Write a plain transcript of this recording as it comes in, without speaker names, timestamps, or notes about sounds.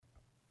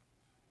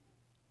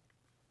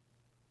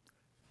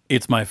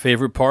It's my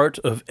favorite part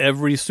of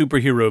every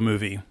superhero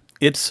movie.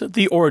 It's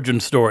the origin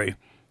story,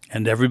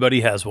 and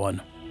everybody has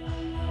one.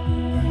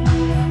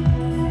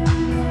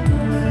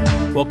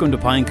 Welcome to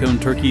Pinecone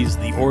Turkey's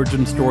The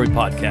Origin Story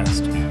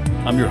podcast.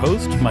 I'm your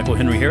host, Michael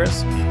Henry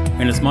Harris,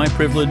 and it's my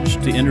privilege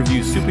to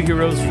interview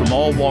superheroes from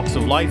all walks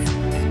of life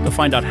to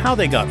find out how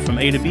they got from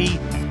A to B,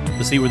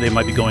 to see where they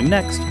might be going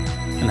next,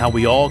 and how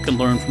we all can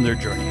learn from their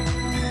journey.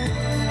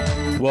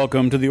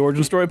 Welcome to the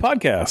Origin Story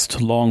podcast,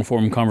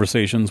 long-form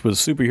conversations with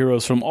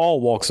superheroes from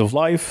all walks of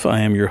life. I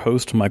am your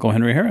host, Michael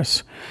Henry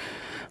Harris.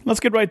 Let's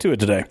get right to it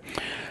today.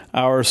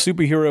 Our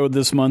superhero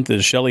this month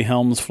is Shelley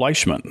Helms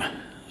Fleishman.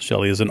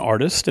 Shelley is an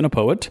artist and a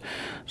poet.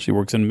 She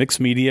works in mixed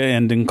media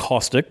and in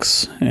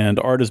caustics, and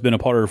art has been a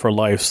part of her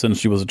life since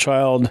she was a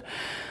child.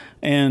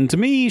 And to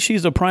me,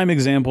 she's a prime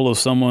example of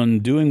someone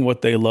doing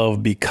what they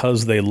love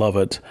because they love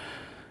it.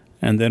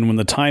 And then when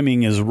the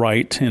timing is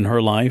right in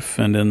her life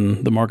and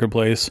in the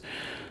marketplace,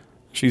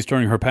 she's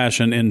turning her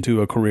passion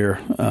into a career.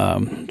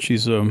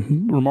 She's a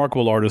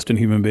remarkable artist and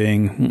human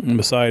being. And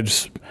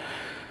besides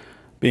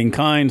being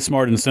kind,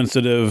 smart, and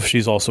sensitive,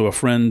 she's also a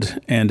friend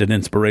and an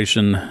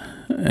inspiration.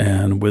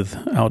 And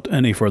without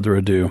any further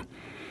ado,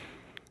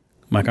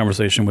 my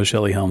conversation with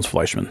Shelley Helms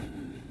Fleishman.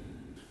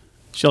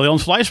 Shelley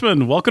Helms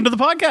Fleishman, welcome to the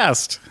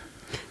podcast.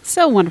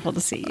 So wonderful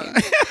to see you.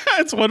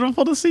 It's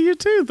wonderful to see you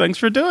too. Thanks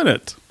for doing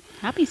it.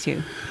 Happy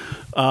to.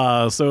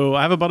 So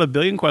I have about 1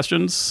 billion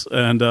questions,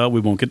 and we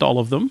won't get to all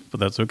of them, but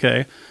that's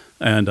okay.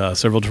 And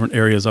several different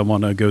areas I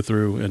want to go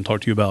through and talk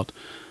to you about.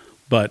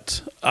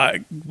 But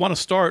I want to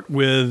start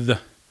with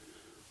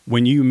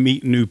when you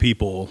meet new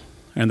people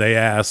and they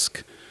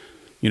ask,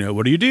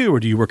 what do you do? Or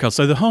do you work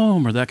outside the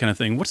home or that kind of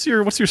thing? What's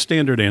your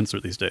standard answer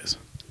these days?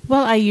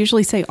 Well, I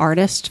usually say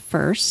artist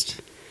first,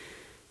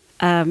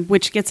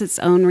 which gets its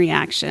own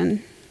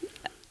reaction.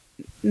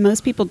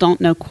 Most people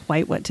don't know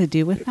quite what to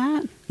do with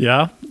that.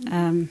 Yeah.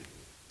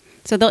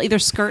 So they'll either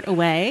skirt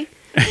away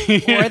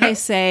or they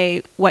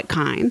say, what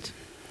kind?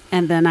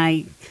 And then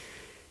I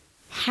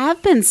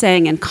have been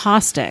saying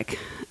encaustic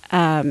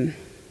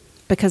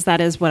because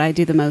that is what I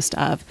do the most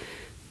of.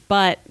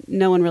 But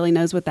no one really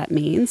knows what that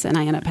means. And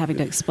I end up having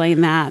to explain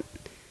that,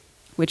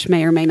 which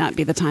may or may not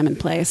be the time and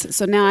place.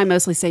 So now I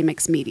mostly say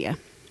mixed media.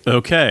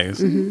 Okay.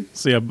 Mm-hmm.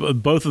 So yeah,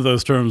 both of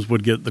those terms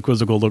would get the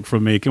quizzical look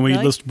from me. Can we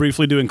just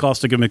briefly do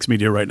encaustic and mixed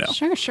media right now?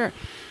 Sure.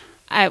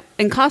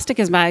 Encaustic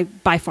is by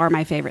far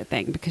my favorite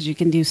thing because you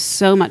can do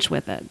so much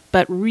with it.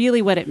 But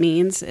really what it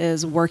means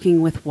is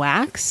working with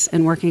wax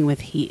and working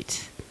with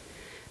heat.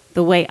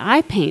 The way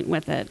I paint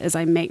with it is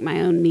I make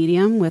my own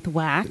medium with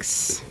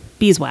wax,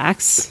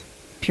 beeswax,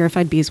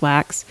 purified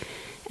beeswax,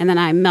 and then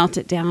I melt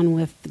it down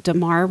with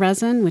damar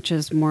resin, which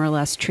is more or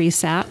less tree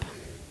sap,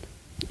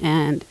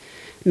 and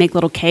make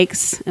little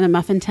cakes in a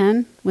muffin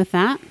tin with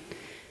that.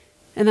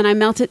 And then I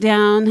melt it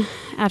down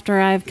after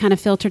I've kind of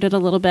filtered it a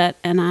little bit,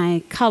 and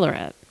I color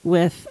it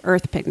with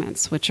earth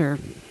pigments, which are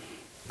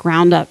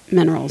ground up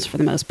minerals for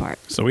the most part.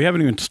 So we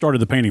haven't even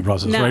started the painting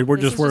process, right?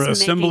 We're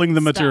assembling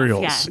the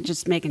materials. Yeah,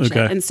 just making shit.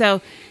 And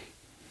so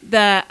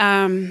the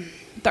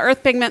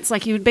earth pigments,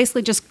 like you would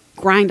basically just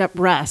grind up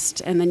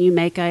rust, and then you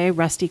make a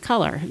rusty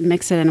color and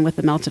mix it in with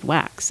the melted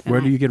wax. Where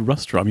do you get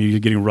rust from? Are you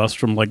getting rust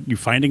from you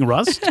finding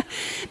rust?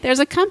 There's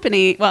a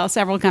company,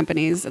 several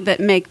companies that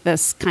make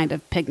this kind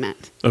of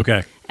pigment.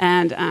 Okay.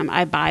 And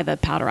I buy the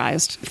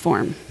powderized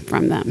form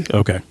from them.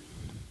 Okay.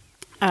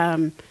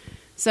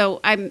 So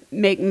I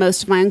make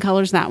most of my own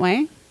colors that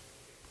way.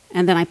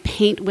 And then I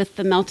paint with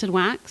the melted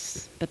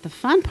wax. But the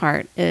fun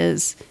part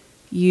is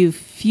you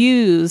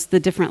fuse the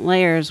different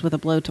layers with a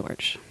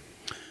blowtorch.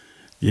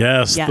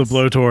 Yes, the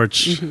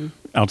blowtorch. Mm-hmm.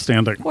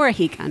 Outstanding. Or a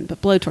heat gun,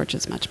 but blowtorch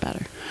is much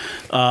better.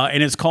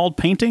 And it's called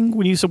painting?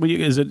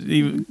 Is it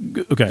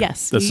even, okay.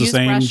 Yes. That's the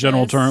same brushes.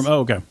 General term?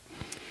 Oh, okay.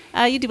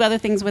 You do other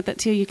things with it,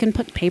 too. You can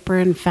put paper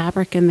and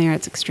fabric in there.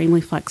 It's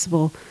extremely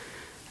flexible.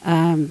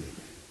 I've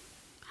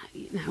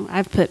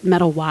put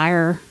metal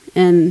wire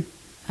in.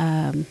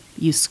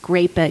 You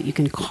scrape it. You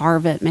can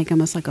carve it, make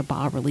almost like a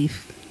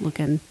bas-relief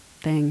looking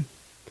thing.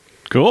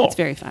 Cool. It's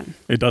very fun.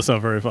 It does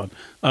sound very fun.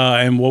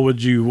 And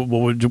what's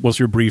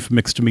your brief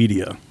mixed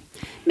media?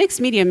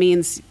 Mixed media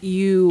means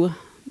you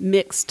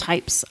mix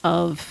types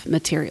of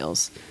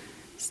materials.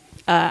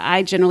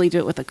 I generally do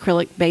it with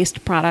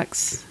acrylic-based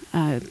products,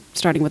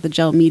 starting with a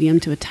gel medium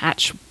to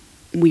attach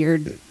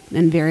weird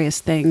and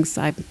various things.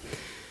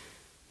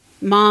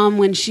 Mom,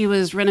 when she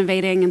was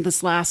renovating in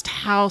this last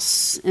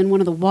house, in one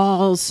of the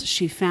walls,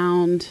 she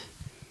found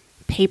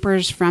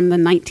papers from the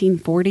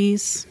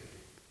 1940s.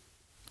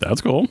 That's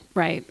cool.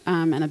 Right.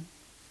 And a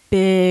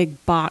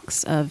big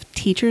box of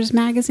teachers'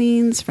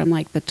 magazines from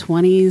the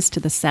 20s to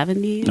the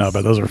 70s. Oh,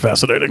 but those are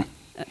fascinating.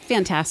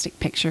 Fantastic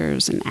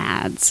pictures and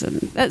ads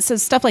and so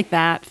stuff like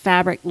that.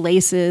 Fabric,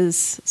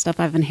 laces, stuff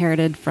I've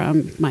inherited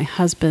from my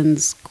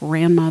husband's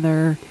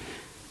grandmother.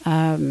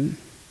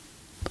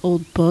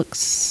 Old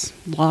books,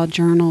 law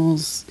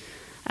journals.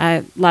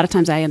 A lot of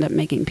times I end up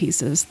making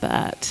pieces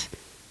that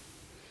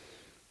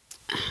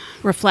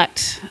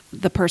reflect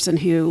the person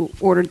who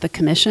ordered the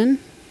commission.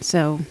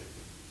 So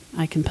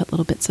I can put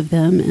little bits of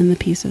them in the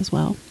piece as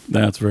well.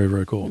 That's very,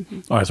 very cool.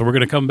 All right, so we're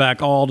going to come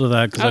back all to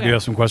that because I do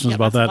have some questions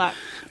about that.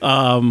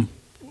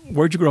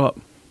 Where'd you grow up?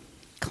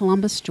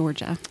 Columbus,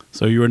 Georgia.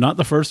 So you are not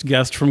the first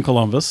guest from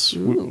Columbus.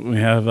 Ooh. We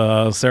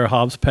have Sarah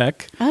Hobbs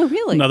Peck. Oh,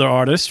 really? Another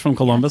artist from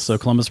Columbus. Yes. So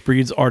Columbus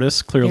breeds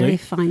artists, clearly. Very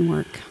fine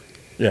work.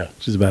 Yeah,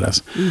 she's a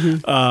badass.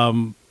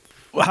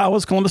 How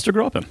was Columbus to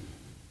grow up in?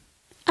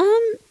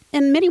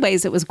 In many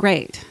ways, it was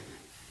great.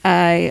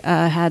 I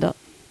had a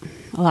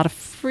lot of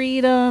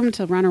freedom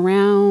to run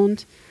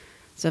around.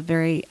 It's a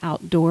very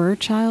outdoor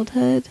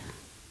childhood.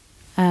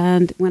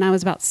 And when I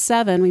was about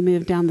 7, we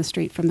moved down the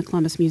street from the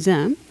Columbus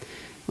Museum,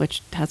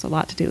 which has a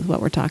lot to do with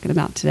what we're talking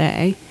about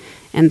today,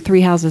 and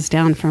 3 houses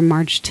down from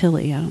Marge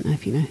Tilley. I don't know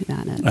if you know who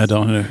that is. I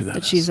don't know who that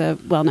is. But she's a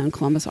well-known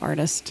Columbus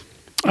artist.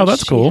 Oh,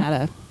 that's cool. She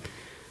had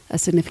a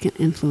significant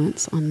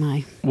influence on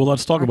my Well,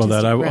 let's talk about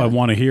that. I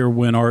want to hear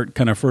when art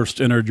kind of first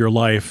entered your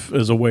life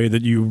as a way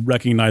that you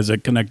recognize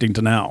it connecting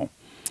to now.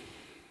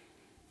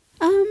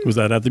 Was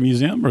that at the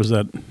museum, or is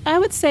that? I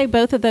would say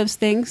both of those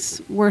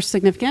things were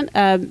significant.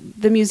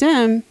 The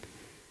museum,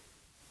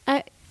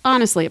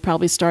 honestly, it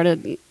probably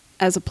started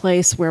as a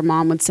place where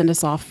Mom would send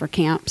us off for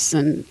camps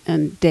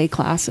and day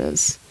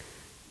classes.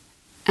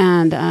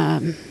 And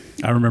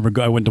I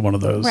remember I went to one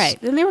of those. Right,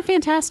 and they were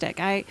fantastic.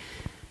 I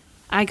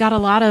got a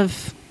lot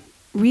of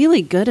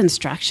really good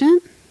instruction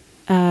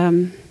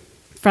from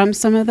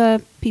some of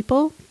the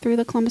people through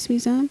the Columbus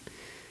Museum.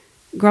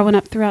 Growing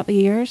up throughout the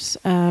years,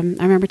 I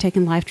remember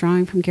taking life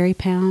drawing from Gary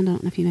Pound. I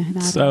don't know if you know who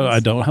that is. So I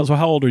don't. So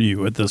how old are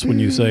you at this when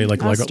you say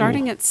like? I was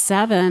starting at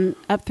 7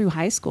 up through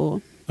high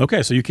school.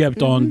 Okay, so you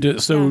kept on.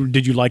 So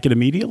did you like it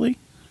immediately?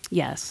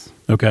 Yes.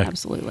 Okay.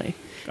 Absolutely.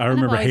 I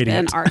remember hating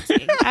it.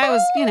 Artsy.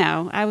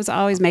 I was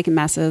always making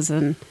messes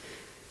and,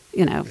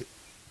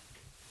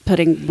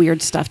 putting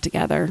weird stuff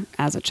together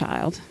as a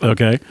child.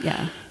 Okay.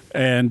 Yeah.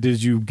 And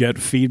did you get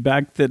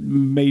feedback that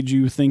made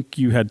you think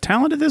you had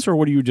talent at this, or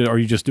what are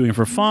you just doing it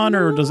for fun,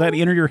 or does that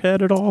enter your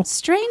head at all?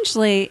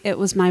 Strangely, it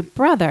was my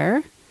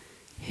brother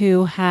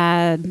who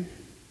had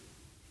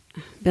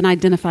been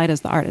identified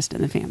as the artist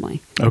in the family.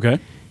 Okay.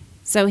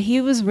 So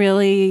he was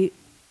really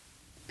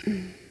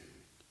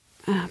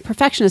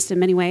perfectionist in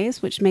many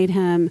ways, which made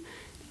him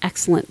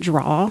excellent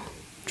drawer.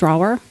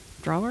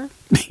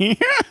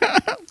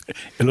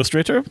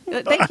 Illustrator?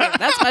 Thank you.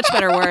 That's a much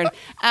better word.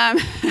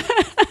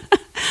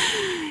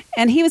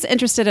 And he was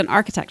interested in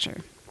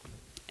architecture.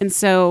 And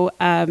so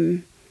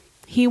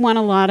he won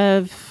a lot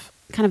of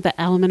kind of the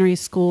elementary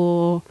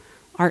school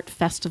art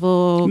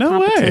festival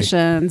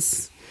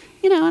competitions.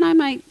 Way. And I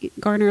might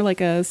garner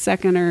like a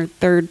 2nd or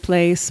 3rd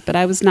place, but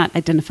I was not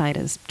identified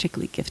as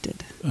particularly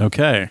gifted.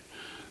 Okay.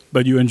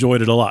 But you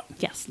enjoyed it a lot?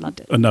 Yes,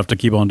 loved it. Enough to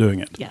keep on doing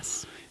it?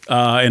 Yes.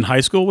 In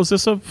high school, was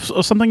this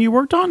something you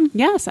worked on?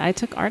 Yes, I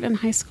took art in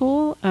high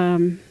school.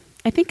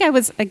 I think I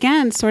was,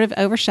 again, sort of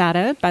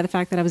overshadowed by the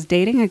fact that I was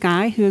dating a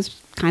guy who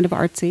was kind of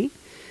artsy.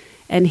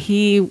 And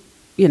he,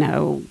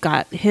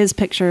 got his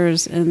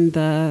pictures in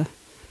the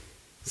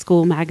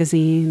school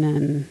magazine.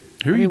 And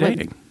who are you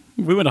dating?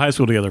 We went to high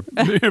school together.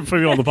 For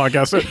you on the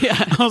podcast. Yeah.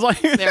 I was like...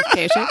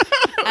 Verification.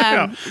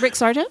 Rick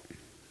Sargent.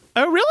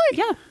 Oh, really?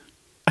 Yeah.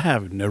 I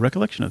have no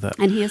recollection of that.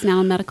 And he is now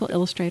a medical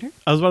illustrator.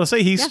 I was about to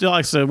say, he's still, like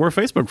I said, we're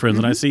Facebook friends,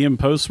 and I see him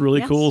post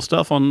really cool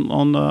stuff on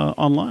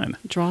online.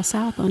 Draw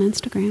South on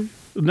Instagram.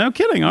 No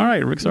kidding. All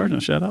right, Rick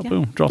Sargent, shout out.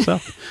 Boom, Draw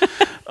South.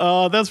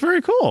 That's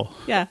very cool.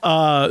 Yeah.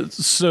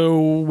 So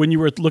when you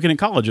were looking at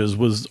colleges,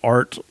 was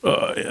art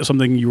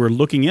something you were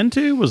looking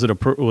into? Was it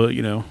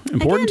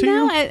important to you?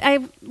 No,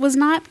 I was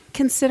not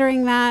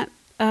considering that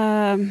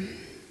a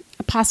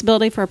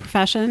possibility for a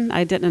profession.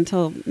 I didn't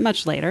until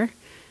much later.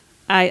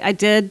 I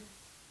did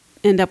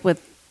end up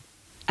with,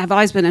 I've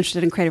always been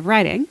interested in creative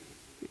writing.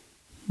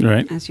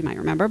 Right. As you might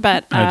remember.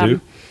 But I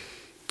do.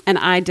 And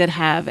I did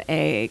have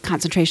a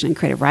concentration in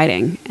creative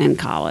writing in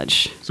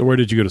college. So where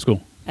did you go to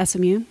school?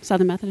 SMU,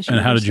 Southern Methodist University. And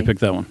how did you pick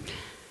that one?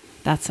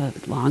 That's a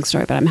long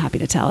story, but I'm happy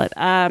to tell it.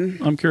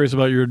 I'm curious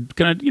about your,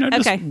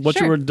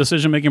 your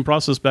decision-making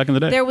process back in the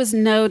day? There was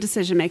no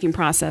decision-making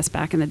process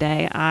back in the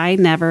day. I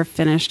never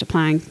finished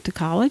applying to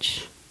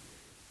college.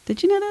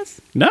 Did you know this?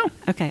 No.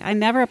 Okay, I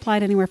never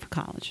applied anywhere for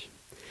college.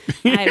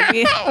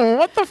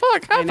 What the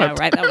fuck happened? I know,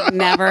 right? That would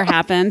never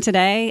happen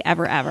today,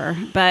 ever.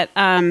 But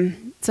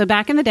so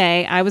back in the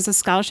day, I was a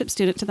scholarship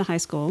student to the high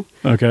school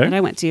that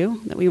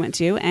we went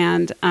to,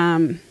 and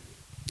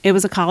it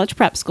was a college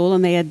prep school,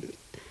 and they had,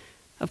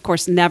 of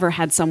course, never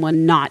had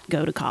someone not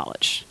go to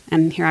college.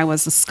 And here I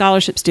was, a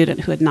scholarship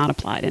student who had not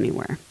applied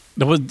anywhere.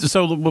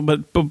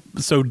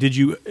 So did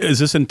you? Is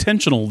this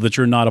intentional that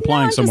you're not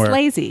applying somewhere? I'm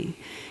just lazy,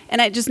 and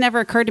it just never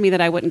occurred to me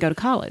that I wouldn't go to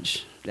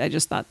college. I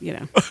just thought,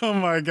 Oh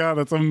my God,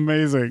 that's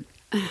amazing.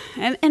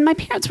 And my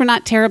parents were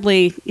not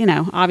terribly,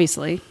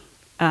 obviously.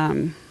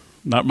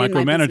 Not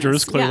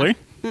micromanagers, clearly.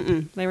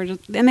 Yeah. They were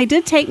just, and they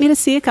did take me to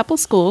see a couple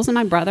schools, and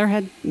my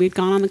brother we'd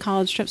gone on the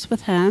college trips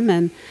with him,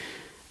 and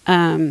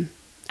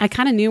I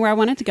kind of knew where I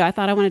wanted to go. I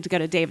thought I wanted to go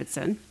to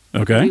Davidson,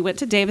 Okay. We went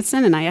to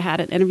Davidson, and I had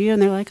an interview,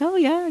 and they're like, "Oh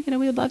yeah, we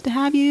would love to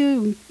have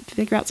you.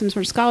 Figure out some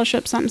sort of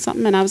scholarship,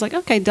 something." And I was like,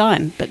 "Okay,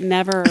 done," but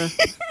never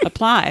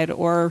applied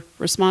or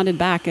responded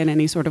back in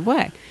any sort of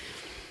way.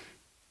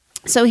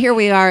 So here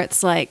we are.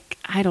 It's like,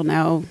 I don't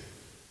know,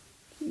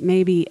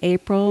 maybe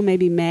April,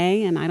 maybe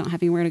May, and I don't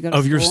have anywhere to go to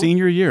Of school. your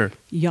senior year?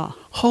 Yeah.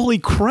 Holy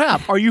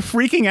crap! Are you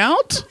freaking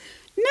out?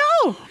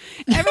 No.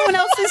 Everyone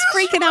else is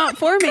freaking out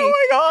for me. Oh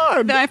my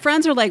God. My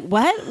friends are like,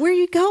 "What? Where are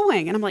you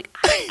going?" And I'm like,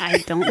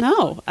 I don't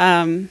know.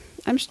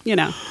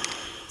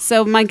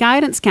 So my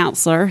guidance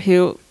counselor,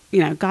 who,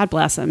 God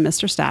bless him,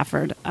 Mr.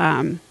 Stafford,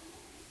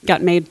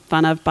 got made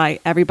fun of by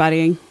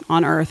everybody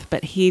on earth,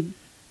 but he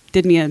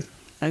did me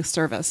a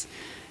service.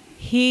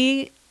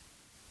 SMU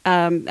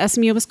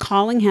was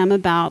calling him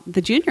about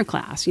the junior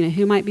class,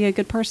 who might be a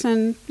good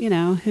person,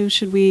 who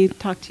should we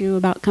talk to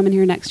about coming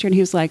here next year? And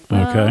he was like,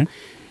 "Well, okay.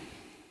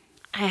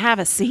 I have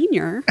a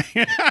senior.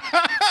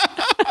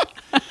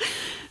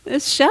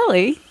 It's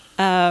Shelley."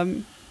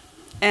 And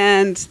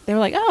they were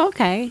like, "Oh,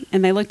 okay."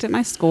 And they looked at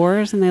my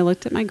scores and they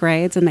looked at my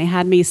grades, and they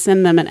had me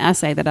send them an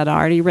essay that I'd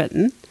already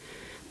written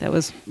that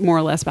was more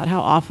or less about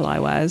how awful I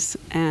was.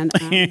 And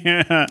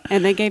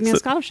and they gave me a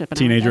scholarship. And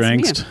teenager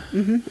angst.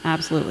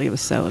 Absolutely. It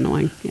was so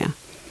annoying. Yeah.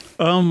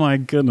 Oh my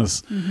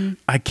goodness.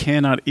 I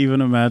cannot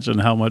even imagine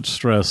how much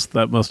stress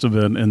that must have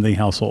been in the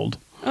household.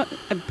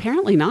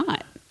 Apparently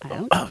not.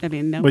 No But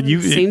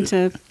one seemed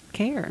to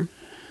care.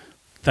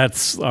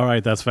 That's all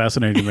right. That's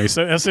fascinating to me.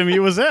 So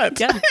SMU was it.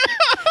 Yeah.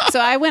 So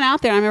I went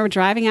out there. I remember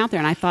driving out there,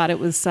 and I thought it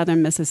was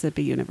Southern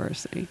Mississippi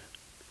University.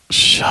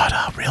 Shut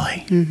up,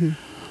 really? And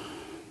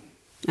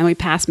we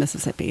passed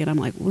Mississippi, and I'm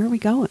like, "Where are we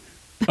going?"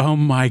 Oh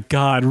my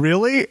God,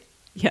 really?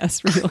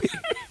 Yes, really.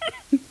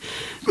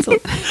 That's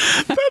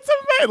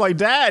amazing. Like,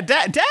 Dad,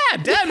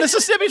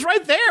 Mississippi's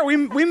right there.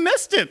 We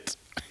missed it.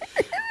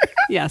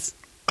 Yes.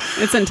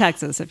 It's in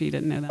Texas, if you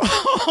didn't know that.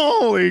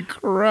 Holy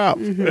crap.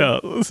 Yeah,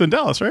 it's in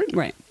Dallas, right?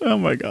 Right. Oh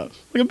my gosh.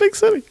 Like a big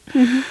city.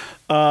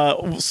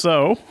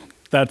 So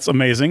that's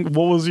amazing.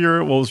 What was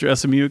your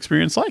SMU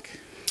experience like?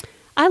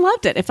 I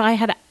loved it. If I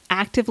had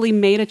actively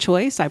made a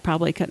choice, I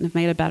probably couldn't have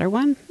made a better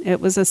one.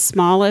 It was a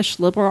smallish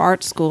liberal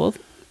arts school,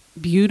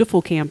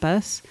 beautiful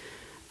campus,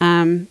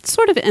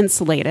 sort of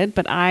insulated,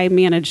 but I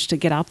managed to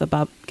get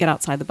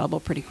outside the bubble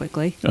pretty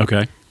quickly.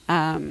 Okay.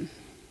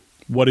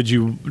 What did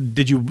you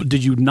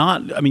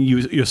not? I mean,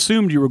 you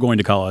assumed you were going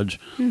to college.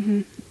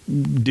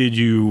 Did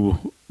you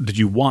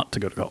want to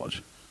go to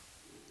college?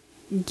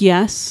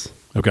 Yes.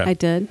 Okay. I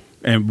did.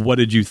 And what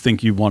did you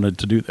think you wanted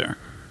to do there?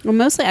 Well,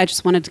 mostly I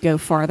just wanted to go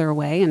farther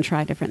away and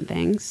try different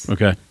things.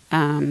 Okay.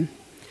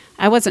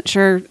 I wasn't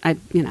sure.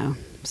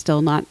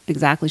 Still not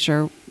exactly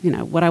sure,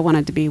 what I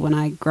wanted to be when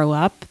I grow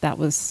up.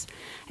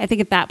 I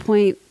think at that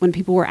point, when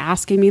people were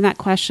asking me that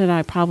question,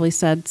 I probably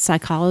said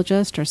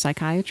psychologist or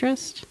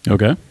psychiatrist.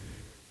 Okay.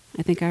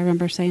 I think I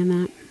remember saying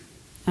that.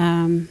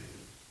 And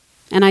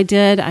I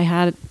did.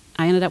 I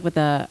ended up with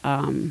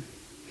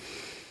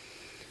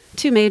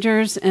two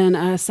majors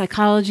in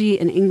psychology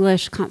and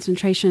English,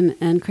 concentration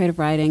in creative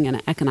writing, and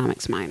an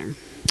economics minor.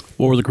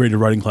 What were the creative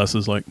writing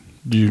classes like?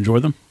 Did you enjoy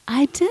them?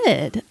 I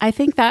did. I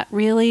think that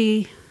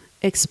really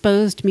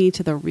exposed me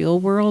to the real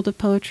world of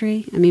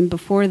poetry. I mean,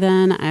 before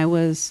then, I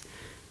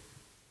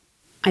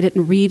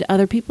didn't read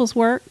other people's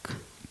work.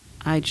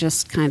 I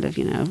just kind of,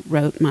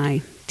 wrote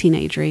my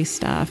teenagery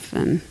stuff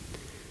and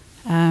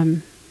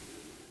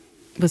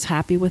was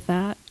happy with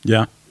that.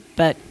 Yeah.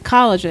 But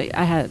college,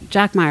 I had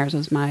Jack Myers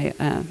was my,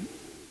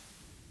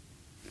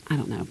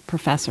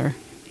 professor.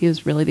 He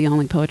was really the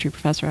only poetry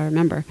professor I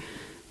remember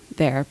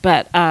there.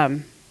 But,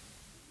 and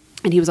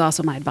he was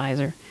also my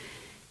advisor.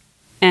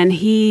 And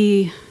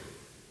he,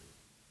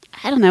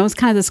 was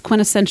kind of this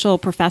quintessential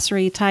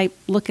professory type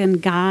looking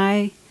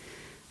guy.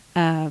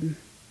 And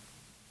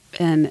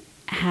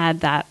had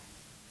that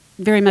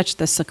very much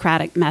the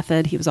Socratic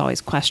method. He was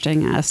always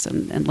questioning us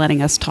and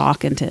letting us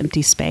talk into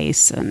empty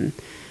space, and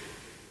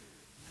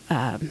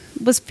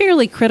was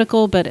fairly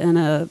critical, but in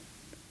a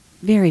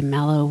very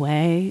mellow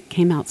way.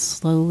 Came out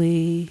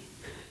slowly.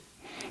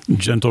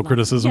 Gentle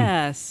criticism?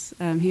 Yes.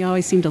 He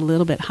always seemed a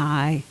little bit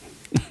high.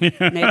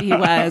 Maybe he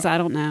was. I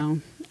don't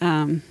know.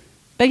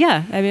 But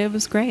yeah, it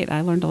was great.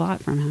 I learned a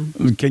lot from him.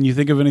 Can you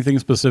think of anything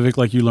specific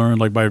like you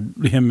learned like by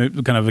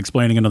him kind of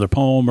explaining another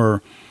poem,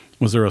 or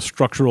was there a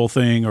structural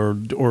thing, or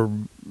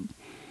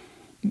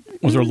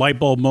was there light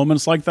bulb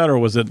moments like that, or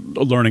was it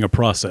learning a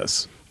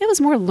process? It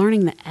was more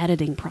learning the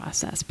editing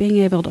process, being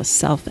able to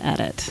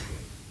self-edit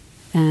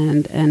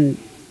and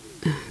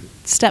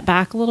step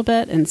back a little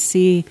bit and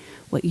see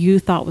what you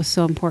thought was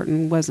so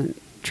important wasn't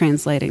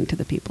translating to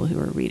the people who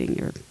were reading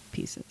your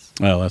pieces.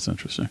 Oh, that's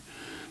interesting.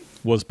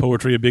 Was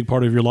poetry a big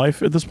part of your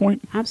life at this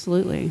point?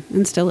 Absolutely,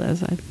 and still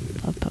is. I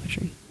love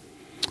poetry.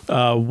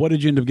 What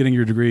did you end up getting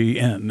your degree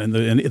in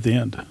at the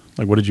end?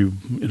 Like, what did you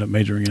end up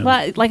majoring in?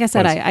 Well, like I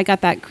said, I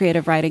got that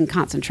creative writing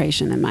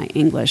concentration in my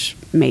English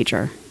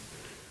major,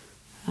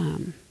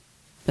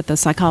 but the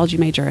psychology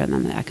major and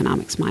then the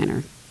economics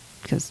minor,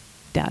 because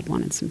Dad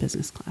wanted some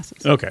business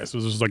classes. Okay, so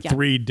this was like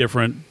 3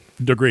 different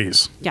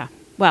degrees. Yeah.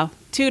 well,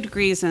 2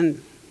 degrees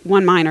and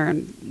 1 minor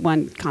and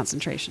 1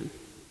 concentration.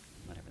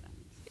 Whatever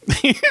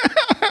that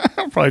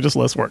means. Probably just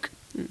less work.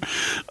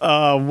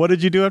 What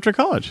did you do after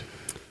college?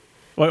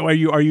 Are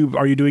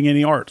you doing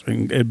any art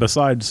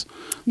besides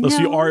let's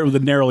see, art with a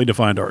narrowly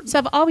defined art? So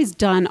I've always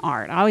done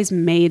art. I always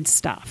made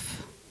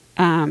stuff,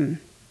 and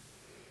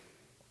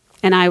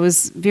I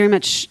was very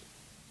much,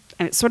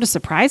 and it's sort of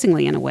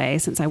surprisingly in a way,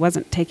 since I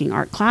wasn't taking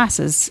art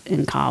classes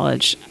in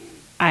college,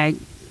 I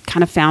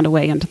kind of found a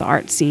way into the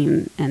art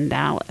scene in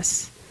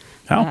Dallas.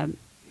 How?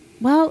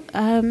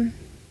 The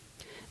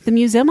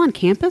museum on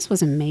campus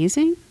was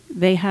amazing.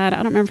 They had,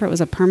 I don't remember if it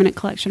was a permanent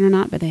collection or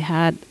not, but they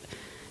had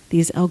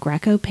these El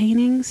Greco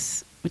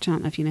paintings, which I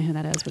don't know if you know who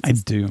that is. I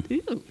do.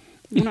 Ooh,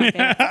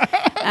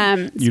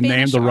 you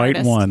named the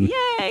right one.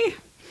 Yay!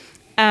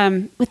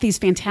 With these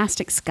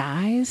fantastic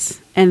skies,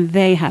 and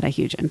they had a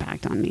huge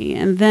impact on me.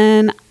 And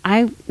then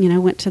I,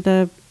 went to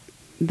the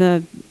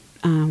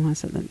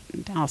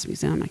Dallas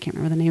Museum. I can't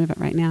remember the name of it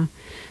right now,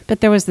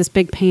 but there was this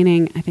big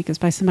painting. I think it was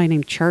by somebody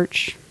named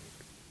Church,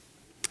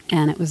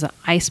 and it was an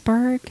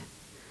iceberg.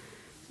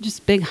 Just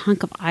a big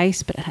hunk of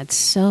ice, but it had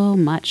so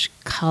much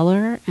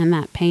color in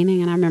that painting.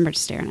 And I remember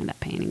staring at that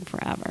painting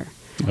forever.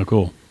 Oh,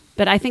 cool.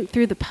 But I think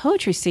through the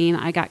poetry scene,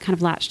 I got kind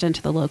of latched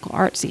into the local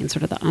art scene,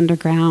 sort of the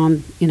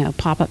underground,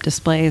 pop-up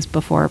displays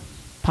before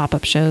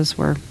pop-up shows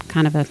were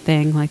kind of a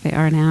thing like they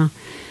are now.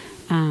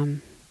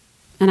 And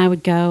I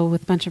would go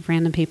with a bunch of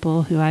random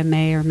people who I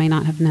may or may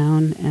not have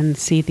known and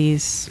see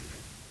these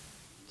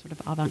sort of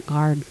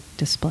avant-garde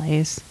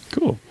displays.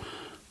 Cool.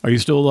 Are you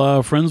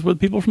still friends with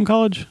people from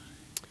college?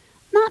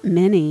 Not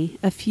many.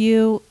 A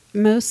few,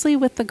 mostly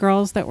with the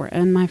girls that were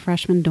in my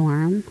freshman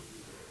dorm.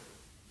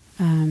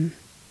 One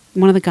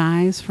of the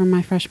guys from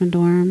my freshman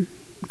dorm,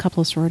 a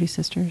couple of sorority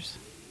sisters.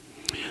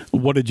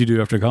 What did you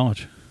do after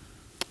college?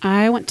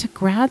 I went to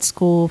grad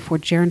school for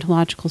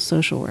gerontological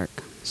social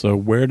work. So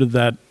where did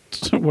that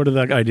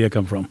idea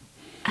come from?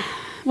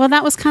 Well,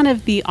 that was kind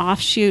of the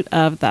offshoot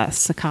of the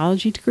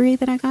psychology degree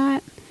that I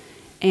got.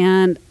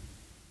 And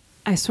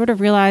I sort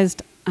of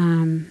realized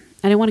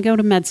I didn't want to go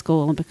to med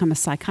school and become a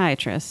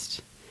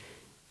psychiatrist.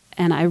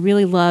 And I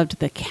really loved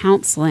the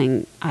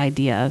counseling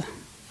idea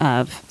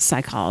of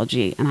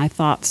psychology. And I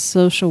thought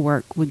social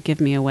work would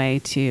give me a way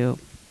to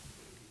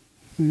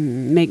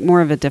make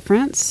more of a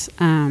difference.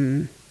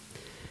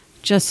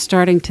 Just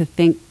starting to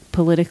think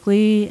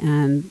politically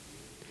and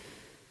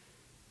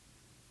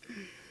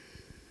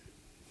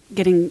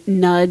getting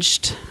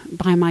nudged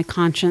by my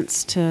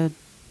conscience to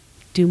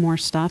do more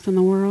stuff in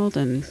the world.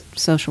 And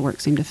social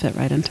work seemed to fit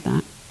right into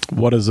that.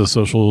 What does a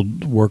social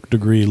work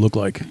degree look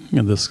like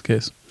in this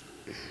case?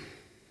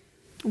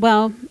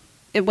 Well,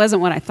 it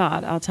wasn't what I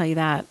thought, I'll tell you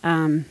that.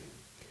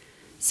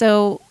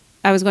 So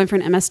I was going for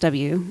an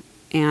MSW,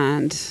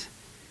 and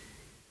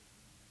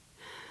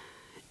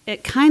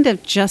it kind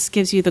of just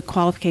gives you the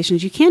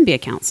qualifications. You can be a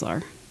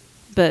counselor,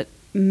 but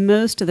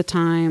most of the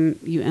time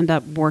you end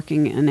up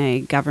working in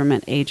a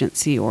government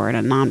agency or in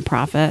a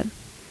nonprofit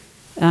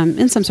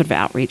in some sort of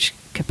outreach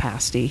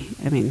capacity.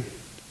 I mean,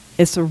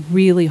 it's a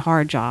really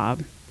hard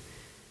job.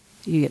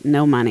 You get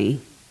no money.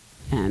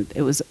 And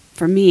it was,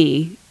 for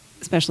me,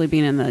 especially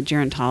being in the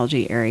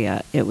gerontology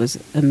area, it was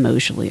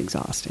emotionally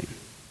exhausting.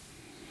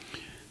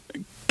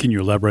 Can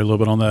you elaborate a little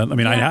bit on that? I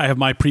mean, Yeah. I have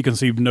my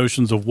preconceived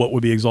notions of what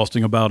would be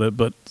exhausting about it,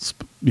 but,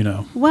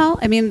 Well,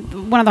 I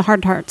mean, one of the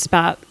hard parts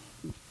about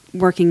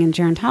working in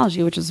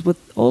gerontology, which is with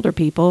older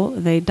people,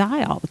 they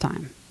die all the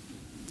time.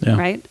 Yeah.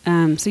 Right?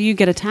 So you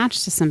get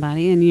attached to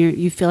somebody and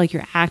you feel like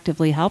you're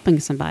actively helping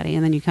somebody,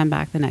 and then you come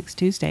back the next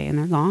Tuesday and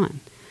they're gone.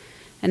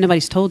 And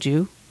nobody's told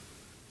you,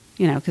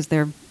 because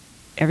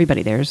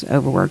everybody there's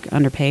overworked,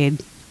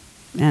 underpaid,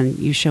 and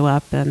you show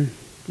up and,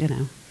 they're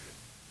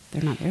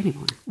not there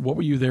anymore. What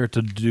were you there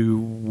to do,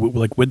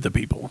 with the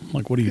people?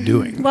 Like, what are you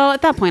doing? Well,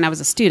 at that point I was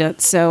a student,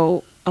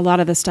 so a lot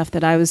of the stuff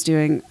that I was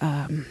doing,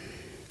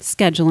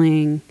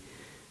 scheduling,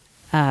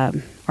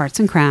 arts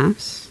and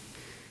crafts,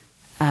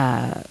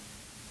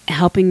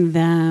 helping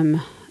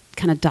them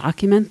kind of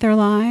document their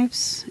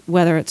lives,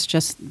 whether it's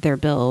just their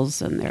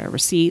bills and their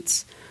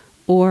receipts,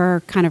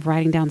 or kind of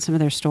writing down some of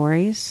their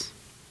stories,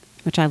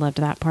 which I loved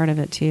that part of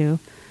it too.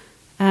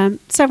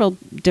 Several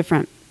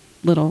different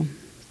little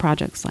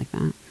projects like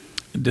that.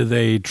 Did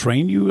they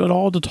train you at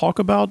all to talk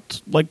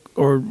about,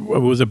 or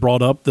was it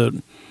brought up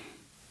that,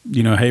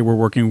 hey, we're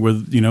working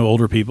with,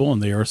 older people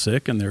and they are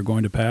sick and they're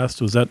going to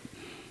pass? Was that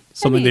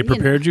something they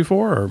prepared you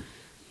for? Or?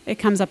 It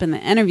comes up in the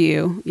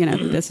interview,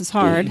 this is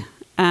hard.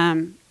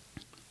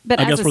 But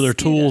I guess were there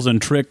tools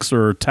and tricks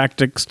or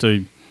tactics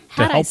to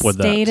help with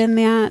that? Had I stayed in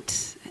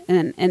that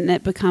and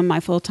it become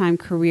my full-time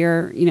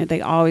career, they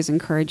always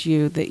encourage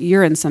you that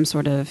you're in some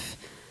sort of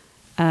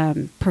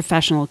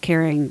professional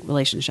caring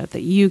relationship,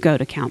 that you go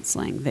to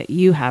counseling, that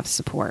you have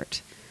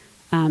support.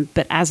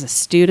 But as a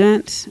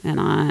student and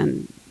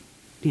on,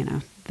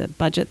 the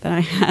budget that I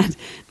had,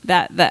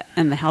 that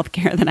and the health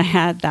care that I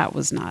had, that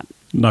was not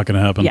going to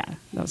happen. Yeah,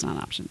 that was not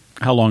an option.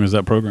 How long is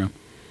that program?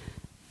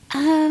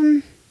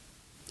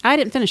 I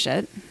didn't finish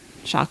it.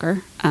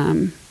 Shocker.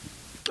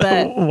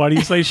 But why do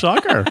you say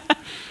shocker?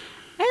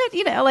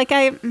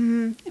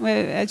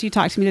 As you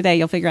talk to me today,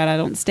 you'll figure out I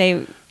don't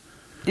stay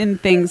in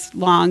things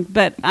long.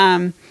 But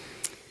I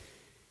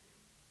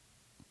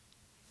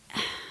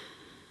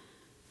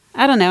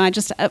don't know. I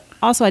just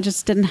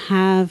didn't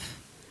have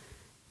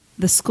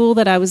the school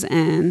that I was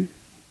in.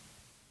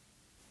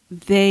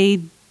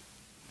 They,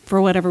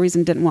 for whatever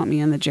reason, didn't want me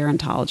in the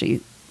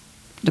gerontology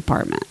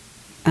department.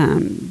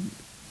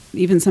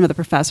 Even some of the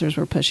professors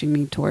were pushing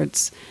me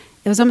towards.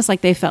 It was almost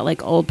like they felt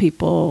like old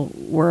people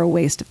were a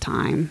waste of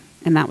time.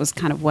 And that was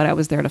kind of what I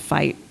was there to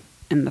fight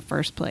in the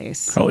first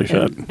place. Holy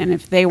shit. And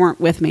if they weren't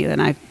with me, then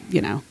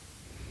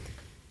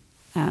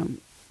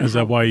Is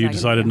that why you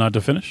decided not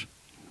to finish?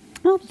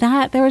 Well,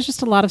 there was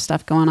just a lot of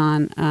stuff going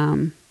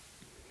on.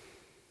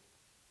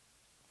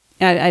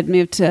 I'd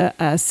moved to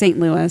St.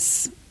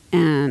 Louis,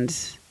 and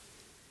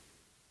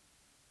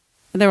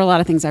there were a lot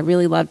of things I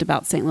really loved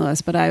about St.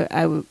 Louis, but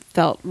I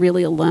felt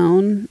really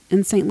alone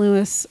in St.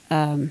 Louis.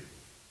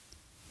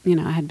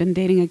 I had been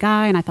dating a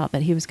guy, and I thought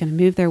that he was going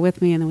to move there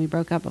with me, and then we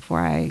broke up before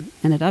I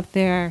ended up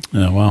there.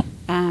 Oh, wow.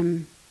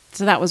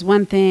 So that was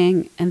one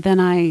thing. And then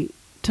I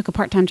took a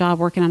part-time job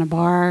working on a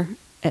bar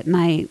at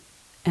night,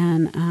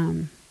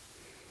 and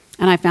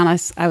I found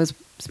I was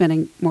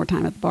spending more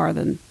time at the bar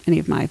than any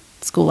of my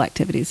school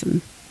activities,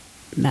 and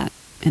that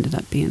ended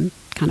up being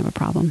kind of a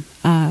problem.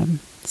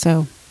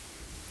 So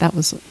that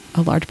was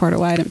a large part of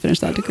why I didn't finish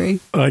that degree.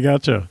 I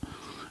gotcha.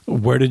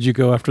 Where did you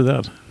go after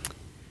that?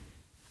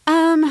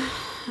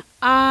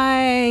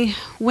 I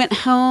went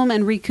home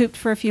and recouped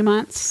for a few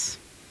months.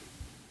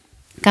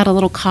 Got a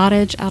little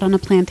cottage out on a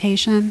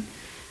plantation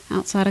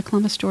outside of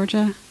Columbus,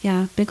 Georgia.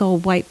 Yeah, big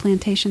old white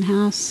plantation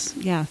house.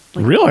 Yeah.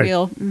 Really?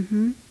 Real.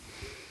 Mm-hmm.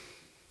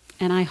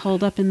 And I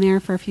holed up in there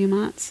for a few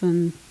months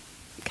and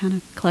kind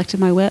of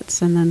collected my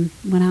wits and then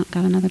went out and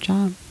got another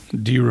job.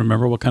 Do you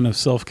remember what kind of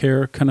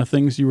self-care kind of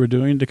things you were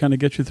doing to kind of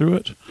get you through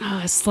it? Oh,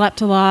 I slept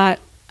a lot.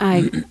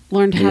 I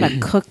learned how to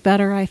cook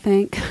better, I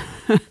think.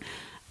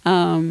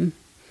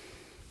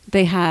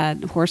 They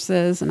had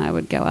horses, and I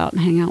would go out and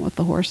hang out with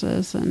the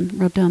horses and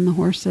rub down the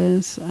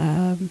horses.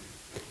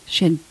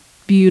 She had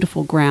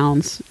beautiful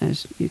grounds,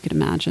 as you could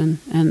imagine.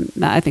 And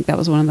I think that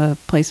was one of the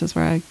places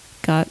where I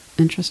got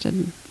interested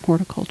in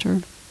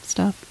horticulture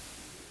stuff.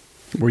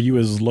 Were you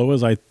as low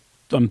as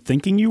I'm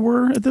thinking you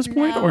were at this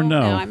point, or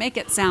no? No, I make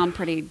it sound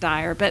pretty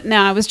dire, but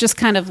no, I was just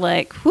kind of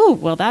like, whew,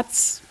 well,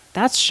 that's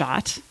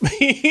shot.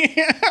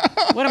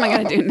 What am I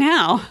going to do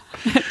now?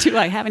 Do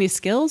I have any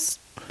skills?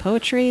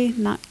 Poetry?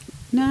 No.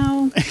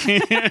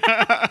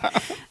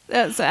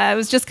 So I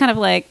was just kind of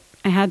like,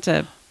 I had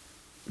to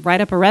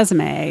write up a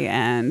resume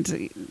and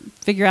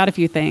figure out a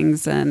few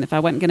things. And if I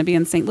wasn't going to be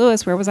in St.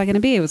 Louis, where was I going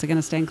to be? Was I going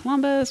to stay in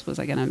Columbus? Was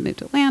I going to move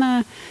to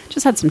Atlanta?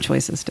 Just had some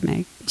choices to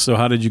make. So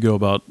how did you go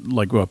about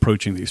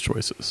approaching these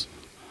choices?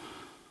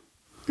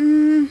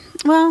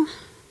 Well,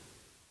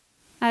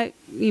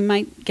 you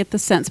might get the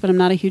sense, but I'm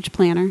not a huge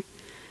planner.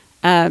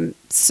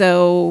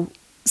 So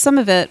some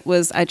of it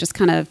was I just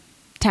kind of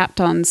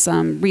tapped on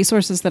some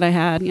resources that I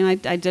had.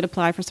 I did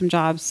apply for some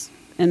jobs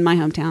in my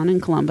hometown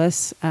in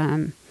Columbus,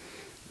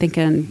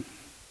 thinking,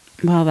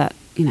 well,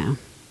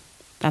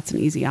 that's an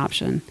easy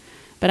option.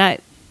 But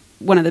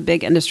one of the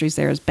big industries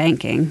there is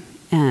banking,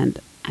 and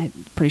I'm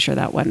pretty sure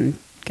that wasn't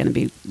going to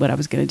be what I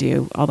was going to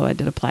do, although I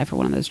did apply for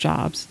one of those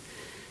jobs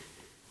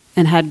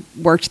and had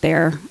worked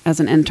there as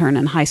an intern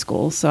in high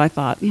school. So I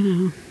thought,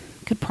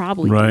 could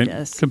probably do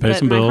this. Could pay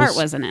some bills. My heart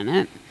wasn't in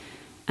it.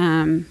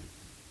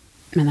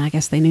 And I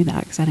guess they knew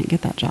that because I didn't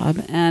get that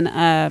job. And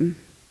I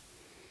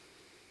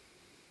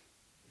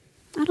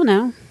don't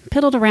know,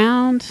 piddled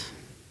around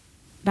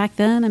back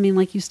then. I mean,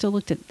 you still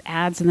looked at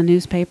ads in the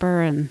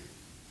newspaper and...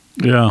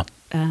 Yeah.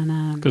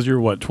 And because you're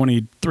what,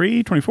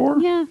 23, 24?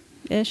 Yeah,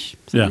 ish.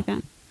 Something like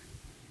that.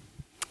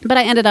 But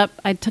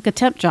I took a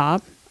temp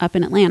job up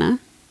in Atlanta,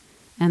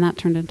 and that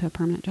turned into a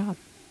permanent job.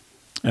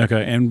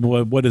 Okay. And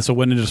what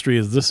industry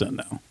is this in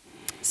now?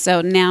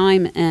 So now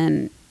I'm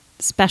in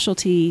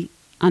specialty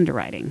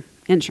underwriting.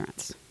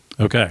 Insurance.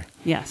 Okay.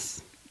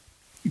 Yes.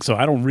 So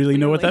I don't really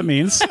know what that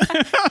means.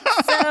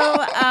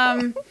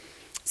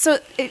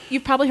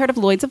 You've probably heard of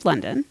Lloyd's of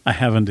London. I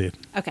have indeed.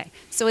 Okay.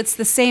 So it's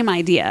the same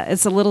idea.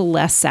 It's a little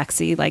less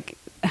sexy. Like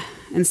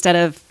instead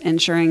of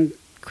insuring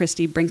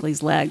Christy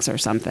Brinkley's legs or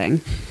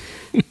something,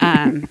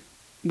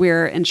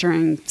 we're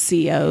insuring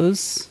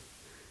CEOs,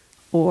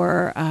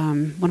 or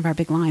one of our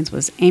big lines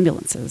was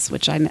ambulances,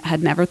 which I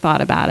had never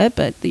thought about it,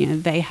 but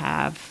they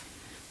have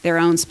their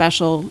own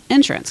special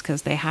insurance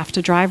because they have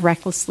to drive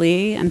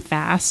recklessly and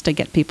fast to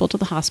get people to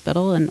the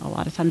hospital. And a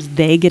lot of times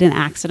they get in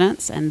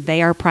accidents, and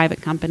they are private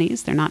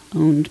companies. They're not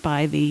owned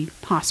by the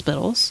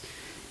hospitals.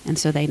 And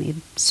so they need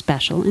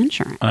special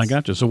insurance. I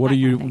gotcha. So what are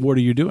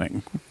you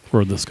doing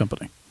for this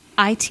company?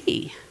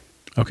 IT.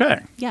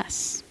 Okay.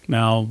 Yes.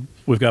 Now,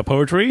 we've got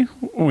poetry,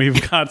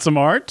 we've got some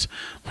art,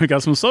 we've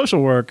got some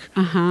social work.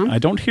 Uh-huh. I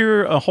don't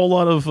hear a whole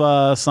lot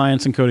of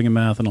science and coding and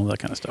math and all that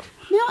kind of stuff.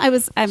 No,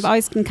 I've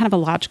always been kind of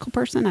a logical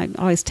person. I've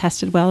always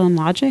tested well in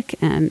logic,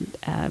 and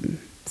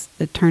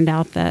it turned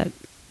out that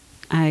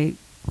I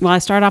Well, I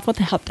started off with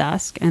the help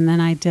desk, and then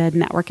I did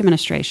network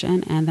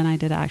administration, and then I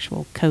did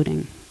actual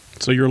coding.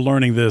 So you're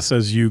learning this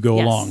as you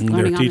go along.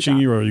 They're teaching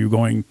you, or are you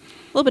going?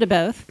 A little bit of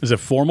both. Is it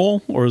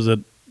formal, or is it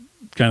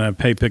kind of,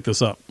 hey, pick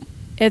this up?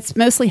 It's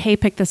mostly, hey,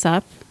 pick this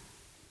up.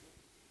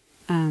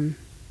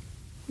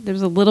 There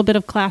was a little bit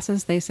of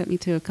classes. They sent me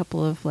to a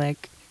couple of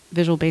like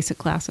Visual Basic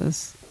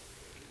classes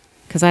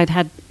because I'd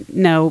had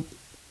no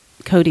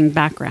coding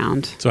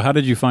background. So how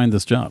did you find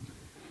this job?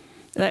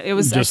 It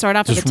was, I started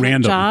off with a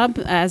temp job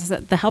as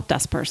the help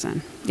desk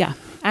person. Yeah.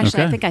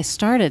 Actually, I think I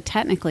started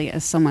technically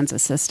as someone's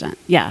assistant.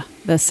 Yeah.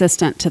 The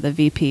assistant to the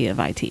VP of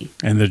IT.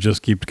 And they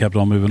just kept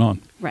on moving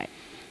on. Right.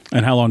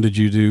 And how long did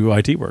you do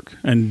IT work?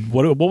 And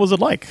what was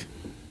it like?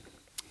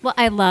 Well,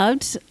 I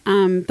loved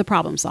the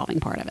problem solving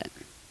part of it.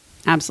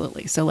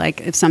 Absolutely. So like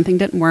if something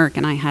didn't work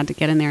and I had to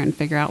get in there and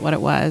figure out what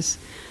it was,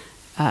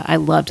 I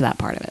loved that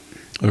part of it.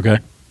 Okay.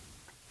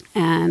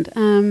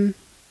 And,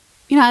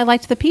 I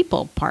liked the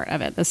people part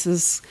of it. This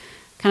is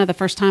kind of the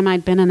first time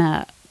I'd been in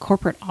a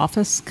corporate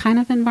office kind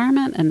of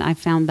environment, and I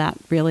found that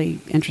really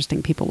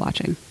interesting, people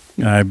watching.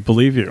 I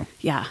believe you.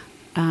 Yeah.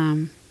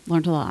 Learned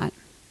a lot.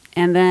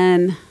 And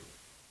then,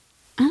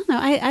 I don't know,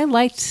 I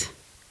liked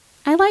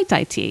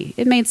IT.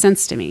 It made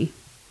sense to me.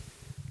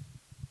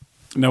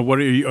 Now, what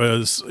are you,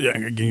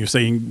 again, you're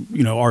saying,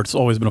 art's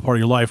always been a part of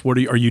your life. Are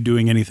you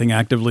doing anything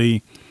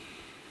actively?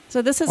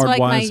 So this is like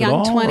my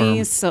young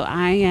 20s. So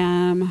I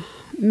am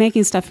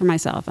making stuff for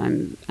myself.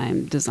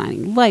 I'm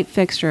designing light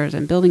fixtures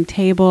and building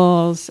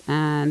tables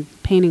and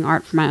painting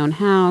art for my own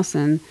house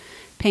and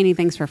painting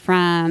things for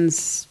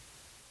friends,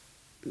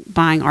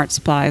 buying art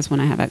supplies when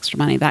I have extra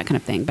money, that kind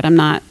of thing. But I'm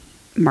not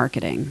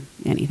marketing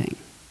anything.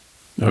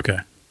 Okay.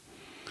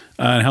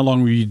 And how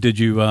long did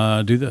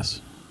you do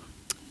this?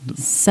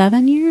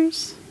 7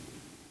 years.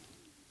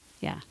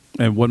 Yeah.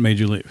 And what made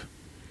you leave?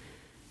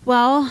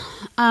 Well,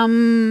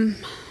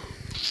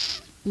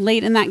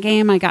 late in that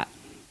game,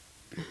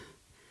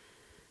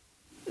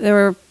 there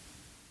were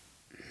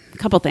a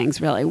couple things,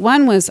 really.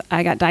 One was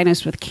I got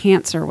diagnosed with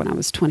cancer when I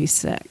was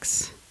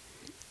 26.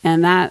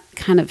 And that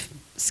kind of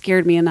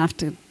scared me enough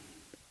to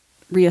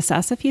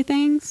reassess a few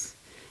things.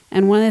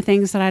 And one of the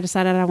things that I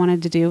decided I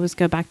wanted to do was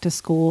go back to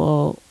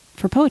school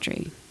for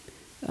poetry.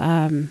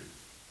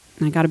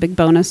 I got a big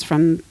bonus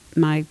from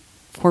my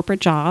corporate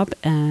job,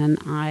 and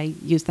I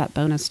used that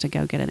bonus to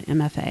go get an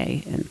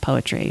MFA in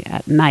poetry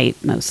at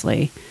night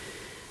mostly.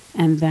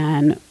 And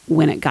then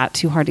when it got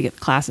too hard to get the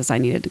classes I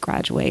needed to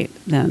graduate,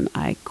 then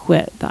I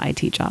quit the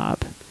IT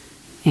job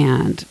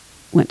and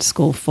went to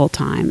school full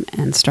time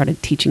and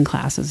started teaching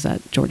classes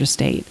at Georgia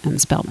State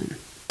and Spelman.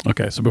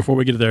 Okay, so before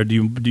we get there,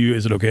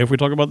 is it okay if we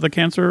talk about the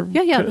cancer?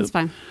 Yeah, that's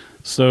fine.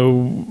 So,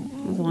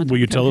 will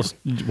you tell us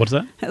what's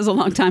that? It was a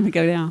long time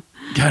ago now.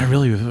 God, it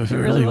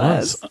really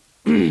was.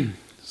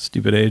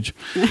 Stupid age.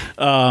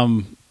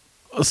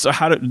 So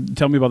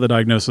tell me about the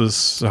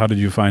diagnosis. How did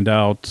you find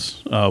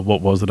out?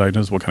 What was the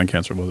diagnosis? What kind of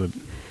cancer was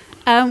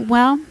it?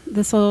 Well,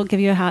 this will give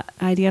you an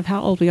idea of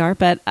how old we are,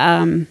 but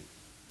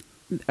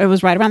it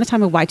was right around the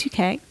time of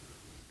Y2K.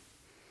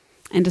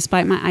 And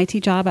despite my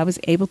IT job, I was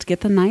able to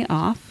get the night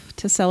off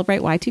to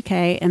celebrate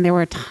Y2K. And there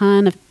were a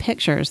ton of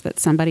pictures that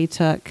somebody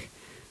took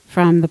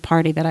from the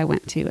party that I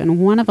went to. And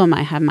one of them,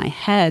 I had my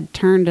head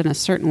turned in a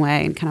certain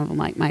way and kind of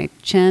like my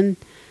chin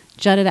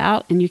jutted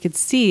out. And you could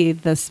see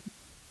this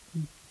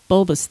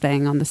bulbous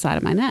thing on the side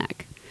of my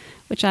neck,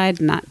 which I had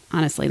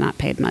honestly not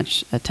paid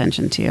much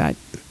attention to. I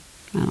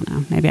don't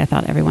know. Maybe I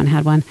thought everyone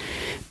had one.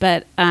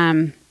 But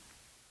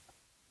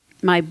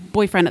my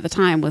boyfriend at the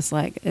time was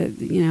like,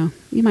 you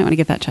might want to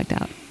get that checked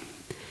out.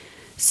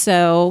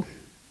 So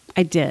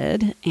I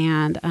did.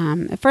 And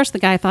at first the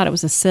guy thought it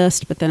was a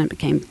cyst, but then it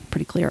became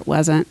pretty clear it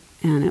wasn't.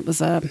 And it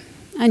was a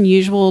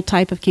unusual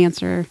type of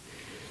cancer,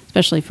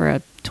 especially for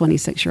a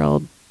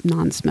 26-year-old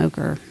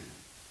non-smoker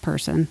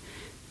person.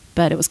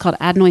 But it was called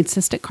adenoid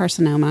cystic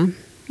carcinoma.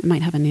 It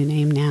might have a new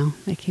name now.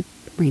 They keep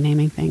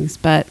renaming things.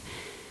 But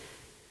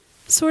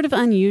sort of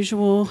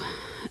unusual.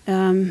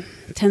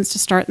 Tends to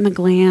start in the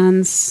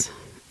glands.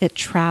 It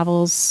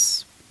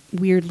travels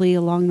weirdly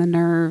along the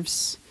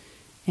nerves.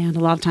 And a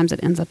lot of times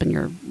it ends up in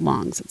your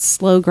lungs. It's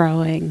slow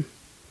growing,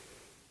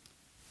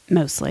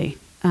 mostly.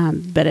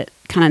 But it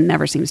kind of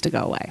never seems to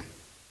go away.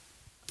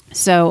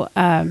 So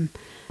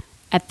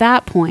at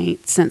that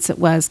point, since it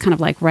was kind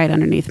of like right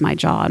underneath my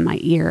jaw and my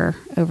ear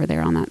over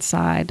there on that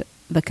side,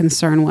 the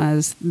concern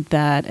was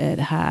that it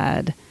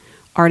had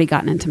already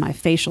gotten into my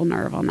facial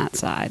nerve on that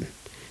side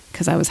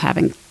because I was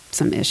having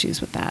some issues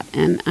with that.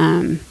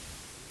 And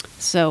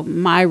so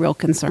my real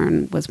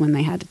concern was when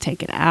they had to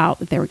take it out,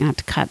 that they were going to have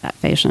to cut that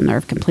facial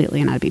nerve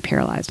completely and I'd be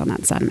paralyzed on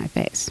that side of my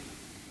face.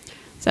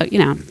 So,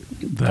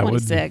 that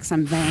 26,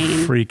 I'm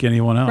vain. Freak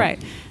anyone out.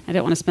 Right. I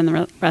didn't want to spend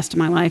the rest of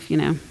my life,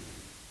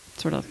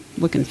 sort of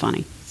looking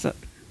funny. So,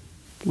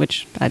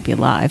 which I'd be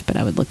alive, but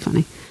I would look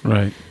funny.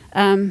 Right.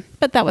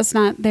 But that was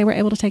not, they were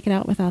able to take it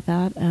out without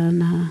that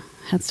and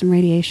had some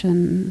radiation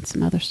and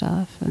some other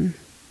stuff. And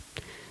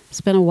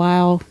it's been a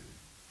while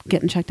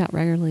getting checked out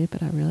regularly,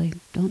 but I really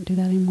don't do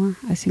that anymore.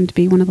 I seem to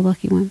be one of the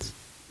lucky ones.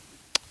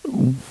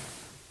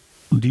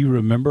 Do you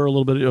remember a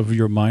little bit of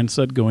your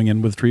mindset going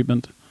in with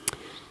treatment?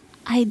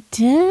 I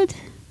did.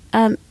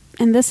 And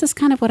this is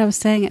kind of what I was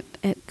saying.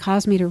 It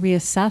caused me to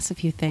reassess a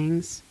few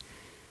things.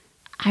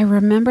 I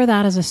remember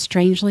that as a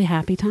strangely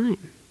happy time.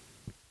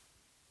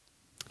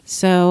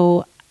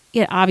 So,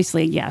 yeah,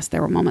 obviously, yes,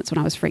 there were moments when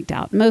I was freaked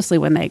out, mostly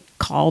when they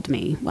called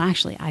me. Well,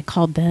 actually, I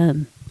called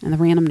them, and the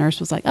random nurse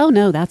was like, "Oh,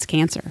 no, that's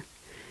cancer."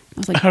 I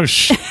was like, Oh,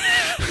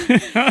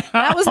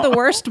 that was the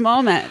worst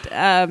moment.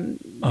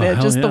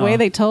 The way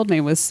they told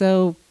me was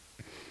so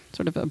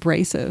sort of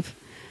abrasive.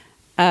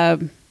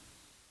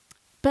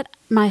 But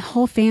my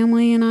whole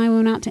family and I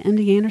went out to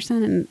MD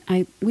Anderson,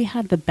 and we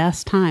had the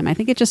best time. I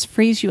think it just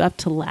frees you up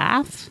to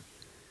laugh.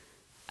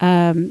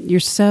 You're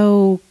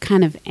so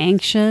kind of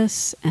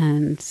anxious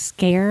and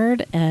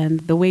scared,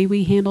 and the way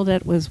we handled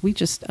it was we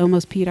just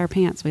almost peed our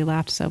pants. We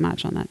laughed so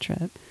much on that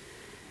trip.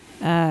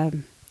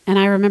 And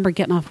I remember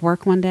getting off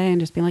work one day and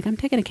just being like, I'm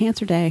taking a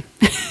cancer day.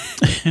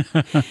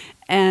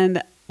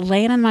 And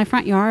laying in my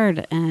front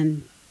yard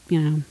and,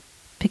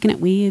 picking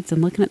at weeds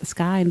and looking at the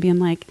sky and being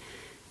like,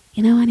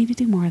 I need to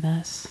do more of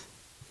this.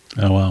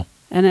 Oh, wow.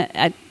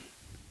 And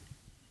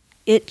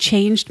it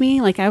changed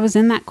me. Like, I was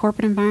in that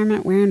corporate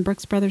environment wearing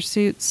Brooks Brothers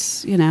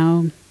suits,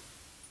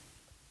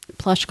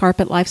 plush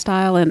carpet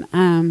lifestyle. And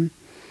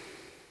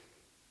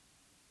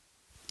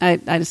I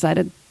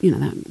decided,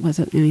 that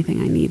wasn't anything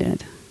I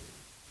needed.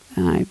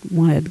 And I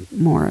wanted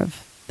more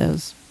of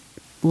those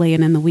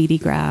laying in the weedy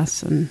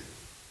grass and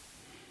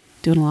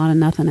doing a lot of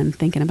nothing and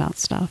thinking about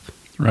stuff.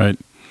 Right.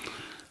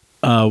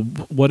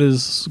 What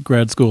is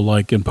grad school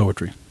like in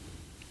poetry?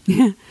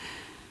 Yeah.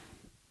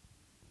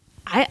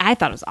 I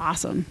thought it was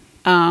awesome.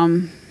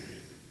 It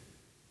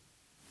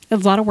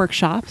was a lot of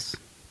workshops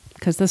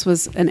because this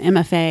was an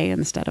MFA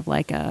instead of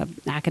like a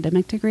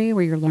academic degree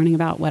where you're learning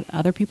about what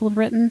other people have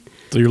written.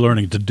 So you're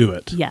learning to do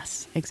it.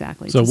 Yes,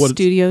 exactly. So it's a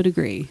studio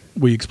degree.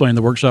 Will you explain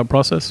the workshop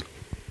process?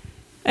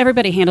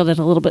 Everybody handled it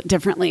a little bit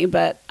differently,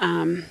 but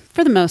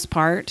for the most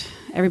part,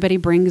 everybody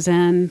brings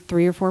in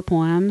 3 or 4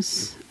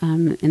 poems,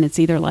 and it's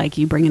either like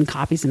you bring in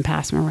copies and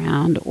pass them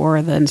around,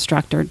 or the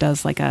instructor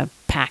does like a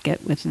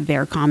packet with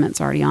their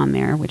comments already on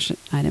there, which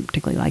I didn't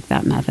particularly like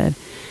that method.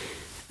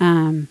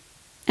 And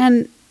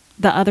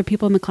the other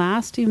people in the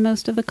class do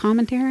most of the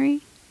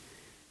commentary,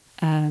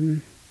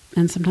 and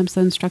sometimes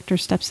the instructor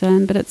steps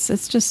in, but it's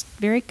just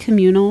very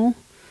communal.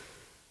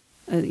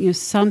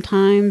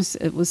 Sometimes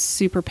it was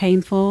super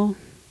painful.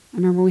 I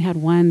remember we had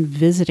one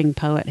visiting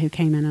poet who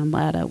came in and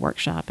led a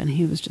workshop, and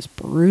he was just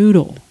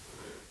brutal,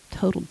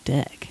 total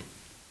dick.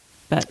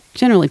 But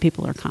generally,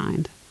 people are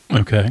kind.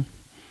 Okay.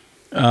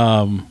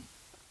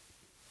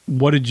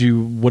 What did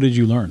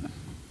you learn?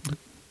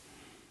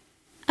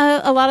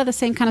 A lot of the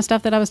same kind of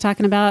stuff that I was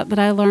talking about that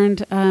I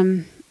learned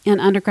in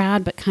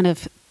undergrad, but kind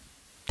of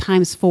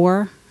times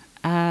 4.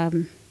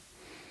 The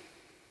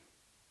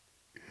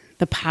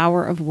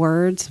power of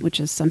words, which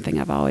is something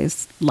I've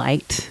always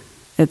liked.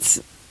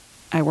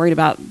 I worried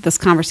about this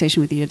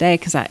conversation with you today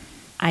because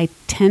I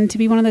tend to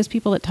be one of those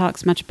people that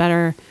talks much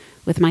better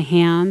with my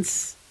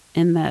hands,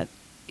 in that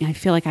I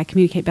feel like I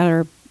communicate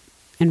better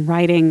in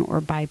writing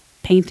or by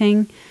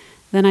painting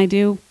than I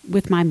do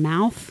with my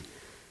mouth.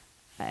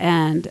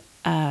 And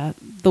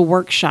the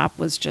workshop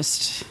was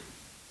just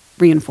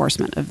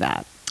reinforcement of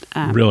that.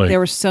 Really? There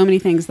were so many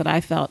things that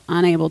I felt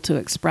unable to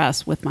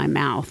express with my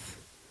mouth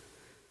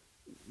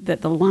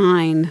that the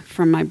line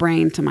from my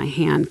brain to my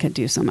hand could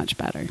do so much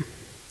better.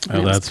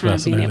 Oh, that's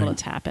fascinating. Being able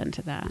to tap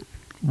into that.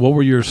 What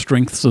were your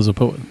strengths as a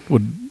poet?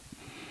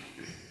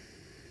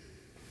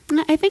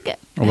 I think...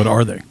 Or what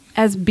are they?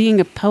 As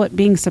being a poet,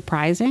 being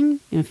surprising,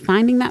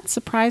 finding that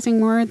surprising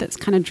word that's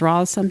kind of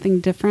draws something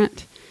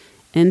different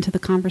into the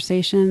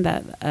conversation,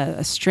 that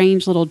a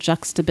strange little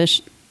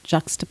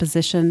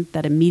juxtaposition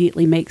that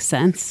immediately makes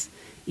sense,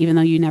 even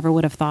though you never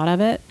would have thought of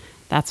it.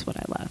 That's what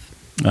I love.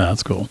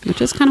 That's cool.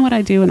 Which is kind of what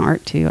I do in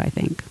art too, I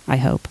think. I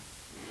hope.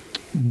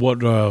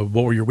 What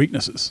were your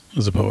weaknesses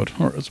as a poet?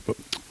 Or as a poet?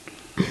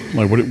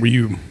 Like, what were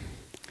you...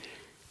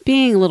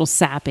 Being a little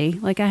sappy.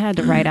 Like, I had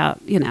to write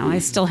out, I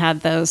still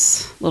had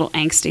those little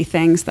angsty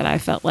things that I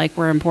felt like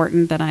were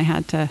important that I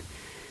had to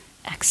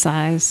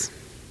excise.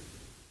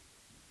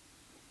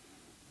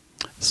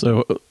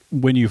 So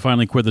when you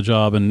finally quit the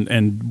job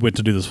and went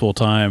to do this full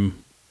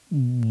time,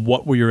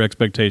 what were your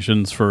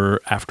expectations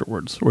for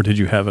afterwards? Or did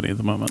you have any at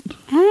the moment?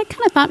 I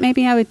kind of thought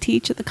maybe I would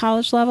teach at the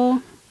college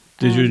level.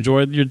 Did you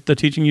enjoy the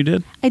teaching you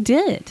did? I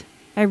did.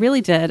 I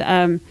really did.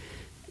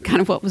 Kind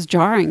of what was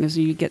jarring is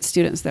you get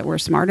students that were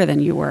smarter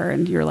than you were,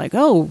 and you're like,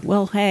 oh,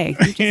 well, hey,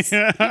 you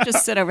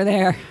just sit over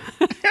there.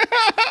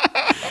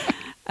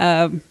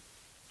 But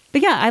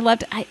yeah, I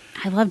loved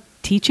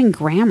teaching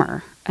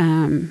grammar.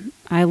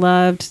 I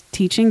loved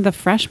teaching the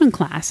freshman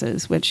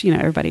classes, which,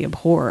 everybody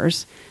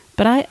abhors.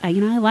 But I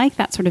like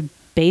that sort of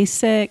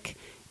basic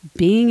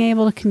being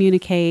able to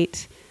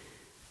communicate,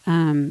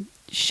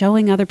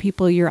 showing other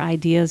people your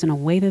ideas in a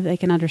way that they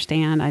can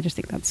understand. I just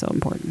think that's so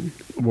important.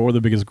 What were the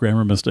biggest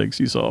grammar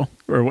mistakes you saw?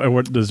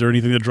 Or is there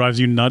anything that drives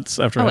you nuts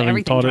after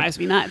having taught it? Everything drives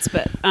me nuts.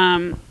 But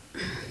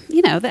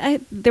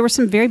there were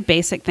some very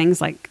basic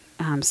things like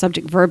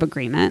subject-verb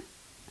agreement.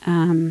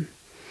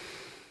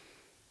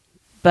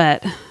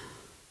 But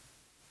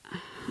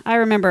I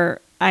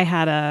remember I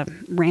had a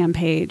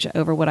rampage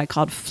over what I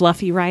called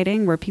fluffy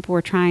writing, where people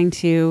were trying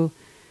to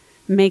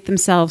make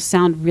themselves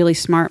sound really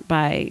smart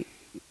by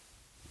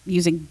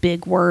using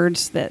big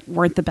words that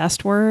weren't the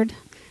best word.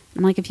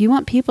 I'm like, if you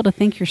want people to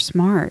think you're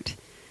smart,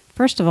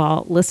 first of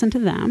all, listen to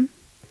them,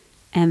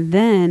 and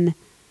then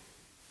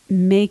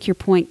make your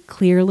point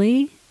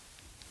clearly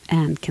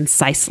and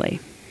concisely.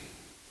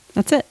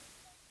 That's it.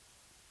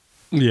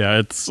 Yeah,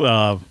 it's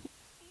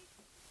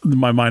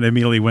my mind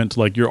immediately went to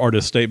like your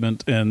artist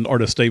statement and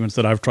artist statements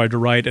that I've tried to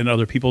write and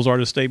other people's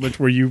artist statements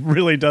where you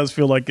really does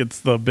feel like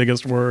it's the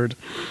biggest word,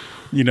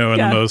 and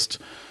the most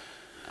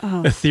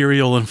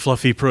ethereal and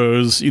fluffy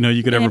prose,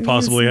 you could ever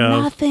possibly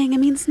have. Nothing. It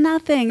means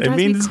nothing. It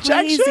means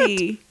jack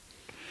crazy. shit.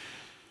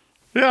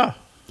 Yeah.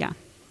 Yeah.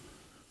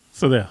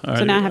 So there.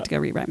 So now I have to go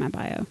rewrite my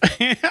bio.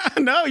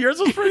 No, yours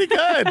was pretty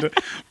good.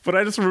 But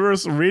I just remember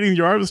reading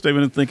your artist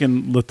statement and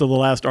thinking the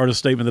last artist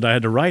statement that I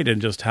had to write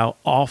and just how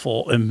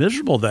awful and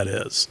miserable that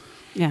is.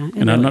 Yeah.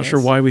 And I'm not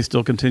sure why we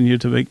still continue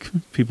to make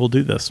people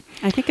do this.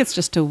 I think it's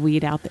just to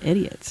weed out the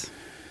idiots.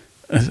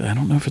 I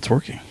don't know if it's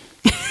working.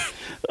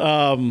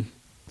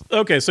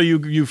 Okay, so you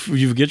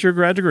get your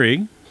grad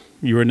degree.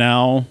 You are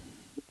now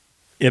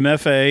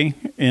MFA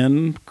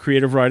in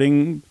creative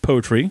writing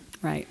poetry.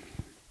 Right.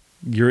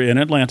 You're in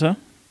Atlanta.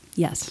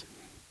 Yes.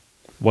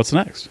 What's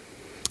next?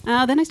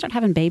 Then I start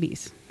having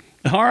babies.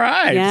 All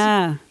right.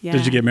 Yeah.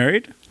 Did you get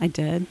married? I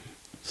did.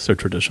 So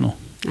traditional.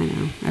 I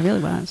know. I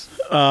really was.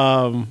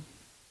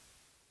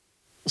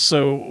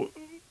 So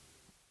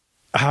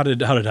how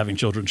did having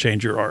children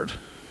change your art?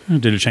 How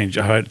did it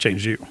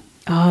change you?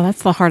 Oh,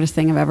 that's the hardest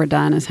thing I've ever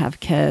done is have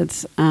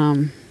kids.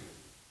 I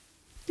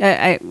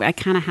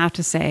kind of have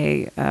to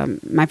say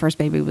my first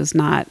baby was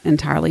not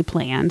entirely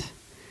planned.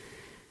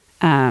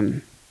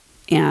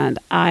 And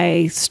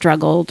I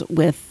struggled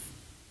with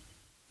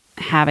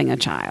having a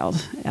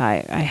child. I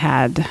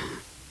had,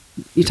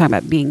 you talk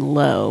about being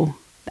low.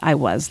 I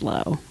was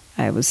low.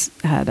 I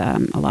had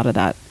a lot of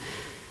that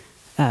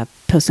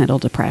postnatal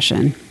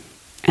depression,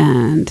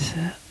 and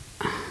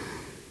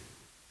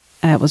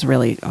it was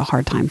really a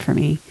hard time for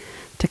me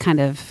to kind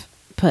of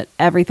put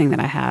everything that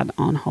I had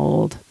on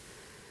hold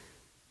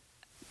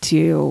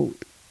to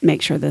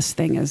make sure this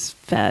thing is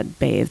fed,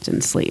 bathed,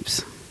 and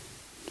sleeps.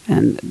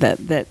 And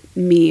that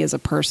me as a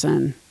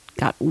person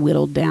got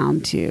whittled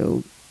down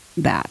to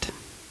that.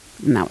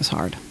 And that was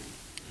hard.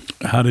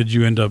 How did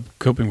you end up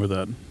coping with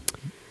that?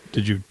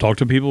 Did you talk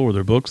to people? Were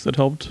there books that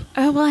helped?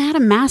 Oh, well, I had a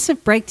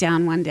massive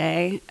breakdown one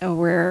day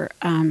where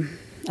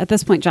at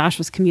this point Josh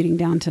was commuting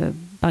down to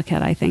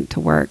Buckhead, I think, to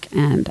work.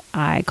 And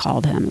I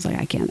called him. I was like,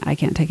 I can't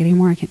take it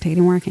anymore. I can't take it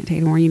anymore. I can't take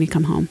it anymore. You need to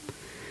come home.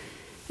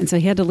 And so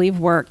he had to leave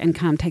work and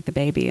come take the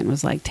baby and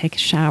was like, take a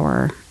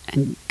shower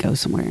and go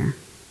somewhere.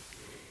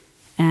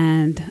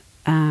 And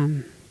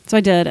so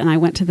I did, and I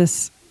went to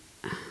this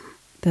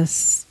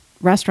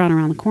restaurant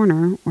around the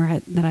corner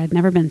that I had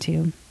never been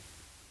to,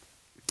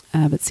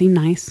 but seemed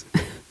nice.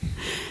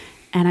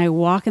 And I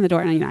walk in the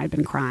door, and I'd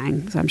been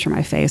crying, so I'm sure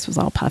my face was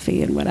all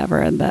puffy and whatever.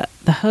 And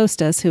the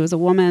hostess, who was a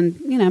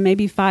woman,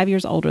 maybe 5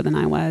 years older than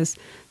I was,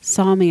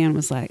 saw me and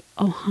was like,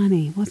 "Oh,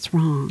 honey, what's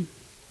wrong?"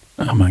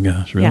 Oh my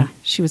gosh, really? Yeah,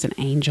 she was an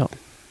angel.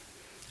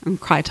 I'm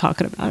cry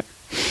talking about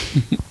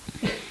her.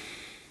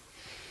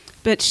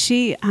 But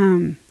she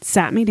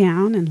sat me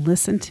down and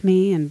listened to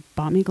me and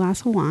bought me a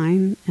glass of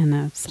wine and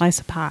a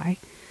slice of pie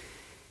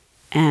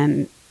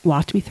and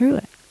walked me through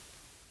it.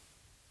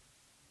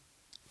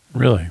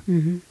 Really?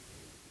 Mm-hmm.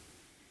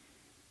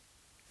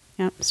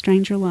 Yep,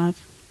 stranger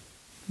love.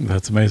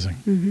 That's amazing.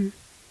 Mm-hmm.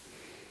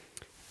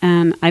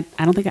 And I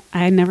don't think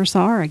I never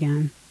saw her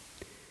again.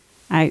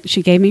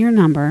 She gave me her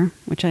number,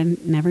 which I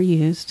never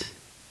used,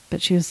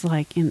 but she was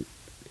like, you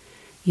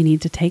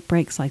need to take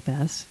breaks like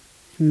this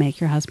and make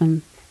your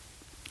husband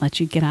let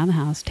you get out of the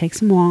house, take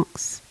some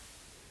walks,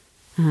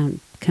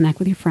 connect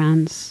with your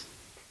friends.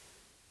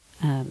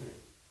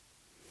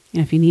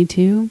 If you need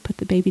to, put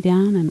the baby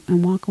down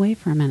and walk away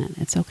for a minute.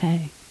 It's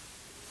okay.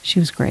 She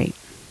was great.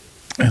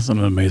 Isn't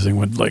it amazing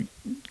when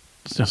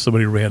just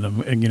somebody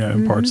random and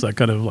imparts that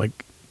kind of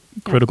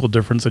critical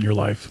difference in your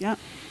life? Yep.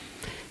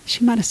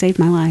 She might have saved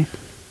my life.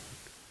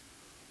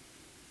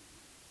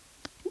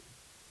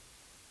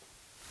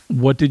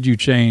 What did you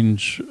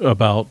change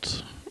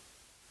about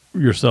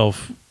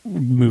yourself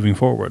moving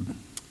forward?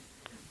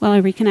 Well, I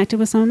reconnected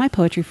with some of my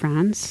poetry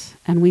friends,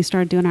 and we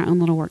started doing our own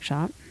little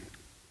workshop.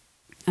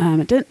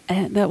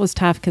 That was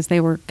tough because they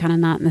were kind of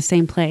not in the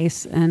same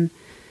place, and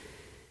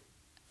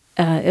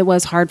it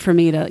was hard for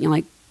me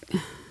to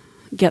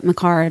get in the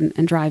car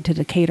and drive to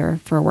Decatur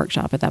for a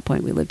workshop. At that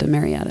point, we lived in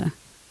Marietta,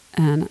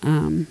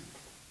 and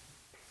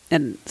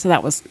so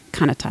that was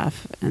kind of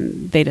tough,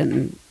 and they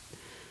didn't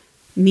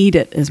need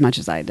it as much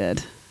as I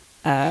did.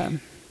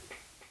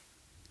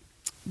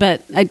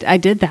 But I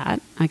did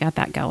that. I got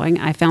that going.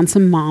 I found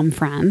some mom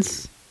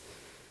friends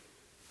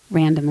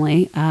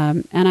randomly,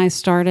 and I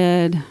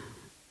started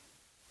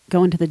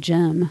going to the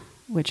gym,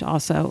 which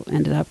also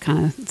ended up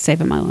kind of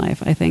saving my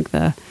life. I think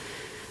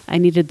I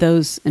needed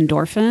those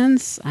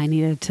endorphins. I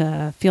needed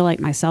to feel like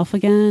myself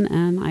again,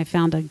 and I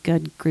found a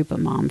good group of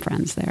mom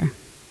friends there.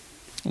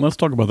 Let's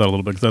talk about that a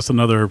little bit, because that's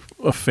another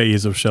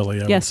phase of Shelley,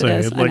 I would say. Yes, it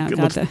is. I know.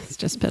 God, it's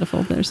just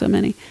pitiful. There's so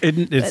many.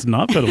 It's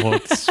not pitiful.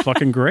 It's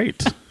fucking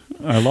great.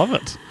 I love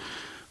it.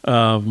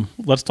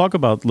 Let's talk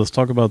about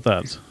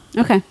that.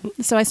 Okay.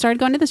 So I started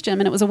going to this gym,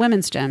 and it was a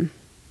women's gym,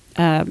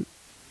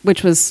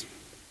 which was,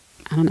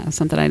 I don't know,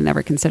 something I'd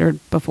never considered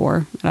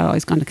before. I'd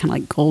always gone to kind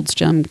of like Gold's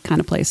Gym kind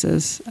of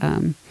places.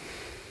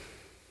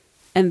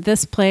 And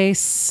this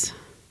place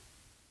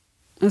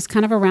was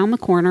kind of around the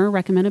corner,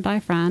 recommended by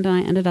a friend, and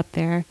I ended up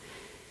there.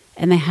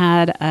 And they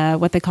had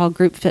what they call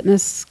group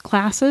fitness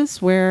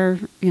classes where,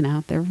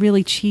 they're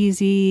really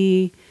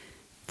cheesy,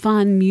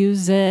 fun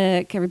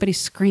music, everybody's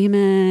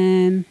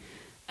screaming,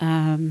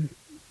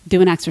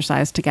 doing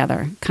exercise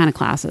together kind of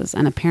classes.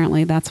 And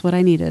apparently that's what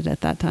I needed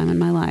at that time in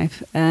my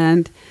life.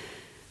 And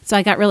so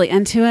I got really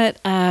into it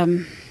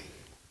and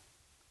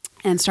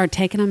started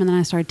taking them, and then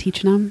I started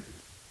teaching them.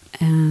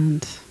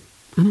 And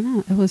I don't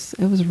know, it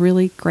was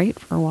really great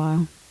for a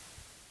while.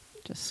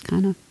 Just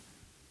kind of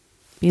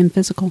being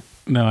physical.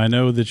 Now, I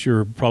know that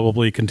you're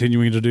probably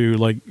continuing to do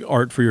like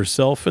art for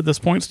yourself at this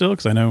point still,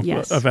 because I know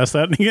I've asked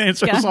that, and the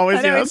answer is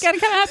always yes.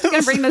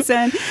 Gotta bring this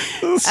in.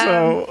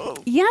 So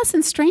yes,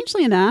 and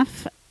strangely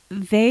enough,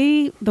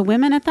 the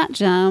women at that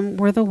gym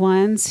were the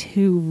ones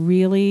who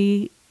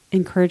really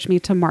encouraged me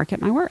to market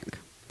my work.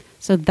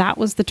 So that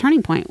was the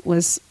turning point.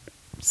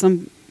 So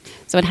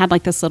it had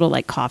like this little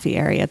like coffee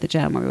area at the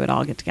gym where we would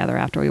all get together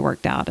after we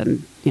worked out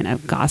and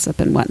gossip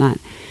and whatnot.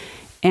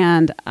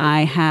 And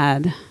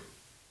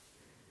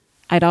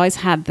I'd always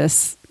had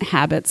this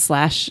habit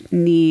 /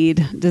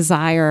 need,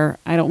 desire.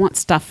 I don't want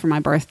stuff for my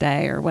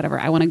birthday or whatever.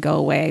 I want to go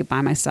away by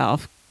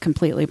myself,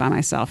 completely by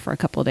myself for a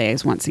couple of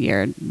days once a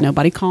year.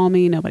 Nobody call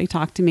me. Nobody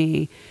talk to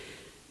me.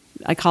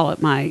 I call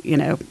it my,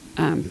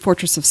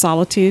 fortress of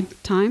solitude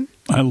time.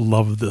 I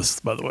love this,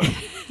 by the way.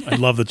 I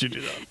love that you do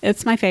that.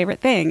 It's my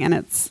favorite thing, and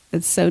it's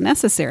so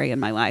necessary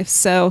in my life.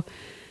 So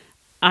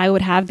I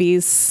would have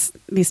these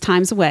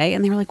times away,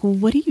 and they were like, well,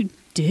 what do you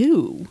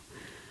do?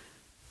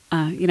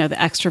 The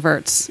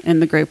extroverts in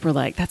the group were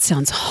like, that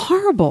sounds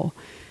horrible.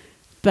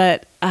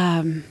 But,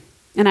 and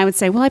I would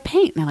say, well, I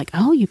paint. And they're like,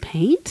 oh, you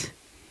paint?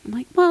 I'm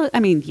like, well,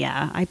 I mean,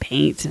 yeah, I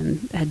paint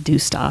and I do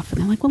stuff.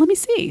 And they're like, well, let me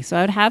see. So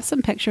I would have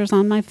some pictures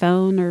on my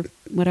phone or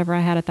whatever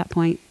I had at that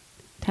point,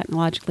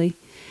 technologically.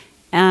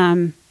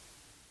 And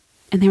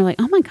they were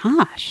like, oh my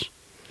gosh,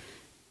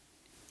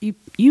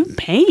 you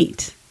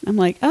paint. I'm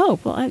like, oh,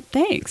 well,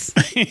 thanks.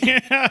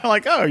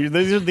 Like, oh,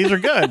 these are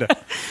good.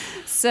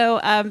 So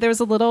there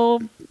was a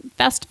little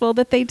festival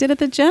that they did at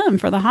the gym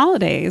for the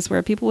holidays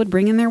where people would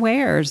bring in their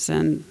wares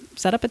and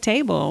set up a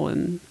table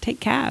and take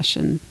cash.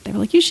 And they were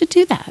like, you should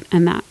do that.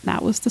 And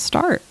that was the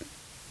start.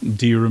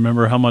 Do you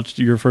remember how much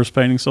your first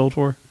painting sold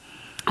for?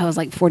 I was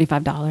like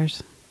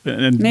 $45.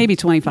 And maybe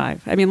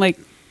 $25. I mean, like,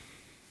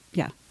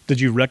 yeah. Did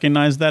you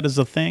recognize that as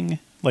a thing?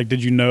 Like,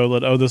 did you know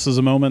that, oh, this is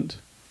a moment?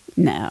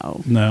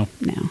 No.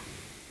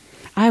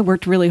 I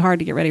worked really hard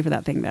to get ready for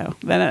that thing, though.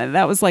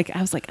 That was like,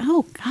 I was like,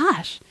 oh,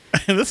 gosh.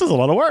 This is a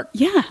lot of work.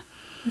 Yeah.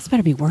 This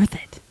better be worth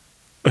it.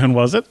 And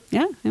was it?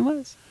 Yeah, it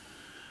was.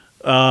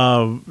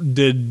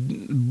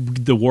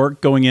 Did the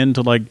work going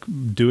into like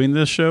doing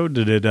this show,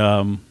 did it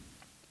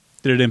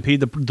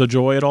impede the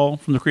joy at all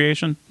from the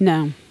creation?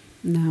 No.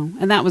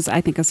 And that was,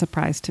 I think, a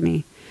surprise to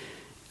me.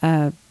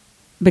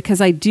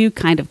 Because I do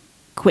kind of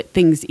quit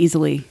things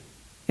easily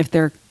if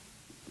they're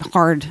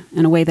hard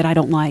in a way that I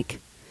don't like.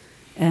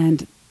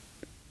 And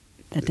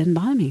that didn't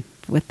bother me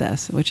with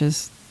this, which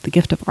is the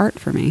gift of art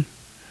for me.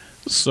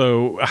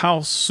 So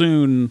how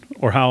soon,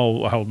 or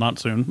how not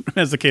soon,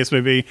 as the case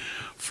may be,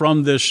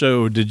 from this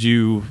show did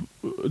you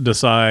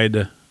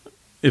decide,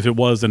 if it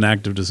was an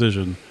active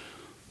decision,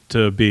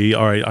 to be,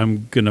 all right,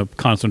 I'm going to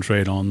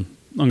concentrate on,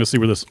 I'm going to see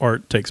where this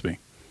art takes me?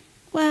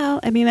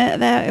 Well, I mean,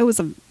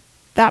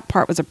 that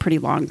part was a pretty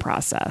long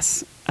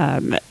process.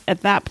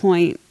 At that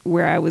point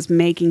where I was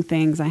making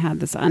things, I had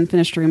this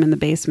unfinished room in the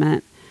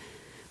basement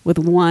with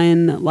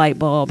one light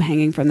bulb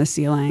hanging from the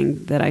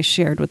ceiling that I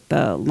shared with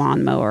the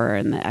lawnmower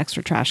and the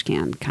extra trash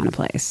can kind of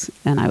place.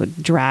 And I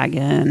would drag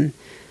in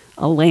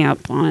a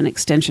lamp on an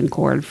extension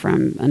cord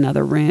from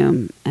another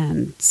room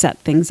and set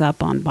things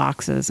up on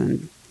boxes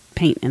and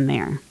paint in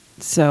there.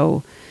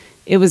 So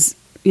it was,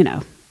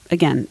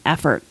 again,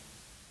 effort.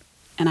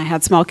 And I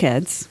had small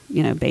kids,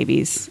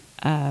 babies.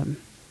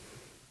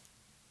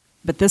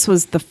 But this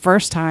was the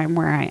first time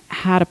where I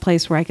had a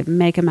place where I could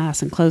make a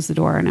mess and close the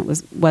door, and it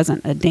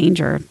wasn't a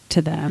danger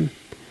to them.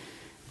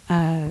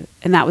 And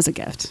that was a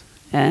gift.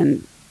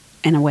 And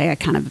in a way, a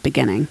kind of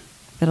beginning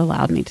that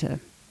allowed me to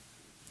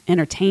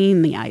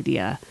entertain the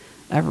idea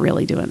of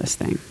really doing this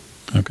thing.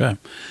 Okay.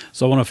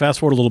 So I want to fast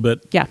forward a little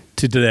bit to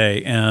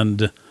today,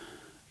 and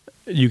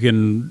you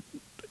can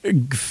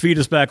feed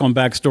us back on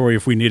backstory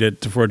if we need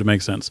it for it to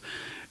make sense.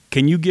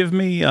 Can you give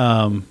me,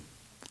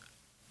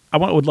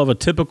 would love a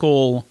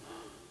typical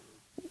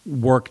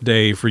work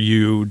day for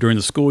you during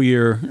the school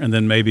year, and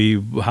then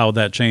maybe how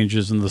that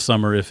changes in the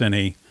summer, if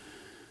any.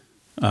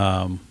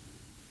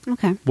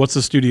 Okay. What's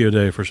the studio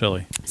day for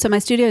Shelley? So my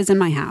studio is in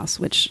my house,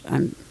 which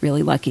I'm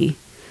really lucky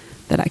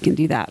that I can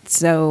do that.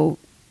 So,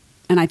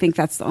 and I think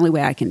that's the only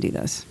way I can do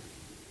this.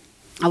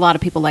 A lot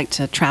of people like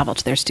to travel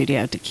to their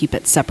studio to keep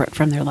it separate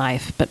from their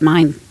life, but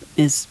mine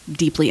is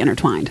deeply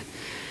intertwined.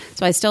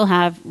 So I still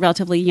have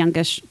relatively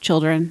youngish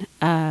children,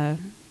 10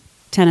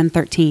 and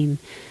 13.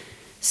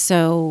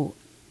 So,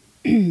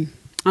 and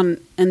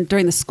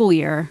during the school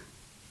year,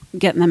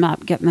 getting them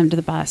up, getting them to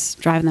the bus,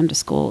 driving them to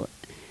school,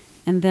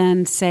 and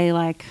then say,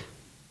 like,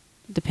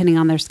 depending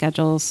on their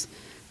schedules,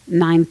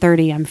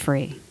 9:30 I'm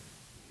free.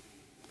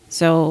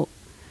 So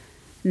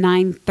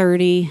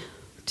 9:30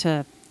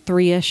 to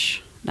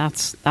 3-ish,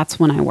 that's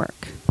when I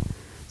work.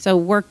 So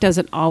work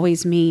doesn't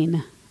always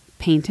mean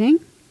painting.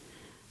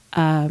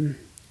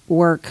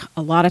 Work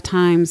a lot of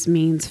times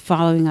means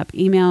following up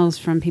emails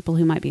from people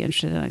who might be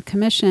interested in a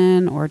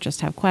commission or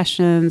just have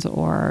questions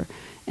or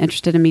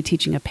interested in me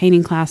teaching a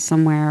painting class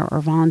somewhere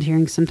or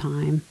volunteering some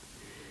time.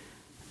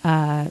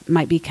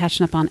 Might be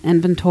catching up on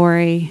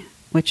inventory,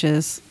 which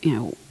is,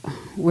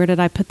 where did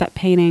I put that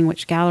painting?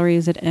 Which gallery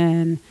is it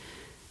in?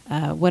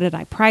 What did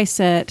I price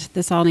it?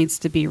 This all needs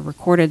to be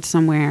recorded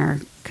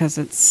somewhere because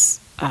it's,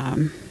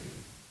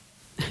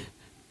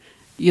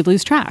 you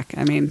lose track.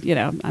 I mean,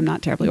 I'm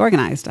not terribly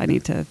organized. I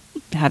need to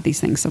have these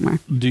things somewhere.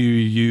 Do you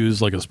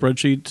use like a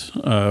spreadsheet?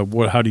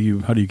 How do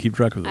you keep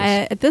track of this?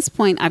 At this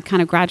point, I've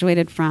kind of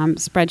graduated from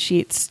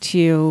spreadsheets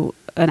to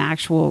an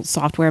actual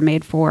software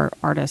made for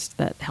artists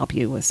that help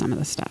you with some of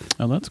this stuff.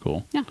 Oh, that's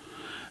cool. Yeah.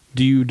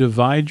 Do you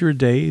divide your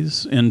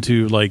days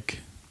into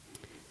like,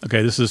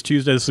 okay, this is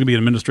Tuesday, this is going to be an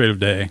administrative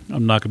day.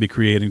 I'm not going to be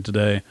creating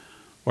today.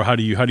 Or how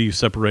do you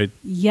separate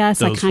Yes,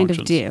 those I kind functions?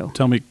 of do.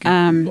 Tell me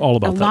all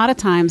about that. A lot of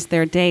times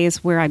there are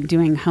days where I'm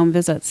doing home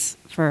visits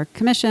for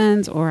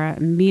commissions or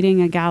I'm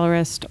meeting a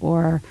gallerist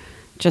or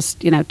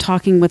just,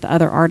 talking with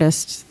other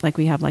artists. Like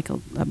we have like a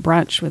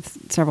brunch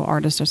with several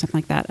artists or something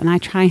like that. And I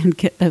try and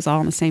get those all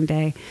on the same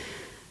day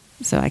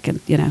so I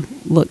can,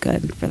 look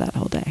good for that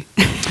whole day.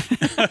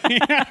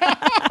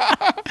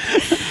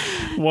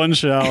 One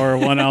shower,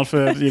 one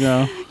outfit,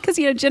 Because,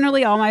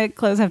 generally all my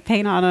clothes have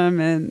paint on them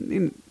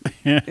and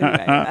anyway,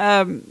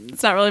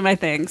 it's not really my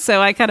thing.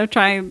 So I kind of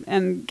try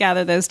and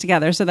gather those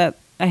together so that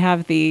I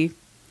have the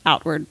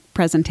outward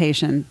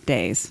presentation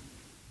days.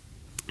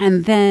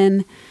 And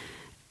then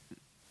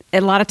a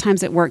lot of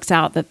times it works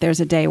out that there's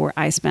a day where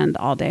I spend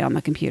all day on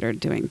the computer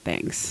doing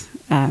things,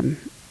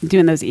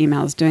 doing those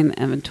emails, doing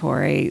the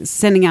inventory,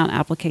 sending out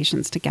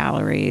applications to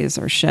galleries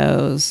or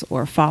shows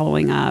or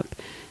following up.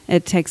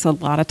 It takes a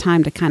lot of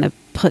time to kind of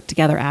put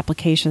together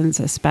applications,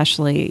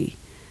 especially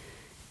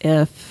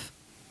if,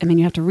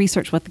 you have to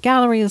research what the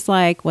gallery is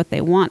like, what they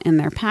want in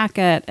their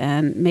packet,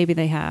 and maybe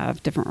they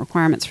have different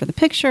requirements for the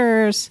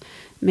pictures.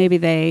 Maybe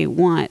they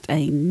want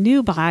a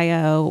new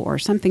bio or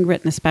something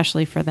written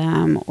especially for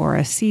them or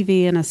a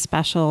CV in a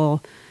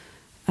special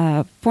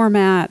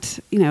format.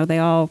 It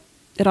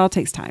all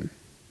takes time.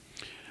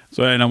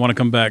 So, and I want to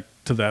come back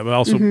to that, but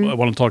also I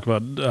want to talk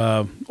about,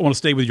 I want to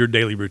stay with your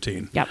daily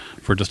routine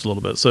for just a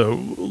little bit. So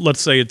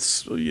let's say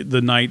it's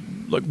the night,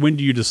 like when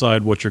do you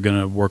decide what you're going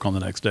to work on the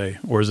next day?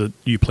 Or is it,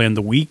 do you plan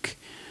the week?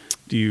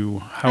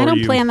 I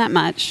don't plan that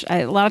much.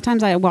 A lot of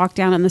times I walk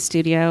down in the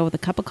studio with a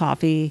cup of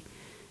coffee,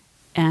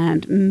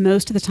 and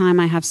most of the time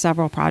I have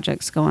several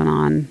projects going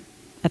on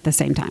at the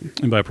same time.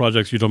 And by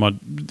projects, you're talking about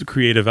the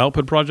creative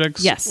output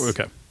projects? Yes.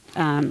 Okay.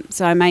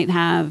 So I might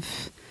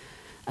have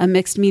a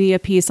mixed media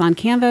piece on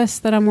canvas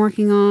that I'm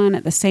working on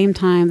at the same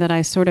time that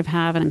I sort of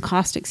have an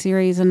encaustic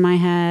series in my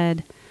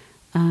head.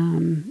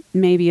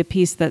 Maybe a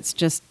piece that's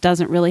just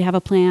doesn't really have a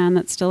plan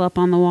that's still up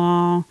on the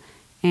wall.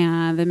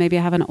 And then maybe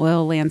I have an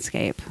oil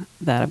landscape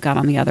that I've got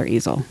on the other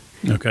easel.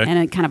 Okay. And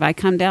it I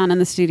come down in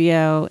the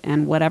studio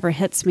and whatever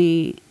hits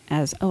me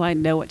as, I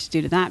know what to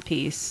do to that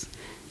piece,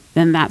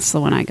 then that's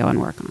the one I go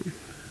and work on.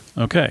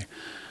 Okay.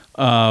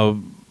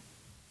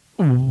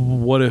 Do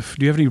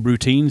you have any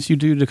routines you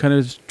do to kind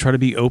of try to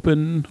be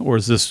open, or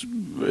is this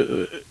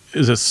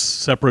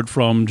separate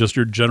from just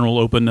your general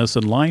openness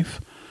in life?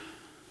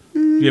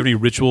 Do you have any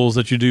rituals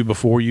that you do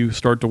before you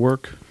start to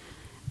work?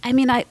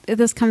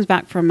 This comes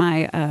back from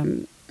my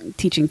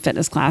teaching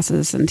fitness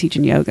classes and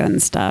teaching yoga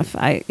and stuff.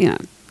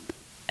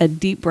 A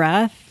deep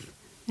breath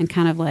and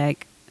kind of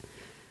like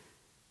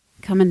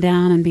coming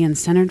down and being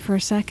centered for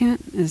a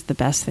second is the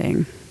best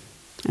thing.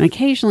 And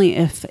occasionally,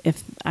 if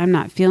I'm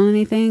not feeling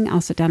anything,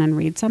 I'll sit down and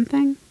read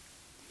something.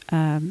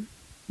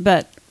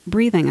 But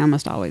breathing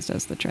almost always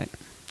does the trick.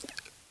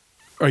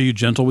 Are you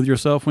gentle with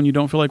yourself when you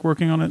don't feel like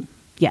working on it?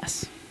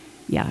 Yes.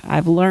 Yeah,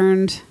 I've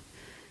learned,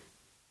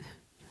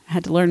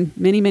 had to learn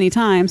many, many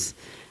times,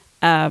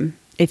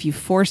 if you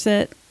force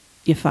it,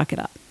 you fuck it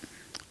up.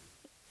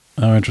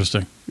 Oh,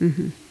 interesting.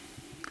 Mm-hmm.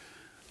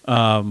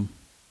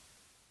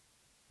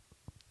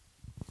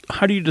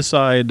 How do you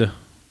decide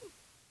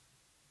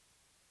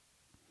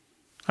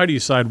how do you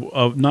decide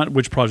not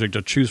which project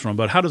to choose from,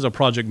 but how does a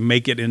project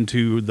make it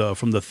into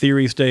from the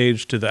theory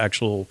stage to the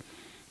actual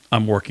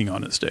I'm working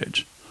on it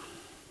stage?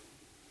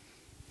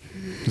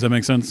 Does that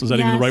make sense? Is that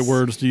even the right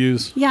words to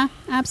use? Yeah,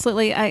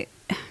 absolutely.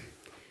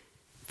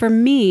 For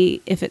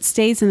me, if it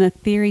stays in the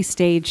theory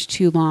stage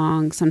too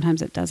long,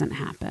 sometimes it doesn't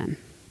happen.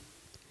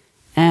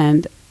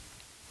 And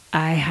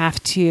I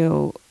have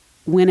to,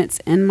 when it's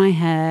in my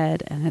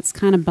head and it's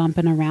kind of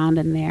bumping around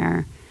in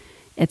there,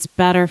 it's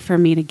better for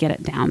me to get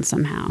it down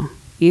somehow.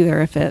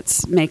 Either if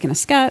it's making a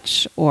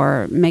sketch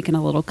or making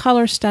a little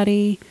color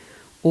study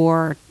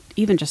or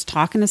even just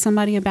talking to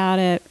somebody about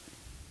it,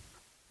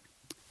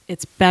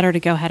 it's better to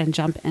go ahead and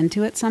jump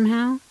into it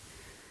somehow.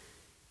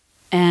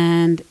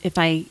 And if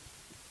I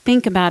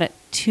think about it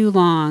too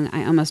long,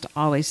 I almost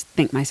always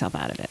think myself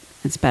out of it.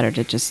 It's better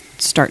to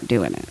just start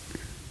doing it.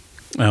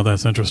 Oh,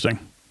 that's interesting.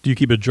 Do you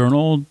keep a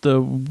journal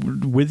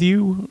with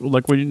you,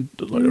 like when you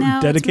No,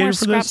 dedicated it's more for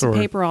scraps this? of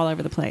paper all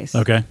over the place.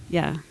 Okay.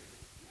 Yeah.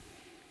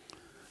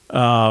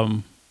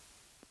 All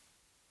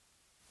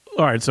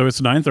right, so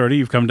it's 9:30.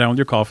 You've come down with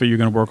your coffee. You're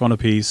going to work on a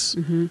piece.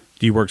 Mm-hmm.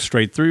 Do you work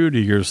straight through? Do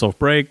you give yourself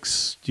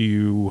breaks?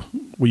 Will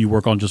you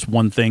work on just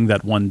one thing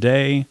that one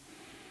day?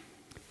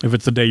 If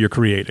it's the day you're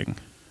creating.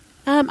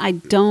 I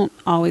don't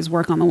always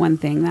work on the one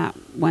thing that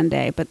one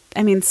day, but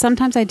I mean,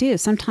 sometimes I do.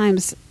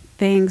 Sometimes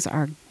things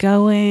are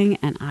going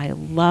and I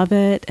love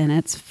it and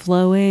it's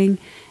flowing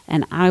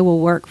and I will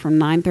work from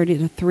 9:30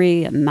 to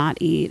 3 and not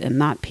eat and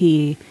not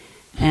pee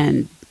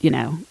and,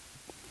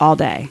 all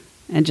day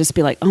and just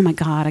be like, oh my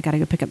God, I got to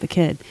go pick up the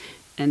kid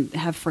and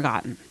have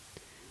forgotten.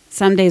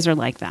 Some days are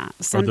like that.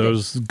 Are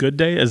those good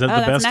days? Is that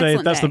the best day?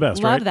 That's the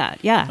best, right? Love that.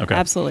 Yeah, okay.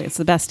 Absolutely. It's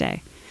the best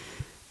day.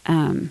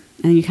 And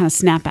you kind of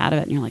snap out of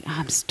it and you're like, oh,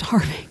 I'm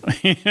starving.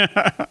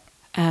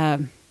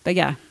 But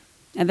yeah.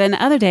 And then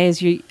other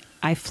days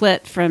I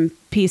flit from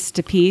piece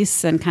to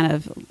piece and kind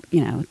of,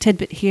 a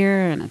tidbit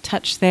here and a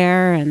touch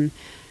there. And,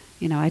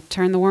 I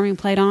turn the warming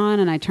plate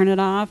on and I turn it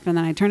off and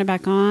then I turn it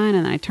back on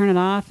and I turn it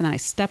off and then I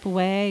step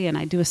away and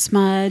I do a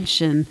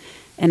smudge and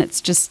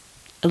it's just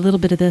a little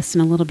bit of this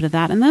and a little bit of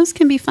that. And those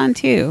can be fun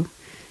too.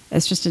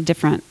 It's just a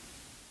different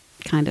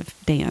kind of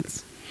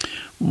dance.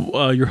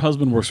 Your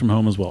husband works from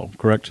home as well,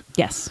 correct?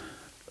 Yes.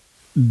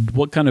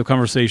 What kind of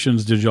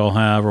conversations did y'all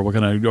have, or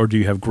or do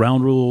you have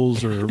ground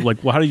rules, or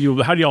how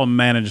do y'all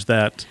manage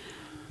that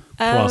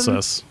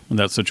process in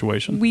that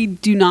situation? We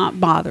do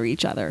not bother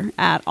each other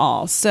at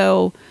all.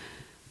 So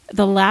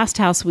the last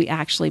house, we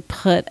actually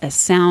put a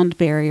sound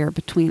barrier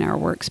between our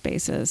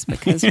workspaces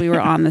because we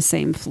were on the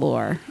same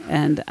floor.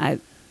 And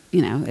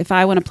if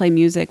I want to play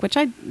music, which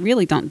I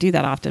really don't do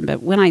that often,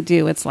 but when I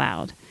do, it's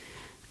loud.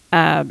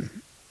 And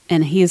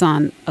he's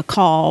on a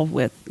call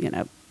with,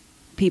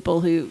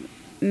 people who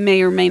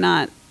may or may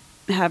not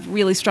have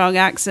really strong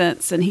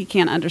accents and he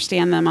can't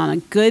understand them on a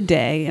good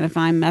day. And if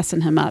I'm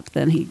messing him up,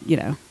 then he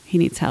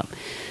needs help.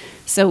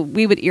 So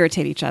we would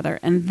irritate each other.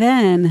 And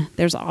then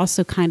there's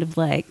also kind of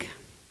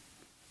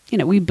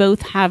we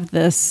both have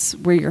this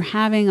where you're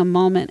having a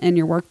moment in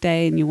your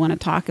workday and you want to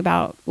talk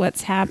about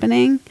what's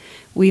happening.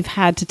 We've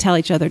had to tell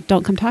each other,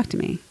 don't come talk to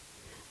me.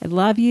 I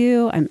love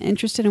you. I'm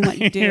interested in what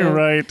you do.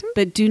 Right.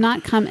 But do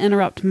not come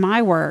interrupt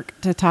my work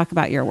to talk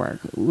about your work.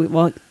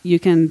 Well, you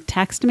can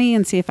text me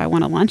and see if I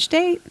want a lunch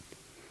date,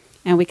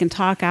 and we can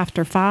talk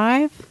after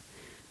 5,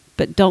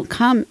 but don't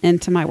come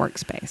into my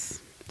workspace.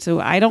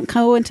 So I don't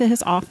go into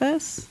his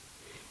office,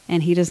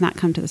 and he does not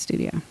come to the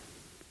studio.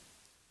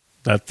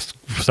 That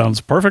sounds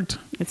perfect.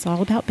 It's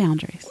all about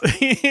boundaries.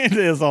 It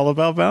is all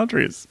about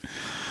boundaries.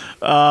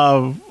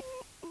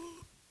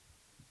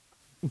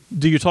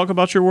 Do you talk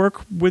about your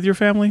work with your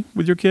family,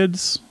 with your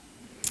kids,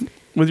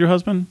 with your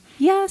husband?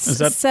 Yes. Is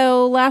that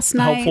so last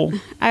night helpful?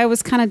 I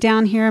was kind of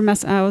down here. I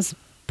was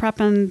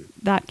prepping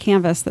that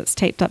canvas that's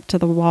taped up to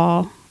the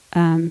wall.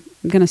 I'm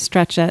going to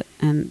stretch it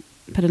and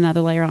put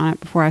another layer on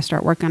it before I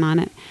start working on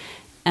it.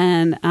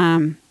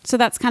 And so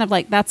that's kind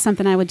of that's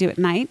something I would do at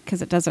night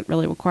because it doesn't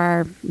really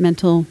require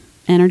mental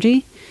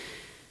energy.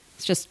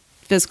 It's just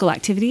physical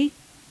activity.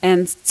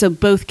 And so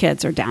both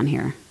kids are down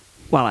here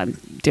while I'm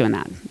doing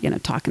that,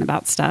 talking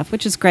about stuff,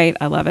 which is great.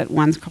 I love it.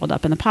 One's curled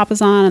up in the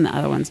papasan and the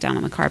other one's down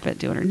on the carpet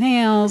doing her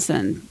nails,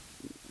 and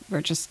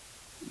we're just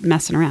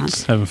messing around.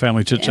 Just having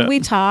family chit chat. We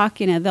talk,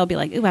 they'll be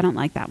like, ooh, I don't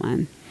like that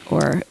one.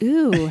 Or,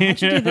 ooh,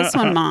 how'd you do this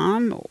one,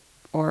 Mom?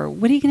 Or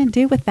what are you going to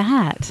do with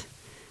that?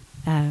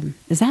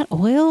 Is that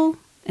oil?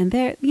 And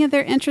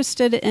they're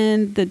interested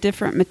in the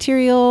different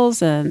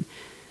materials, and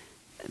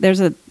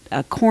there's a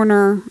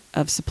corner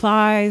of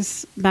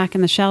supplies back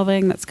in the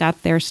shelving that's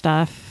got their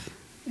stuff.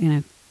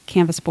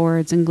 Canvas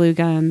boards and glue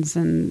guns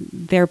and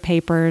their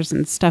papers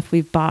and stuff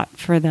we've bought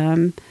for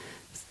them.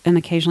 And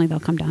occasionally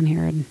they'll come down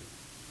here and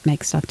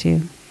make stuff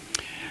too.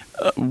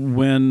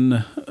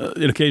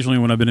 Occasionally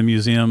when I've been in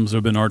museums, there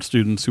have been art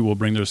students who will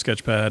bring their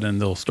sketch pad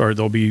and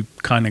they'll be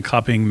kind of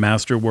copying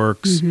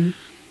masterworks.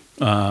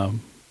 Mm-hmm.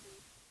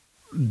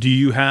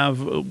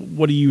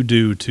 What do you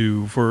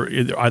do for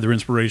either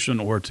inspiration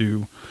or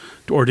to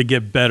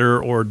get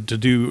better or to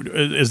do,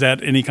 is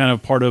that any kind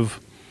of part of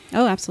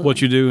Oh, absolutely.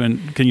 what you do,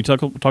 and can you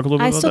talk a little bit about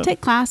that? I still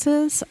take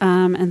classes,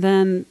 and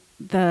then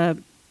the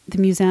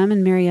museum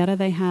in Marietta,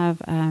 they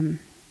have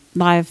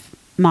live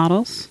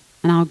models,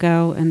 and I'll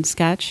go and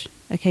sketch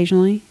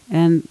occasionally,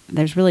 and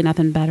there's really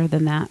nothing better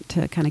than that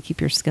to kind of keep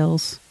your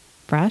skills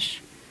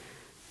fresh.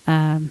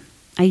 I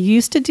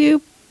used to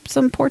do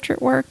some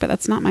portrait work, but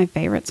that's not my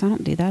favorite, so I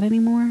don't do that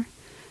anymore.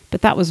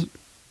 But that was,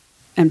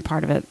 and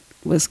part of it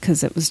was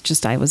because it was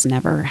just, I was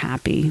never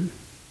happy.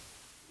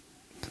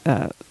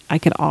 I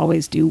could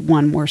always do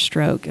one more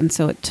stroke, and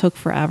so it took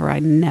forever. I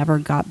never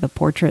got the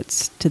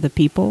portraits to the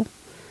people.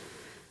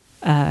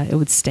 It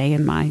would stay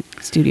in my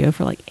studio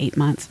for like 8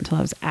 months until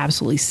I was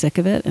absolutely sick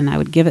of it, and I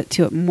would give it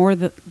to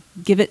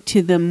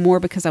them more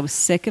because I was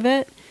sick of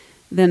it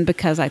than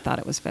because I thought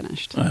it was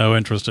finished. Oh,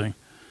 interesting.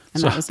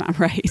 And that was not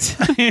right.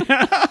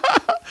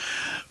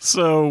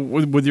 So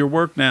with your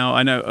work now,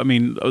 I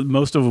mean,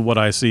 most of what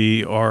I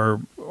see are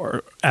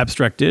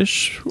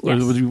abstract-ish.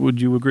 Yes.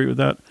 Would you agree with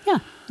that?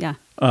 Yeah.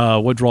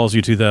 What draws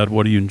you to that?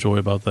 What do you enjoy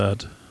about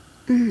that?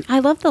 I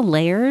love the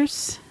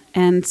layers.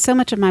 And so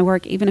much of my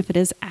work, even if it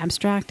is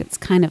abstract, it's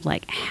kind of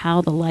like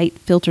how the light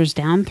filters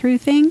down through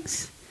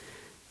things.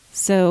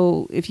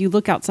 So if you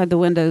look outside the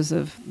windows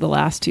of the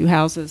last 2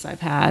 houses I've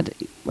had,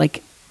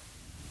 like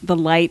the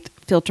light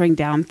filtering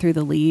down through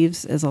the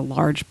leaves is a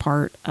large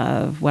part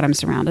of what I'm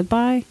surrounded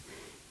by.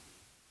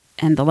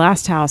 And the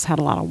last house had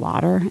a lot of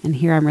water, and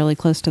here I'm really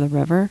close to the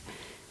river.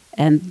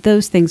 And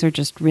those things are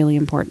just really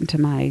important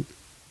to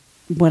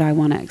what I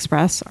want to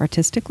express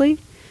artistically.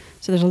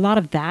 So there's a lot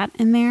of that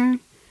in there.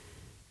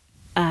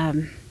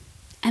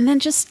 And then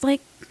just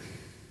like,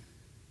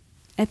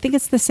 I think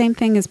it's the same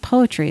thing as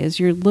poetry, is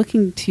you're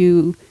looking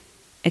to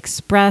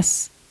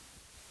express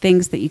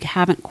things that you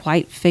haven't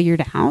quite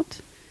figured out,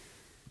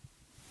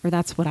 or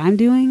that's what I'm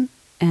doing,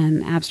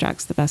 and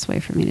abstract's the best way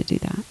for me to do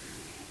that.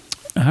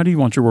 How do you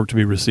want your work to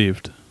be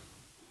received?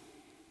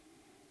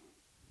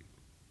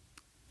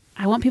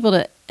 I want people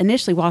to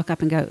initially walk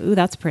up and go, ooh,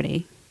 that's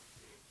pretty.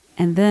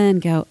 And then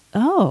go,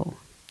 oh,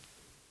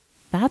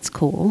 that's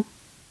cool.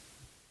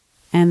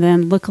 And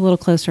then look a little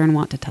closer and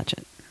want to touch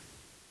it.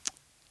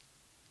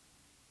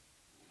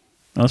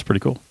 That's pretty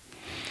cool.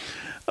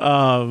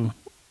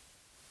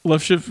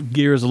 Let's shift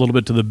gears a little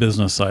bit to the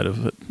business side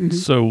of it. Mm-hmm.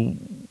 So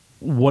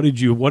what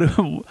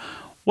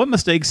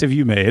mistakes have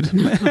you made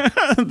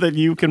that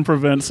you can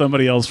prevent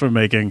somebody else from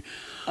making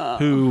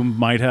who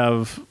might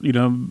have,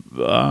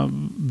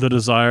 the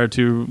desire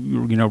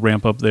to,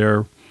 ramp up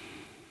their,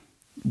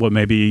 what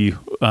may be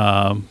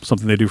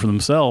something they do for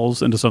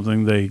themselves into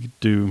something they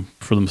do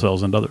for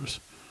themselves and others?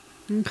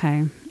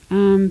 Okay.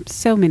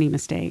 So many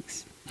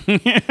mistakes.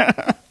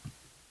 I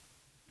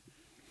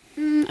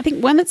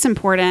think one that's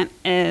important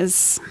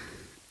is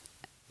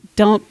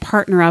don't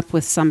partner up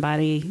with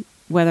somebody,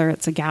 whether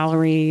it's a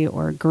gallery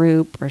or a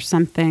group or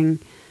something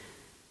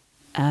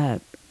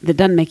that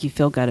doesn't make you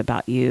feel good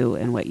about you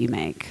and what you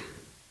make.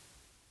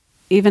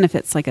 Even if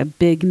it's like a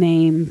big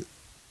name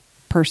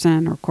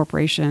person or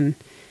corporation,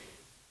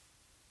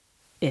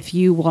 if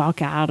you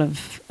walk out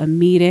of a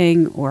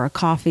meeting or a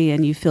coffee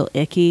and you feel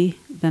icky,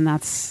 then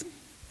it's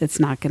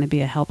not going to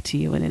be a help to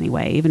you in any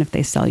way, even if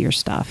they sell your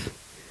stuff.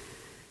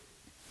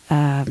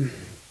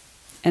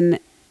 And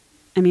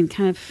I mean,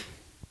 kind of,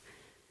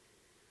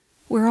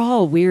 we're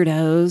all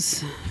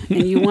weirdos,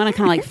 and you want to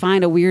kind of like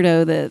find a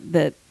weirdo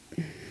that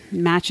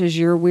matches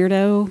your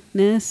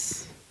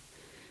weirdo-ness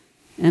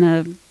in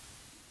a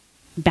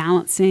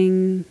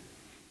balancing,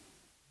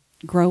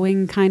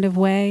 growing kind of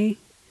way.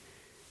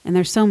 And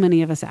there's so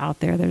many of us out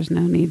there, there's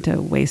no need to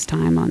waste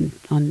time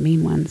on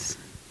mean ones.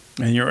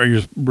 And are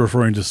you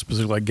referring to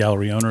specifically like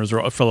gallery owners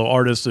or fellow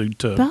artists?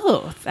 To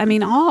Both. I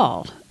mean,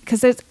 all.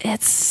 Because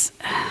it's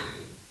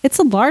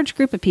a large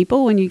group of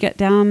people when you get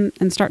down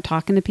and start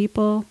talking to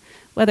people,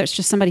 whether it's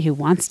just somebody who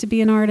wants to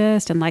be an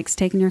artist and likes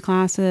taking your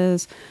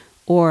classes,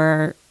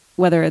 or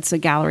whether it's a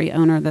gallery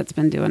owner that's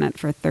been doing it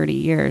for 30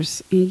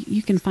 years.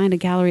 You can find a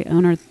gallery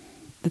owner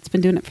that's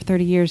been doing it for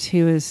 30 years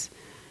who is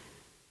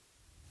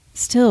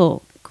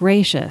still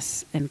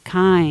gracious and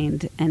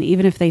kind, and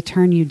even if they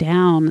turn you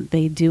down,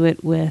 they do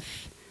it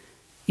with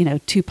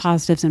 2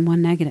 positives and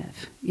 1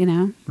 negative.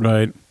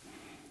 Right.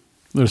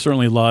 There's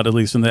certainly a lot, at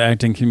least in the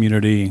acting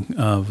community,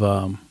 of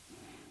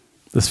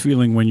this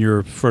feeling when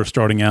you're first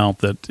starting out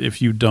that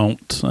if you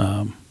don't,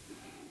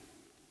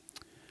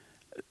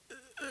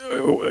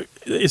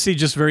 it's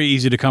just very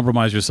easy to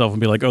compromise yourself and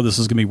be like, oh, this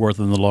is going to be worth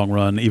it in the long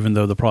run, even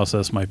though the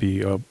process might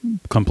be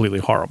completely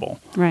horrible.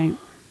 Right.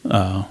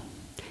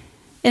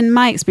 In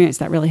my experience,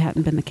 that really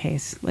hadn't been the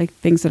case. Like,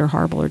 things that are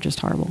horrible are just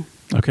horrible.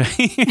 Okay.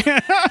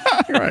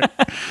 Right.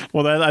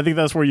 Well, I think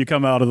that's where you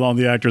come out on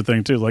the actor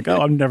thing too. Like, oh,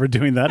 I'm never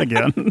doing that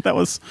again. That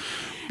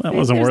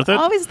wasn't worth it.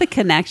 Always the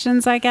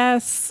connections, I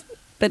guess.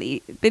 But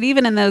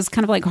even in those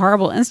kind of like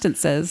horrible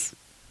instances,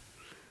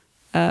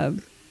 I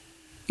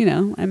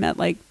met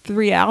like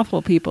 3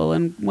 awful people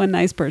and 1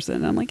 nice person.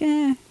 And I'm like,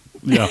 eh.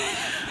 Yeah.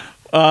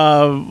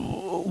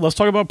 Let's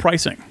talk about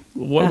pricing.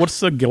 What's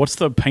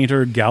the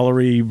painter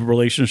gallery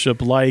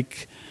relationship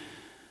like?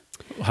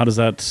 How does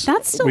that?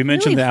 That's still we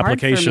mentioned really the hard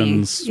for me.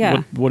 applications.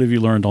 Yeah. What have you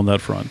learned on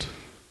that front?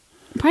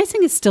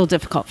 Pricing is still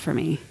difficult for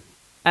me.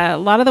 A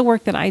lot of the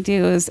work that I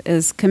do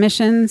is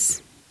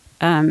commissions,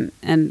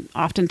 and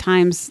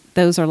oftentimes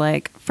those are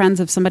like friends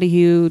of somebody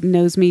who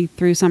knows me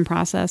through some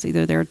process.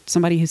 Either they're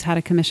somebody who's had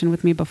a commission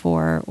with me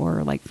before,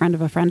 or like friend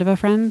of a friend of a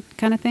friend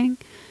kind of thing.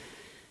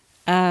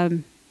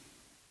 And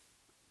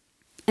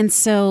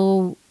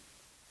so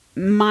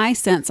my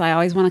sense, I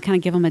always want to kind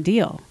of give them a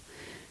deal,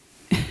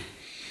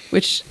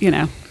 which,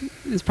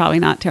 is probably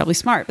not terribly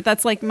smart, but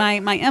that's like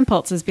my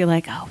impulse is be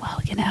like, oh,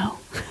 well,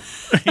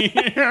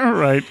 Yeah,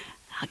 right.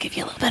 I'll give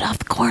you a little bit off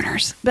the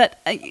corners, but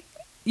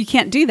you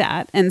can't do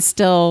that and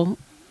still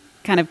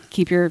kind of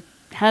keep your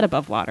head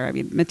above water. I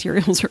mean,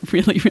 materials are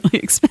really, really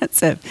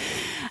expensive.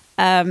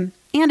 And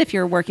if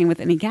you're working with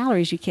any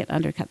galleries, you can't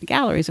undercut the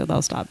galleries or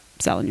they'll stop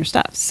selling your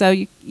stuff.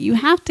 So you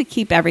have to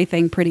keep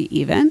everything pretty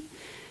even.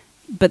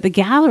 But the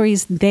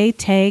galleries, they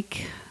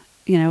take,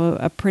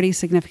 a pretty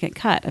significant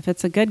cut. If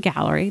it's a good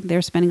gallery,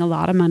 they're spending a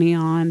lot of money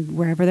on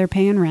wherever they're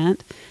paying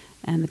rent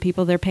and the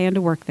people they're paying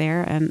to work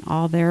there and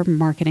all their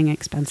marketing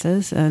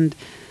expenses. And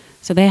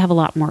so they have a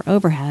lot more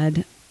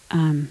overhead.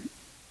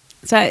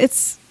 So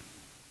it's,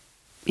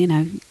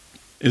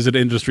 Is it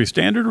industry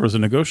standard or is it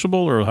negotiable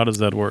or how does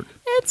that work?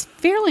 It's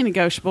fairly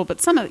negotiable,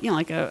 but some of,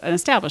 like an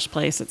established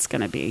place, it's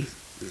going to be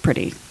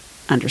pretty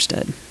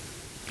understood.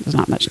 There's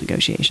not much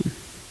negotiation.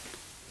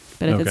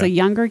 But if it's a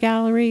younger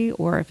gallery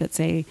or if it's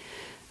a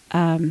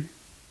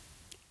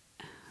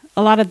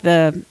lot of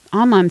the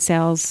online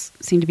sales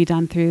seem to be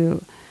done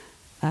through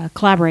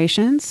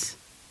collaborations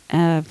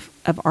of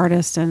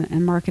artists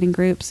and marketing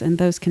groups, and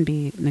those can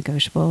be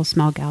negotiable.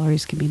 Small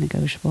galleries can be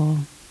negotiable.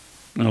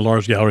 And a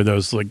large gallery,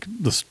 those like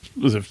this,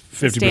 is it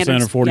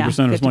 50% or 40% or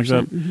something like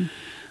that?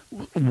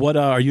 Mm-hmm. What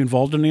are you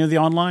involved in any of the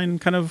online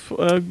kind of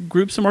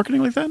groups and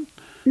marketing like that?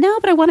 No,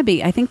 but I want to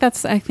be. I think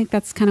that's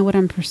kind of what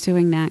I'm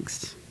pursuing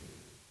next.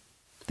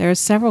 There are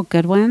several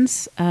good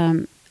ones,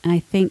 and I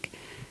think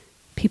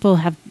people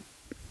have.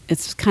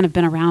 It's kind of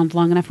been around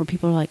long enough where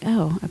people are like,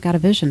 "Oh, I've got a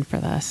vision for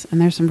this,"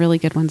 and there's some really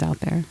good ones out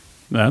there.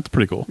 That's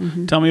pretty cool.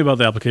 Mm-hmm. Tell me about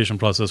the application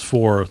process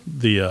for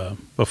the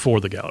before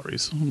the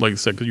galleries. Like I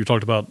said, because you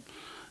talked about,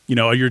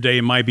 your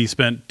day might be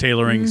spent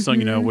tailoring,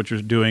 Mm-hmm. what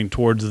you're doing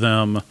towards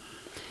them.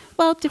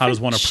 Well, How does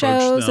one different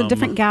approach shows them? and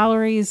different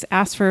galleries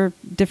ask for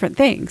different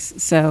things.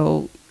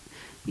 So,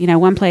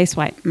 one place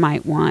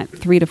might want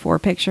 3 to 4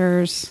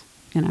 pictures,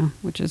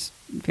 which is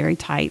very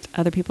tight.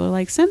 Other people are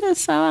like, send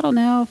us,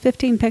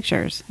 15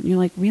 pictures. And you're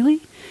like,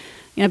 really?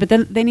 But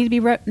then they need to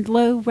be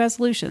low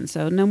resolution,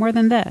 so no more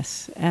than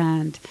this.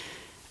 And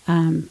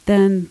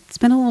then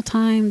spend a little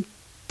time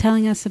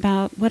telling us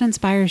about what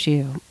inspires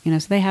you. So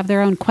they have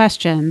their own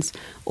questions,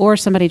 or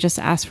somebody just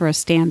asks for a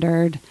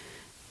standard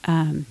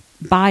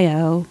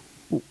bio,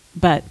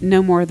 but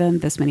no more than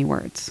this many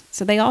words.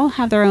 So they all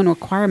have their own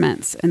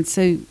requirements. And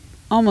so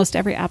almost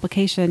every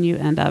application, you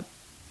end up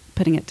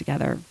putting it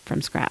together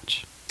from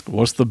scratch.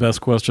 What's the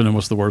best question and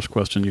what's the worst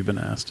question you've been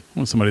asked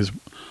when somebody's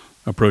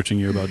approaching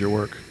you about your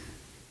work?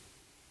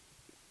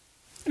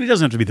 And it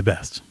doesn't have to be the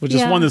best, but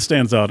just one that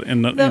stands out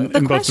in both directions.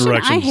 The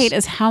question I hate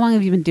is, how long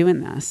have you been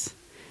doing this?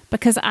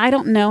 Because I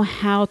don't know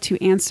how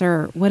to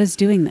answer, what is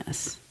doing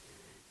this?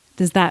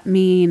 Does that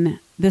mean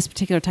this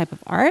particular type of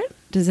art?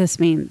 Does this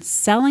mean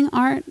selling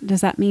art?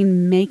 Does that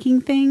mean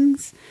making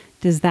things?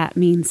 Does that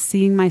mean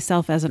seeing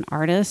myself as an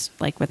artist,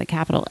 like with a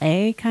capital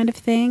A kind of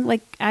thing?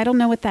 Like, I don't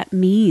know what that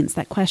means.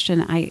 That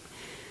question, I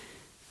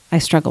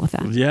struggle with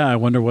that. Yeah, I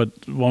wonder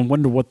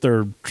what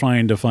they're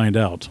trying to find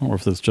out, or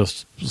if it's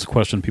just a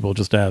question people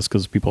just ask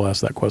because people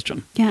ask that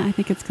question. Yeah, I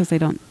think it's because I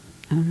don't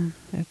know.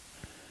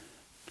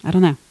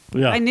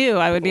 Yeah. I knew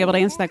I would be able to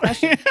answer that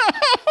question.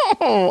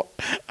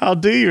 How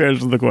do you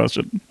answer the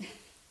question?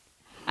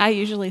 I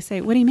usually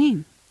say, what do you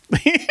mean?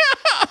 I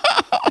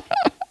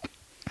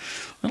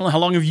don't know, how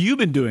long have you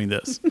been doing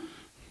this? Why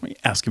are you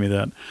asking me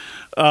that?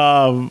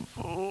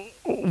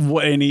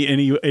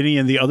 Any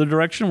in the other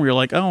direction where you're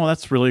like, oh,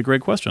 that's really a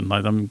great question.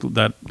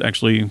 That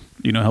actually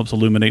helps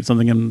illuminate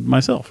something in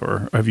myself,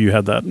 or have you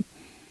had that?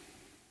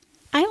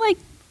 I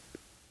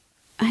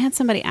had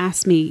somebody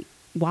ask me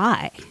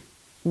why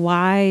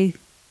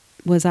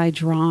was I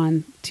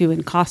drawn to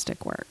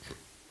encaustic work,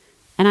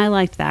 and I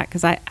liked that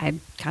because I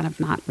kind of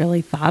not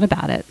really thought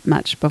about it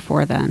much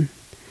before then.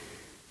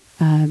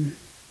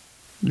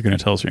 You're going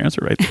to tell us your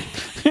answer, right?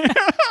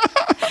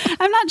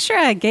 I'm not sure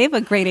I gave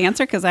a great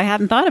answer because I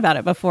hadn't thought about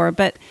it before,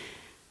 but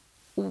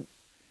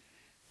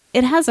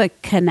it has a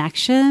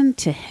connection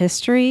to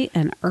history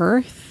and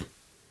earth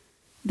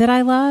that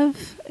I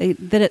love,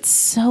 that it's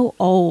so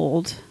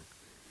old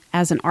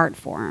as an art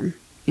form.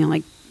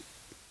 Like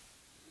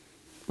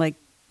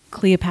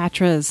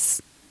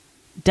Cleopatra's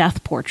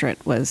death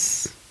portrait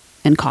was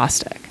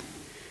encaustic.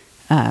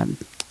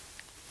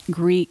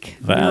 Greek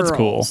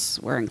murals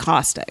were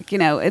encaustic.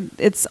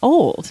 It's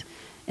old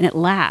and it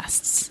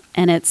lasts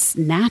and it's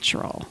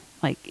natural.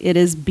 Like, it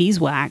is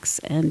beeswax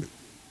and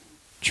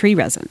tree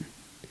resin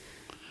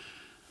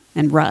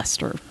and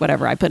rust or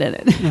whatever I put in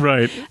it.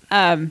 Right.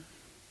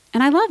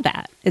 And I love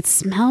that. It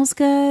smells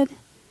good.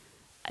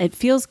 It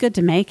feels good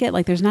to make it.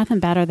 Like there's nothing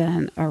better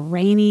than a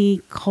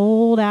rainy,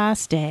 cold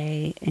ass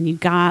day and you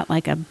got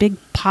like a big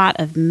pot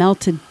of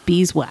melted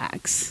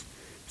beeswax.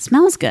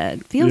 Smells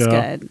good, feels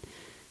good.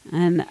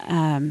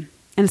 And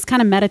it's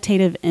kind of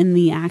meditative in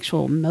the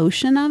actual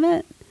motion of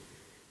it.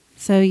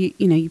 So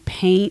you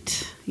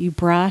paint, you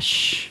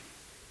brush,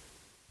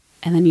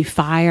 and then you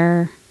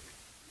fire,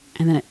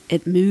 and then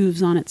it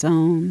moves on its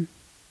own.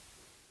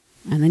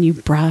 And then you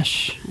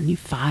brush and you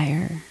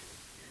fire.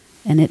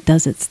 And it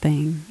does its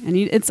thing. And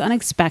it's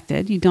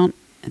unexpected.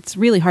 It's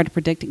really hard to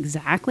predict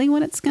exactly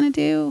what it's going to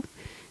do.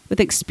 With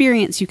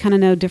experience, you kind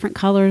of know different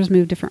colors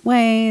move different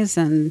ways.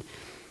 And,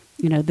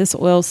 this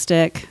oil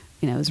stick,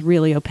 is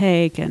really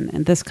opaque and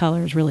this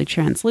color is really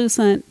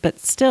translucent. But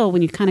still,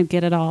 when you kind of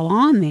get it all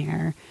on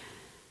there,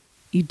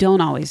 you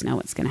don't always know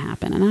what's going to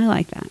happen. And I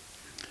like that.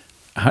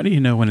 How do you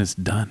know when it's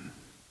done?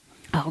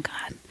 Oh,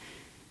 God.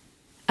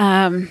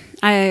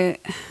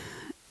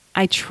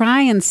 I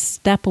try and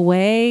step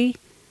away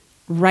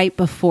right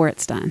before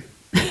it's done.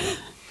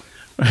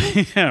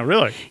 Yeah,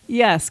 really?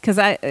 Yes, because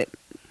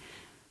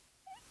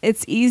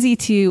it's easy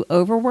to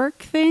overwork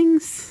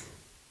things.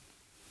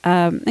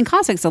 And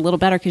caustic's a little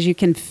better because you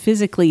can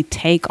physically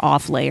take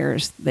off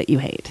layers that you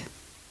hate,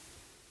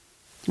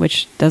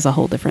 which does a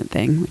whole different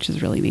thing, which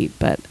is really neat.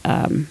 But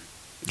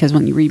because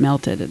when you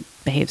remelt it, it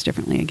behaves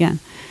differently again.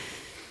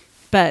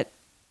 But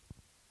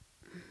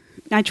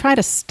I try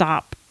to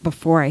stop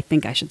before I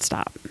think I should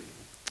stop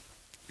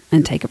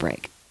and take a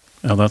break.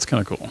 Oh, that's kind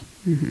of cool.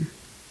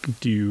 Mm-hmm.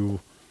 Do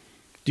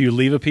you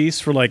leave a piece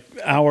for like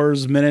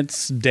hours,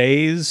 minutes,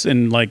 days,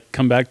 and like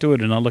come back to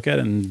it and not look at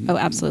it? Oh,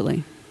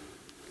 absolutely.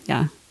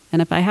 Yeah.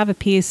 And if I have a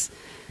piece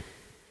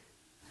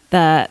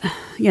that,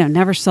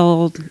 never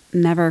sold,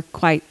 never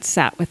quite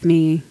sat with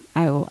me,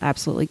 I will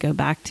absolutely go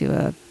back to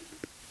a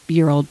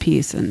year-old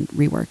piece and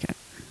rework it.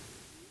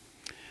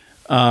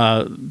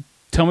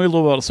 Tell me a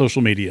little about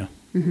social media.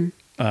 Mm-hmm.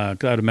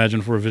 'Cause I'd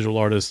imagine for a visual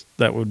artist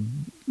that would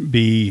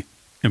be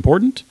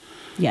important.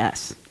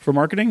 Yes. For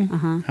marketing.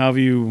 Uh-huh. Are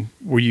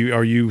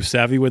you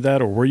savvy with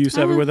that, or were you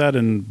savvy with that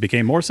and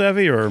became more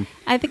savvy, or?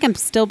 I think I'm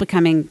still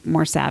becoming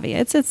more savvy.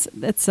 It's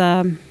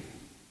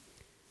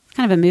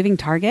kind of a moving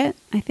target,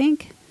 I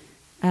think.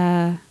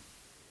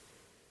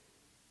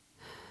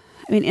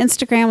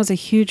 Instagram was a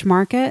huge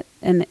market,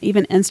 and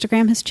even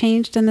Instagram has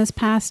changed in this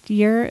past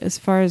year as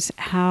far as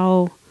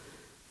how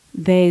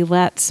they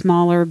let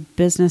smaller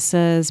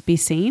businesses be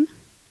seen.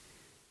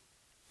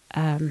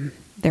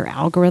 Their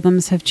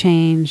algorithms have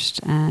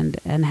changed,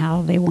 and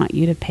how they want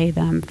you to pay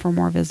them for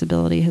more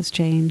visibility has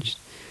changed.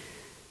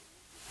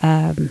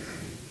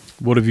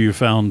 What have you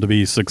found to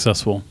be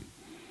successful?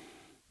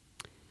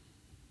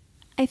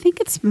 I think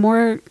it's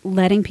more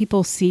letting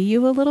people see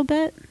you a little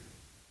bit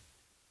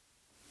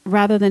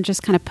rather than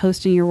just kind of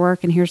posting your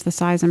work and here's the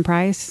size and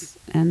price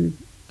and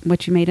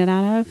what you made it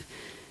out of,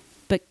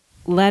 but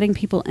letting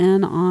people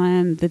in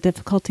on the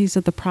difficulties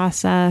of the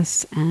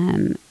process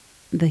and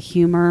the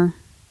humor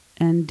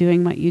and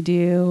doing what you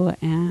do.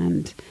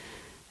 And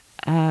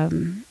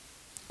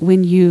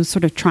when you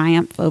sort of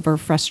triumph over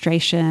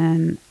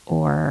frustration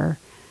or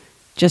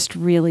just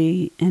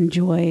really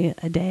enjoy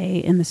a day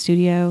in the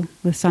studio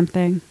with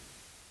something,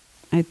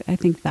 I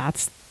think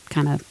that's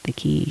kind of the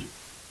key.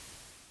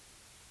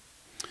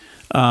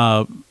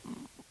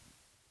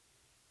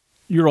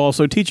 You're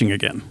also teaching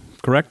again,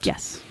 correct?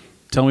 Yes.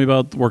 Tell me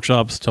about the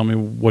workshops. Tell me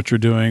what you're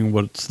doing.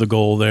 What's the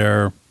goal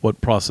there?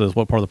 What part of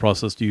the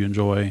process do you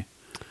enjoy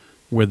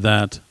with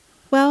that?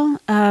 Well,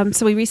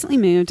 so we recently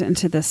moved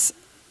into this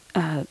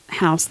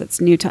house that's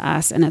new to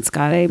us, and it's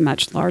got a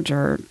much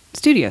larger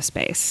studio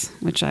space,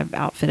 which I've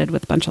outfitted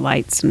with a bunch of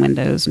lights and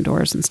windows and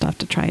doors and stuff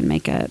to try and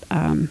make it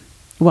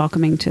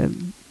welcoming to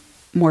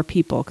more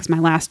people, because my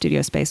last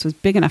studio space was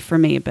big enough for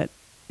me, but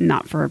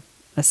not for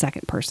a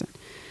second person.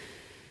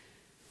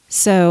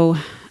 So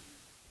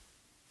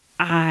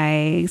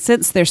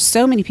since there's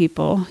so many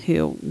people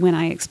who, when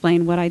I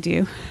explain what I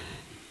do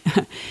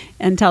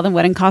and tell them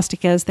what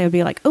encaustic is, they would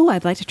be like, oh,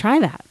 I'd like to try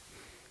that.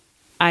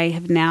 I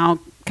have now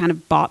kind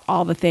of bought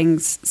all the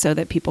things so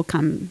that people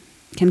can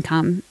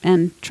come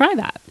and try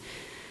that.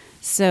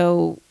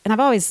 So, and I've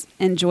always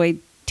enjoyed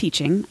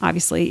teaching,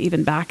 obviously,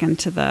 even back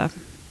into the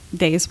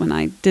days when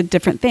I did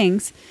different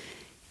things.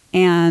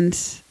 And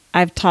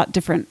I've taught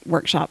different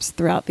workshops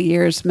throughout the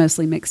years,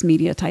 mostly mixed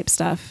media type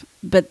stuff.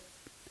 But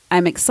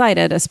I'm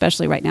excited,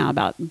 especially right now,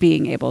 about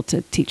being able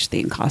to teach the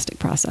encaustic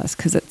process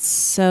because it's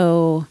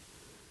so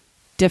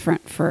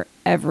different for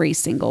every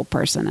single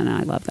person, and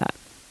I love that.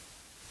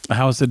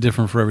 How is it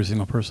different for every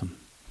single person?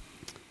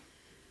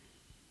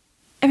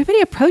 Everybody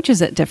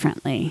approaches it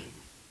differently.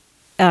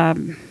 So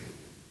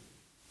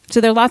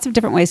there are lots of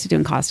different ways to do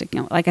encaustic.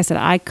 Like I said,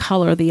 I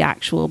color the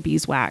actual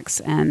beeswax,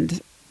 and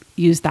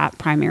use that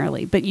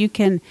primarily. But you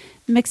can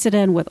mix it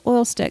in with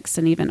oil sticks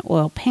and even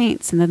oil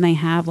paints. And then they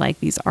have like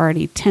these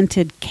already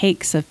tinted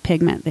cakes of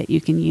pigment that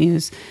you can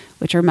use,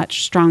 which are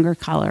much stronger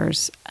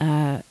colors.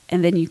 And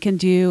then you can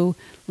do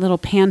little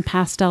pan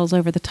pastels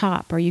over the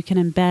top, or you can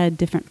embed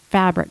different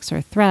fabrics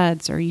or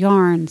threads or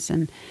yarns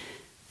and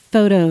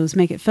photos,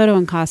 make it photo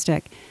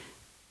encaustic.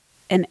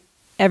 And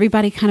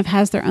everybody kind of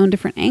has their own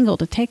different angle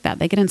to take that.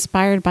 They get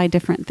inspired by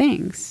different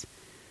things.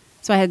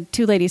 So I had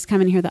 2 ladies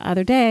come in here the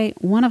other day.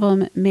 One of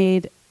them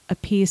made a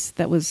piece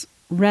that was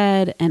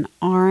red and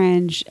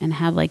orange and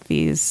had like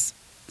these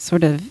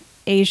sort of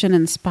Asian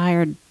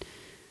inspired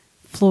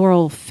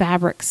floral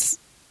fabrics.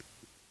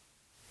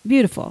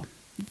 Beautiful.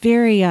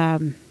 Very,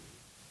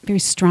 very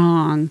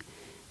strong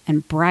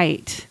and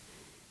bright.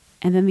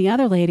 And then the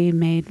other lady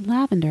made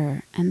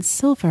lavender and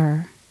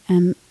silver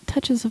and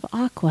touches of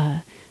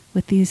aqua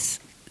with these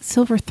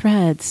silver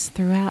threads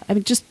throughout. I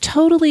mean, just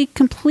totally,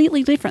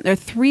 completely different. There are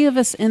 3 of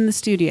us in the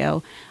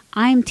studio.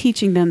 I'm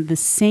teaching them the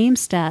same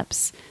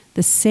steps,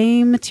 the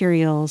same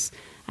materials.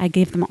 I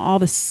gave them all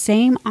the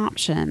same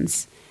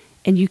options,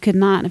 and you could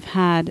not have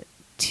had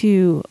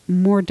 2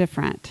 more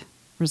different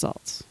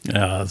results.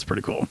 Yeah, that's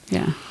pretty cool.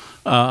 Yeah.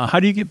 How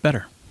do you get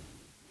better?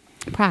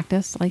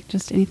 Practice, like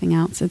just anything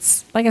else.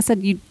 It's like I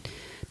said, you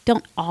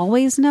don't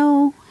always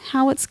know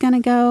how it's going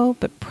to go,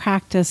 but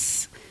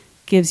practice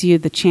gives you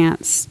the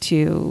chance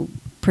to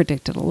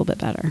predict it a little bit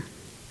better.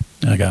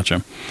 I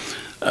gotcha.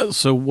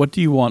 So what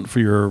do you want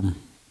for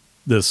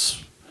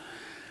this?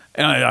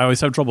 And I always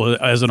have trouble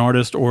as an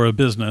artist or a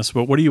business,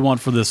 but what do you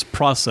want for this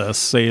process,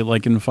 say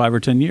like in 5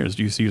 or 10 years?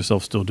 Do you see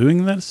yourself still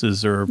doing this?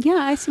 Yeah,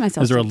 I see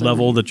myself. Is there a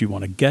level that you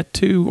want to get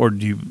to, or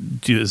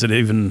is it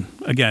even,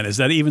 again, is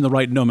that even the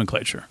right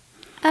nomenclature?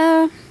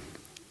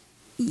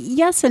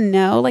 Yes and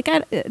no. Like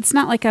it's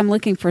not like I'm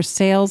looking for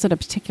sales at a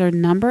particular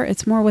number.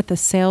 It's more what the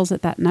sales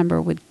that number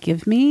would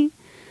give me.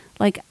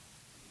 Like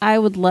I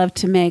would love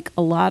to make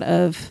a lot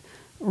of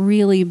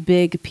really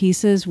big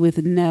pieces with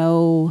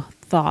no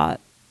thought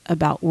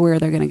about where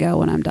they're going to go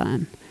when I'm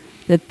done.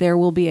 That there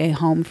will be a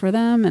home for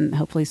them, and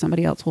hopefully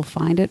somebody else will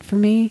find it for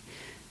me.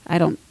 I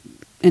don't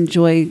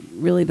enjoy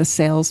really the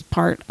sales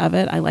part of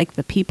it. I like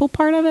the people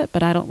part of it,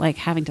 but I don't like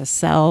having to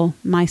sell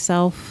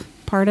myself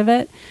part of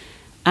it.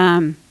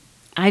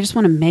 I just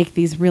want to make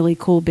these really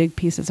cool big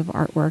pieces of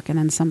artwork, and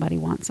then somebody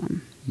wants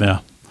them. Yeah.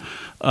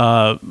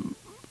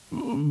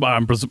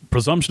 My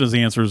presumption is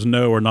the answer is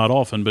no, or not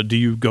often, but do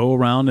you go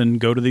around and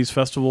go to these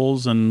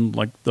festivals and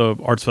like the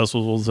arts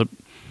festivals that,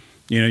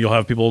 you'll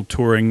have people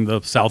touring the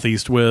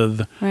Southeast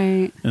with?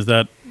 Right. Is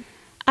that...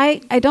 I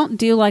don't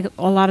do like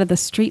a lot of the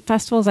street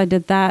festivals. I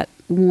did that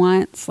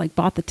once, like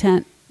bought the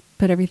tent,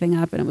 put everything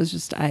up, and it was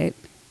just,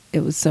 it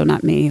was so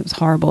not me. It was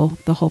horrible.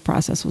 The whole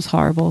process was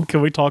horrible.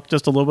 Can we talk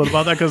just a little bit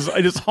about that? Because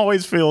I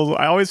always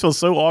feel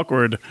so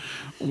awkward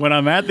when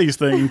I'm at these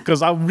things,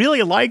 because I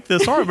really like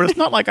this art, but it's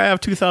not like I have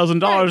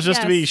 $2,000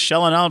 just to be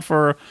shelling out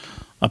for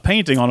a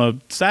painting on a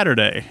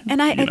Saturday. And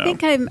I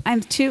think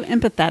I'm too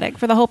empathetic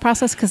for the whole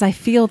process, because I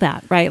feel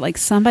that, right? Like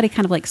somebody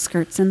kind of like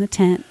skirts in the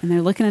tent and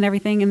they're looking at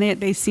everything, and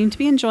they seem to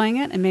be enjoying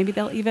it, and maybe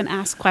they'll even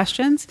ask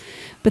questions,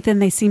 but then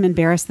they seem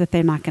embarrassed that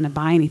they're not going to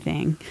buy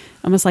anything.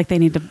 Almost like they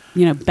need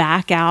to,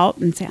 back out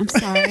and say, I'm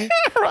sorry.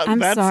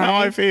 That's sorry. how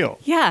I feel.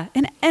 Yeah.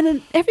 And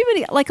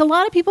everybody, like a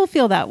lot of people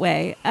feel that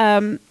way.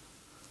 And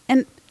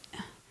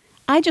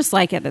I just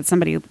like it that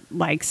somebody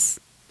likes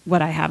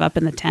what I have up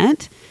in the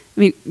tent. I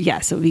mean,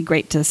 yes, it would be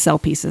great to sell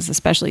pieces,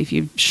 especially if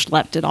you've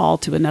schlepped it all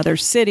to another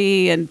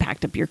city and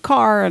packed up your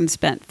car and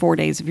spent 4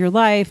 days of your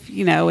life,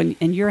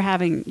 and you're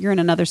in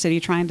another city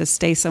trying to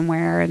stay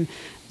somewhere and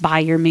buy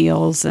your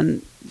meals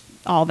and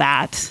all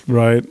that.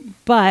 Right.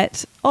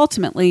 But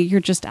ultimately, you're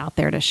just out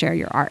there to share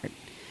your art.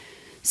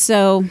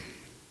 So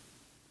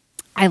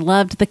I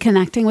loved the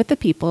connecting with the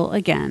people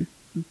again,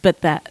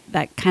 but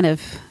that kind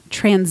of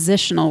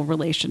transitional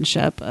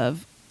relationship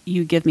of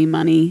you give me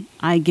money,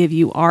 I give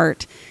you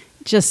art,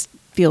 just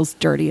feels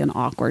dirty and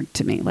awkward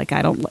to me. Like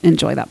I don't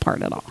enjoy that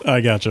part at all.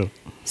 I gotcha.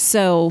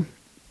 So,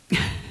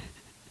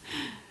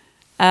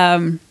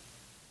 and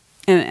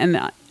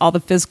all the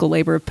physical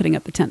labor of putting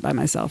up the tent by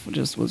myself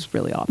just was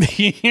really awful.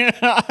 Yeah,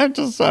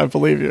 I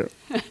believe you.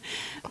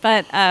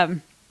 But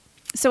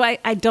so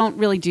I don't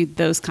really do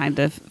those kind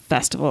of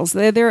festivals.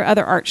 There are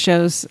other art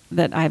shows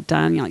that I've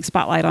done, like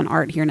Spotlight on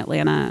Art here in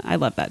Atlanta. I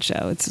love that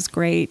show. It's just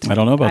great. I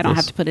don't know about I don't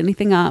have to put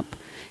anything up.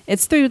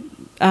 It's through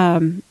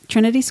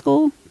Trinity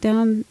School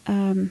down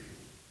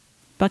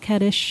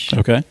Buckhead-ish.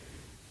 Okay.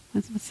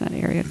 What's that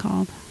area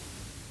called?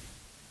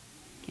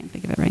 Can't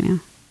think of it right now.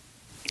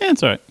 Yeah,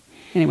 it's all right.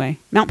 Anyway,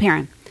 Mount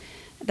Perrin,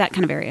 that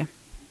kind of area.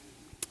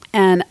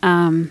 And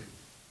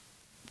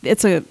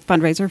it's a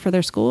fundraiser for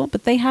their school,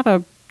 but they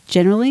have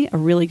generally a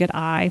really good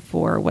eye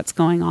for what's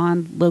going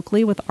on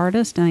locally with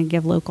artists, and they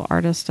give local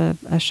artists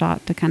a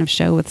shot to kind of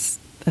show with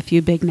a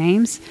few big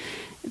names.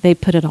 They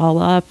put it all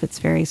up. It's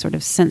very sort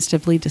of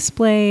sensitively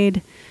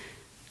displayed.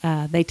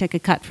 They take a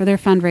cut for their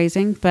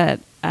fundraising, but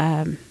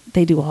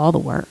they do all the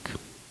work.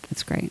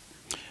 It's great.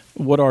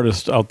 What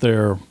artists out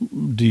there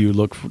do you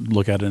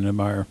look at and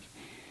admire?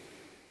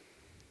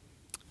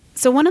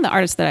 So one of the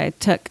artists that I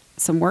took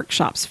some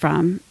workshops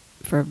from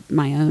for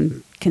my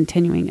own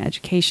continuing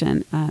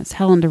education is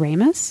Helen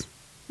Doremus.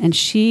 And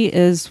she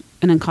is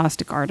an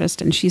encaustic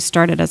artist, and she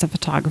started as a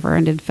photographer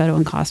and did photo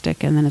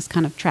encaustic, and then has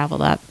kind of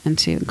traveled up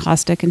into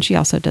encaustic, and she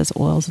also does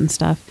oils and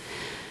stuff.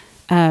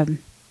 And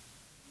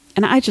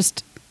I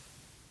just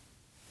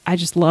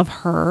love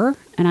her,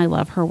 and I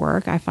love her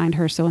work. I find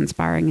her so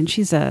inspiring, and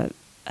she's a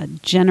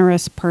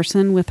generous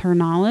person with her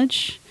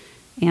knowledge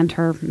and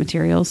her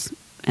materials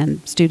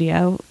and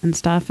studio and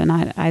stuff. And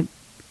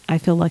I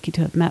feel lucky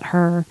to have met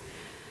her.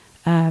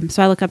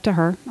 So I look up to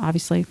her,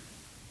 obviously.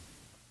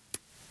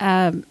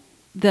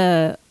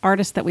 The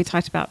artist that we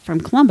talked about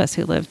from Columbus,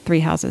 who lived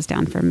 3 houses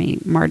down from me,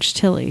 Marge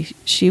Tilley,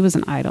 she was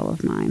an idol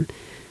of mine.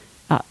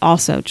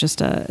 Also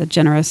just a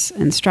generous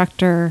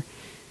instructor.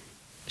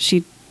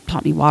 She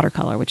taught me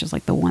watercolor, which is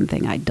like the one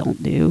thing I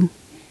don't do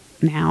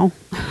now.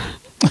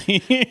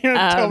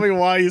 Tell me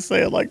why you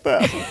say it like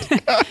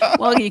that.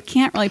 Well, you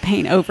can't really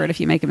paint over it if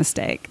you make a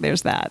mistake.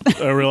 There's that.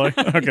 Oh, really?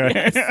 Okay.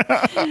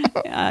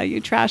 Yes.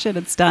 You trash it,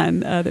 it's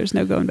done. There's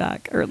no going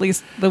back, or at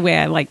least the way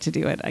I like to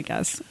do it, I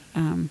guess.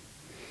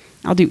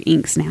 I'll do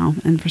inks now,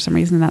 and for some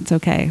reason that's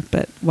okay.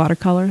 But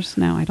watercolors,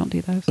 no, I don't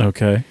do those.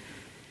 Okay.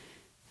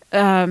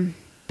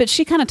 But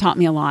she kind of taught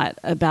me a lot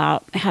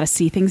about how to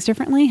see things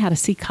differently, how to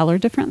see color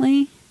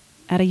differently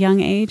at a young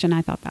age, and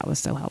I thought that was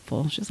so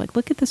helpful. She's like,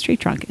 look at this tree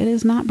trunk. It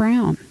is not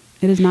brown.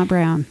 It is not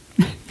brown.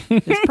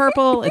 It's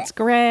purple. It's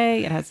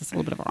gray. It has this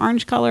little bit of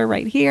orange color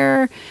right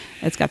here.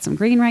 It's got some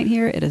green right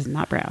here. It is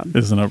not brown.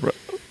 It's not brown.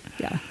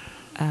 Yeah.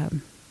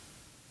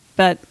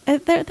 But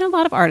there are a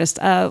lot of artists.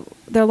 There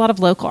are a lot of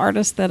local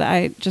artists that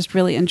I just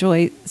really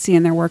enjoy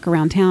seeing their work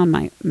around town.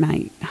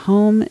 My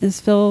home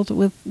is filled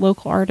with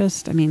local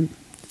artists. I mean,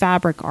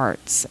 fabric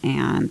arts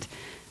and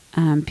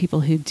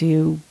people who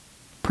do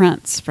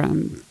prints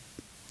from,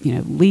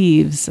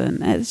 leaves. And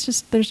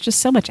there's just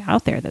so much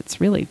out there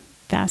that's really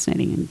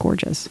fascinating and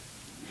gorgeous.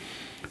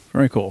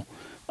 Very cool.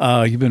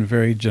 You've been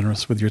very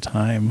generous with your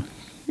time.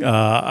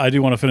 I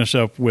do want to finish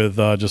up with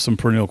just some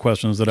perennial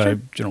questions that I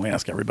generally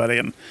ask everybody.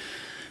 And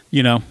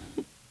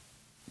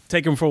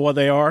take them for what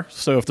they are.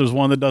 So if there's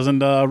one that doesn't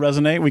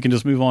resonate, we can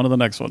just move on to the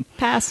next one.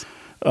 Pass.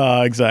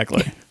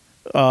 Exactly.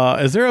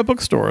 Is there a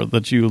bookstore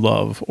that you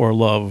love or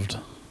loved?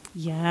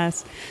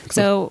 Yes.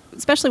 So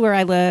especially where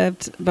I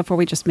lived before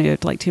we just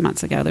moved, like 2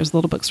 months ago, there's a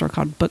little bookstore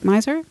called Book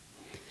Miser.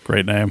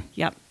 Great name.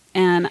 Yep.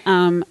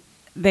 And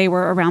they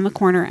were around the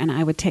corner, and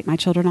I would take my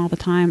children all the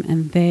time,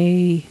 and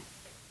they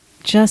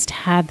just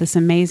had this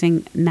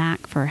amazing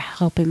knack for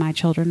helping my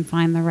children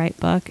find the right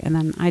book. And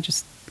then I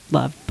just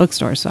love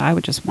bookstores, so I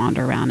would just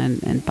wander around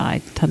and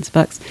buy tons of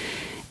books.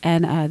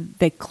 And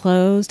they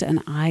closed,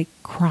 and I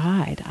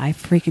cried. I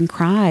freaking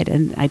cried.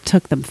 And I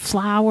took them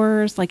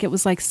flowers. Like, it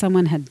was like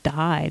someone had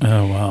died.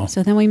 Oh, wow.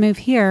 So then we moved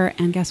here,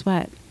 and guess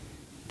what?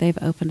 They've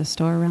opened a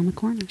store around the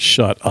corner.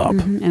 Shut up.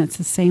 Mm-hmm. And it's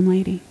the same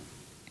lady.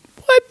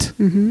 What?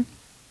 Mm-hmm.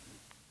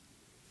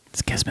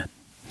 It's Kismet.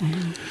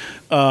 I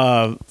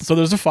know. So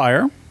there's a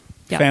fire.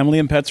 Yep. Family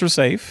and pets are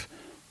safe.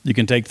 You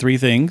can take 3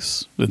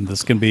 things. And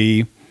this can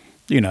be,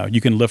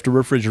 you can lift a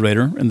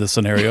refrigerator in this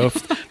scenario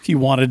if you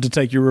wanted to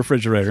take your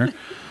refrigerator.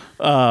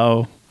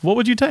 What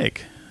would you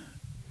take?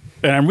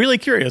 And I'm really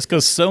curious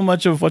because so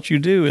much of what you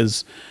do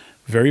is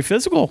very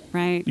physical.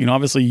 Right.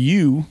 Obviously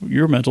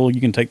you're mental.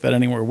 You can take that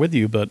anywhere with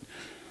you, but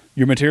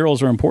your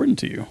materials are important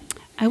to you.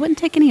 I wouldn't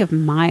take any of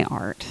my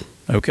art.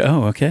 Okay.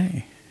 Oh,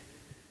 okay.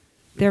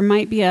 There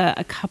might be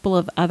a couple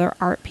of other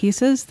art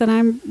pieces that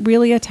I'm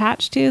really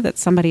attached to that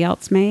somebody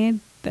else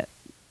made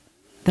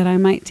that I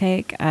might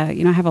take. I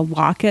have a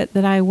locket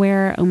that I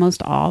wear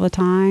almost all the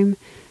time,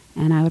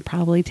 and I would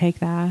probably take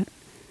that.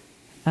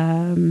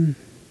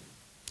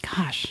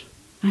 Gosh,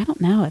 I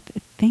don't know.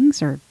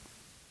 Things are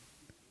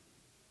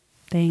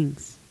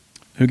things.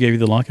 Who gave you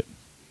the locket?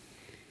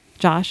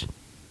 Josh,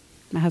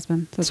 my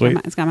husband. So Sweet.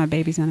 it's got my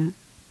babies in it.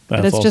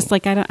 That's but it's awesome. just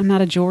like I'm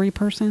not a jewelry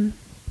person.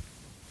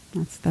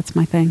 That's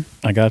my thing.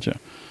 I gotcha.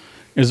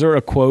 Is there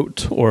a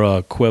quote or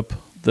a quip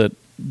that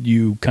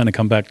you kind of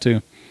come back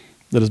to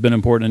that has been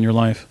important in your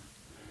life?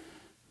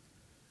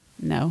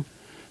 No.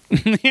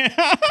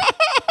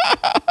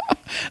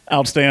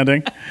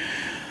 Outstanding.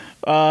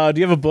 Do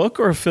you have a book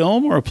or a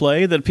film or a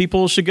play that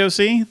people should go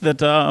see that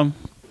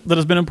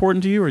has been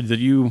important to you, or that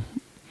you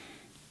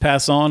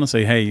pass on and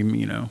say, hey,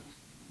 you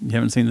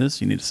haven't seen this,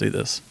 you need to see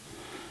this?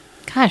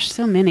 Gosh,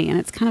 so many. And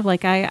it's kind of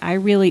like I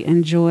really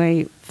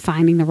enjoy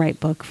finding the right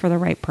book for the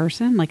right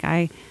person. Like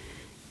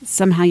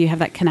somehow you have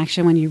that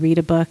connection when you read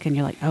a book and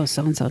you're like, oh,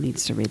 so-and-so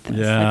needs to read this.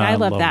 Yeah, like I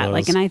love that. those.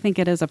 Like, and I think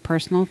it is a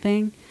personal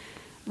thing.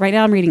 Right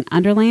now I'm reading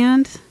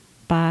Underland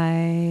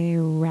by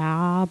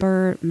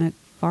Robert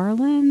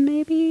McFarlane,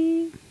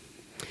 maybe,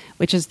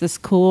 which is this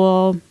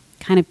cool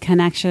kind of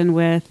connection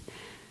with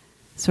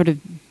sort of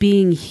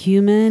being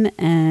human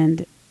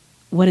and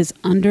what is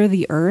under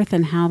the earth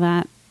and how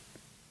that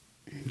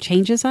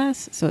changes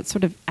us. So it's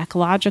sort of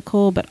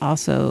ecological, but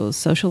also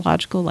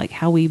sociological, like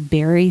how we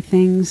bury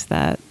things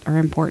that are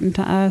important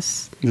to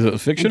us. Is it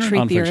fiction or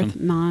treat the nonfiction? earth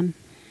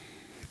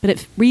but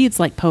it reads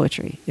like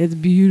poetry. It's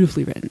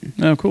beautifully written.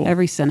 Oh, cool.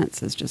 Every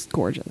sentence is just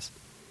gorgeous.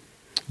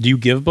 Do you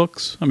give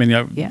books? I mean,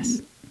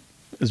 Yes.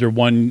 Is there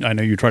one, I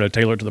know you try to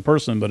tailor it to the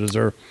person, but is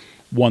there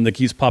one that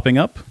keeps popping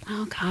up?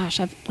 Oh gosh,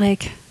 I've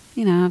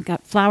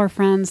got flower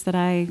friends that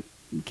I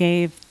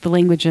gave The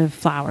Language of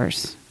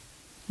Flowers,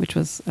 which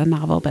was a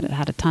novel, but it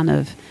had a ton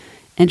of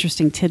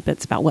interesting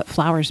tidbits about what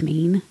flowers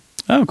mean.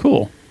 Oh,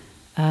 cool.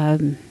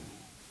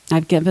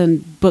 I've given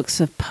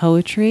books of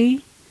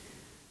poetry.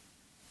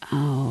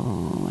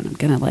 Oh, and I'm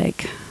gonna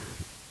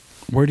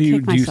Where do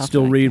you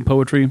still read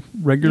poetry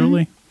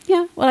regularly? Mm-hmm.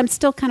 Yeah, well, I'm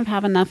still kind of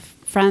have enough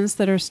friends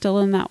that are still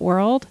in that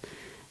world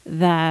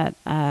that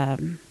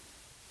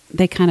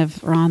they kind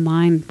of are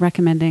online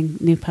recommending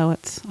new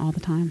poets all the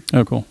time.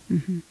 Oh, cool.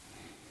 Mm-hmm.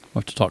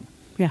 We'll have to talk.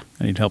 Yeah.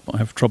 I need help. I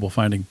have trouble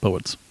finding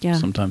poets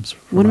sometimes.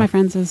 One of my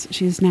friends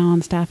she's now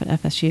on staff at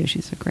FSU.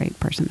 She's a great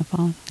person to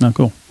follow. Oh,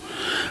 cool.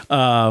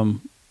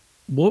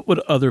 What would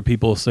other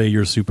people say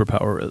your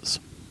superpower is?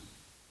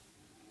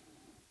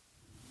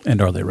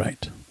 And are they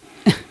right?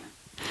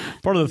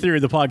 Part of the theory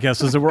of the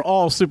podcast is that we're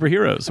all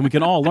superheroes and we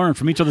can all learn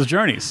from each other's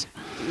journeys.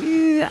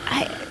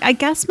 I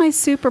guess my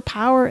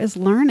superpower is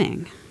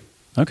learning.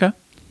 Okay.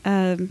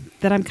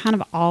 That I'm kind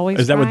of always.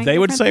 Is that what they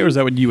would say, or is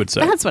that what you would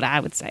say? That's what I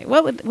would say.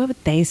 What would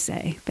they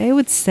say? They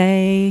would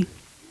say,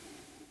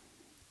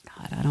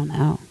 God, I don't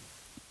know.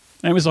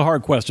 And it's a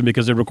hard question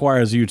because it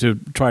requires you to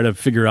try to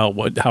figure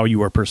out how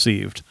you are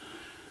perceived,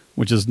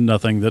 which is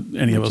nothing that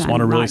any of us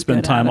want to really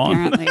spend time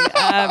on.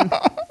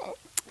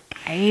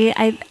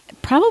 I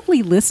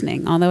probably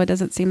listening, although it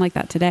doesn't seem like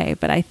that today.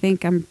 But I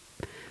think I'm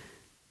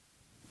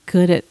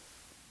good at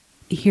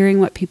hearing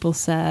what people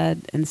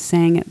said and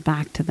saying it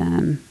back to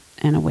them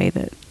in a way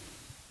that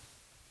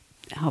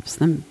helps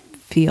them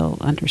feel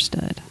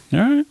understood. All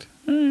right.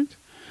 Do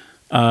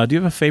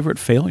you have a favorite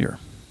failure?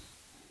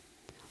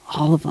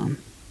 All of them.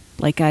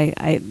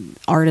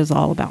 Art is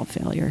all about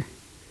failure.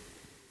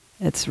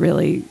 It's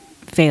really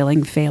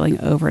failing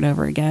over and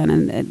over again.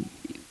 And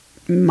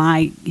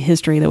my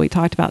history that we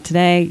talked about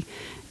today,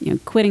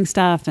 quitting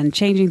stuff and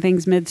changing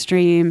things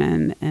midstream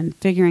and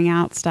figuring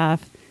out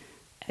stuff.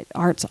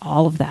 Art's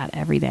all of that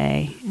every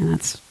day, and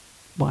that's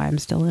why I'm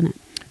still in it.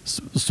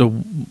 So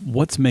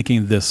what's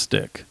making this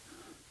stick?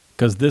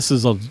 Because this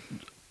is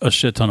a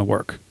shit ton of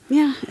work.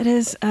 Yeah, it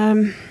is.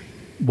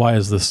 Why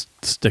is this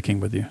sticking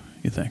with you,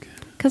 you think?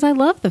 Because I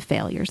love the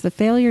failures. The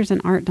failures in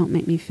art don't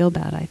make me feel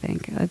bad, I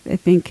think. I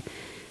think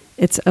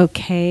it's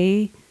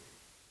okay.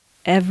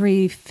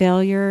 Every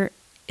failure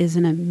is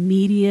an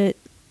immediate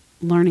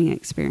learning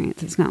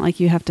experience. It's not like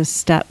you have to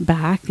step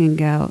back and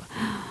go,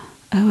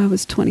 oh, I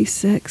was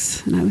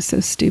 26 and I was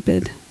so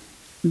stupid.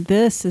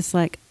 This is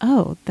like,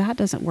 oh, that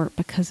doesn't work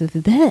because of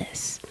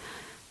this.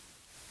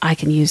 I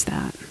can use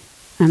that.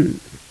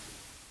 And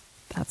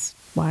that's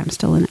why I'm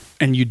still in it.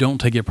 And you don't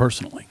take it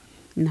personally.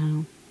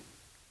 No.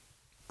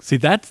 See,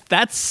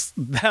 that's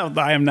how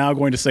I am now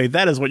going to say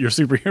that is what your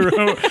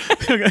superhero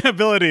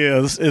ability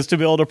is to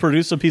be able to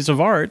produce a piece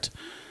of art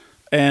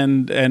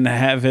and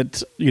have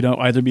it,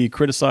 either be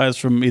criticized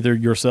from either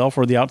yourself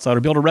or the outside, or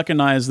be able to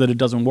recognize that it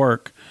doesn't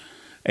work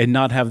and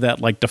not have that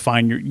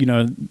define your,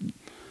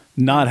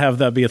 not have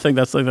that be a thing.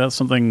 That's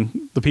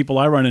something the people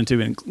I run into,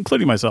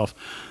 including myself,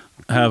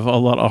 have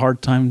a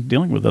hard time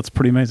dealing with. That's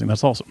pretty amazing.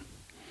 That's awesome.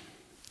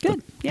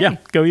 Good. Yeah,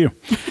 go you.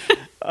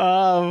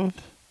 How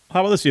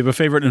about this? You have a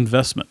favorite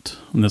investment?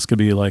 And this could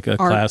be like a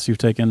class you've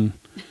taken.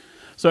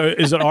 So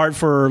is it art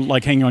for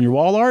hanging on your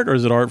wall art, or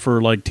is it art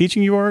for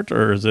teaching you art,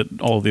 or is it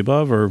all of the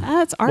above? Or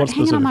it's art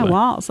hanging on my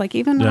walls.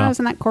 Even when I was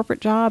in that corporate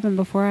job and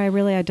before I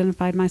really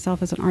identified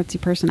myself as an artsy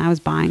person, I was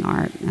buying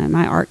art. And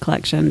my art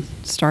collection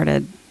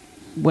started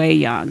way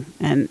young,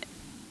 and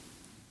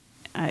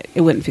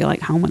it wouldn't feel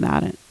like home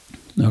without it.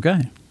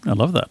 Okay. I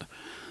love that.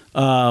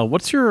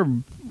 What's your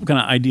kind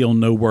of ideal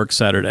no work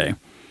Saturday?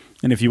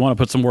 And if you want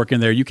to put some work in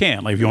there, you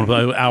can. If you want to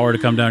put an hour to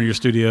come down to your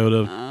studio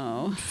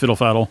to fiddle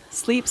faddle.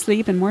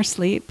 Sleep, and more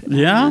sleep.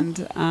 Yeah?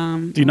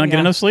 And, do you not get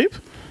enough sleep?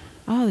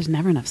 Oh, there's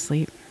never enough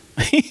sleep.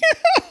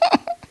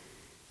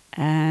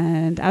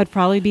 And I would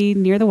probably be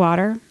near the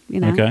water,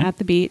 at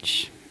the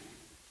beach.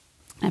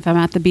 If I'm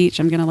at the beach,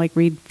 I'm going to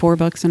read 4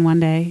 books in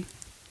one day.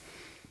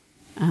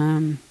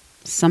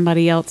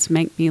 Somebody else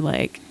make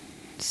me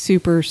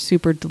super,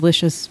 super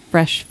delicious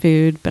fresh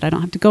food, but I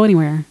don't have to go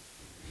anywhere.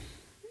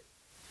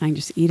 I can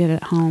just eat it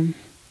at home.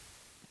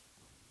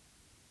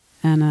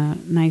 And a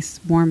nice,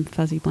 warm,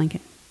 fuzzy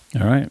blanket.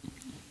 All right.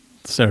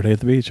 Saturday at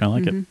the beach. I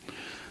like it.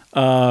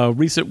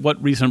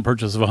 What recent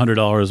purchase of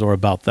 $100 or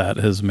about that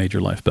has made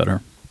your life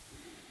better?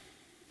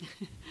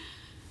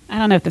 I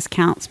don't know if this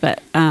counts,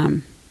 but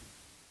I'm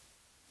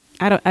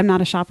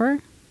not a shopper.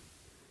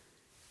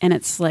 And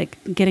it's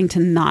getting to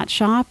not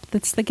shop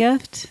that's the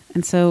gift.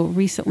 And so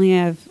recently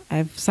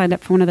I've signed up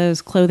for one of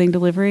those clothing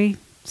delivery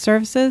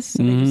services.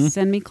 So they just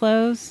send me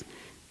clothes.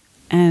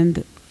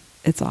 And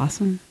it's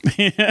awesome.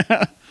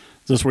 Yeah.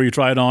 Is this where you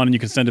try it on and you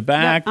can send it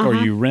back, or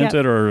you rent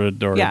it, or?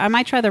 Yeah, I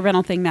might try the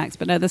rental thing next,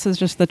 but no, this is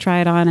just the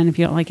try it on, and if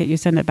you don't like it, you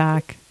send it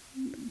back,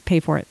 pay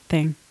for it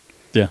thing.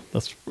 Yeah,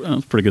 that's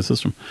a pretty good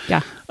system.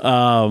 Yeah.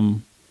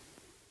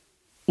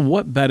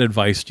 What bad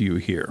advice do you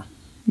hear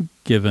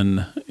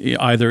given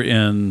either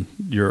in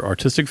your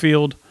artistic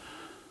field,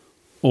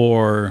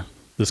 or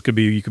you could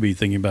be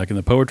thinking back in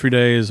the poetry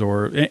days,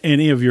 or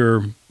any of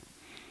your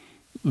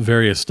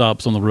various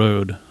stops on the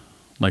road?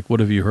 Like,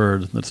 what have you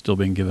heard that's still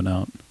being given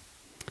out?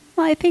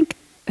 Well, I think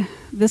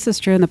this is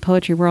true in the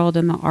poetry world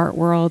and the art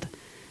world,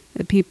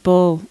 that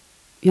people,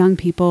 young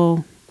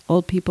people,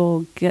 old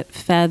people, get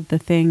fed the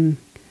thing,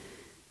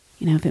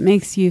 if it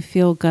makes you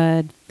feel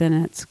good, then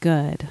it's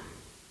good.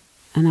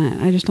 And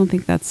I just don't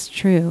think that's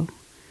true.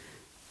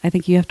 I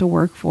think you have to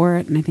work for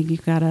it, and I think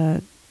you've got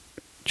to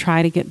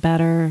try to get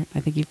better. I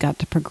think you've got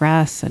to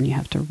progress, and you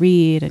have to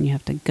read, and you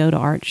have to go to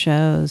art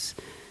shows.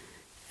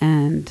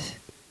 And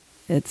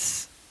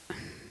it's,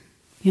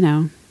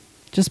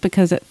 just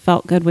because it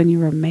felt good when you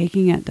were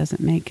making it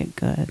doesn't make it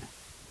good.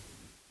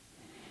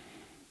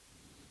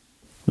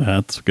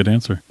 That's a good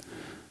answer.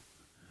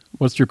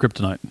 What's your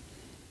kryptonite?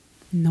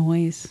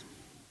 Noise.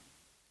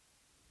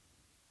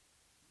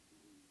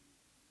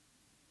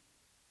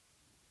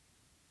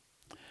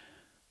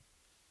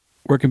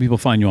 Where can people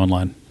find you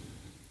online?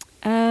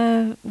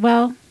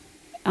 Well,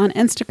 on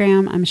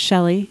Instagram, I'm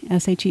Shelley,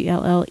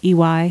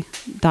 SHELLEY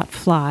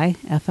 .fly,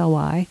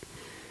 FLY.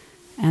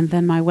 And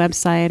then my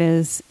website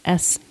is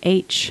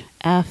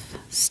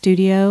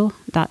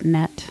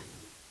shfstudio.net.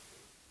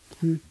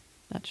 And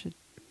that should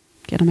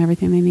get them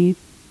everything they need.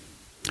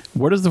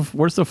 Where's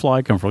the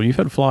fly come from? You've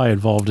had fly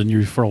involved in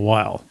you for a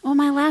while. Well,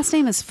 my last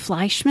name is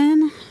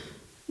Fleishman,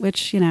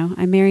 which,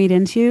 I married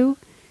into.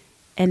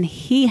 And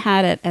he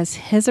had it as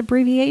his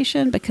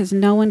abbreviation because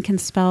no one can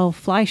spell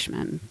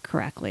Fleishman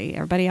correctly.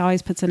 Everybody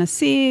always puts in a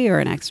C or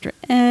an extra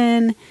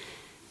N.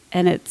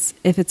 And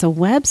if it's a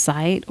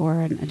website or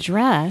an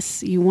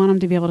address, you want them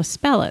to be able to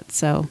spell it.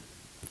 So,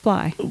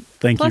 fly.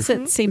 Thank you. Plus,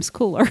 it seems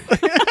cooler.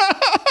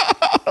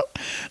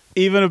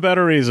 Even a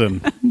better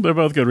reason. They're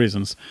both good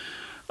reasons.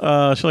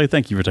 Shelley,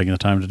 thank you for taking the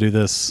time to do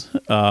this.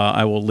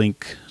 I will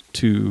link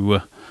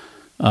to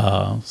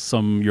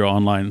some of your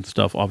online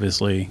stuff,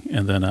 obviously,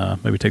 and then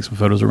maybe take some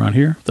photos around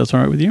here, if that's all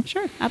right with you.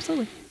 Sure,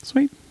 absolutely.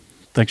 Sweet.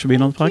 Thanks for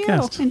being on the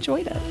podcast.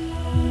 Enjoyed it.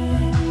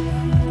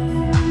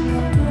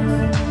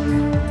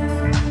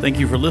 Thank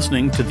you for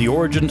listening to the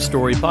Origin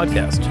Story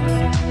Podcast.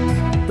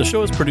 The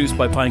show is produced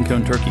by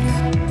Pinecone Turkey.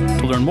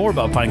 To learn more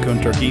about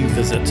Pinecone Turkey,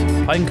 visit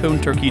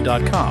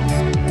pineconeturkey.com,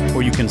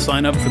 where you can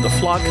sign up for the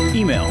Flock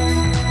email,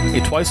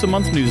 a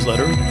twice-a-month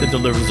newsletter that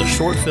delivers a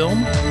short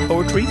film,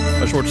 poetry,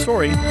 a short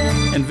story,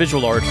 and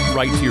visual art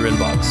right to your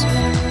inbox.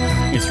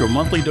 It's your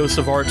monthly dose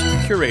of art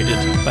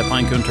curated by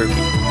Pinecone Turkey.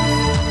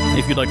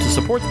 If you'd like to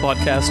support the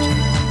podcast,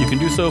 you can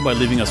do so by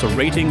leaving us a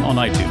rating on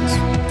iTunes.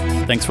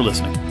 Thanks for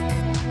listening.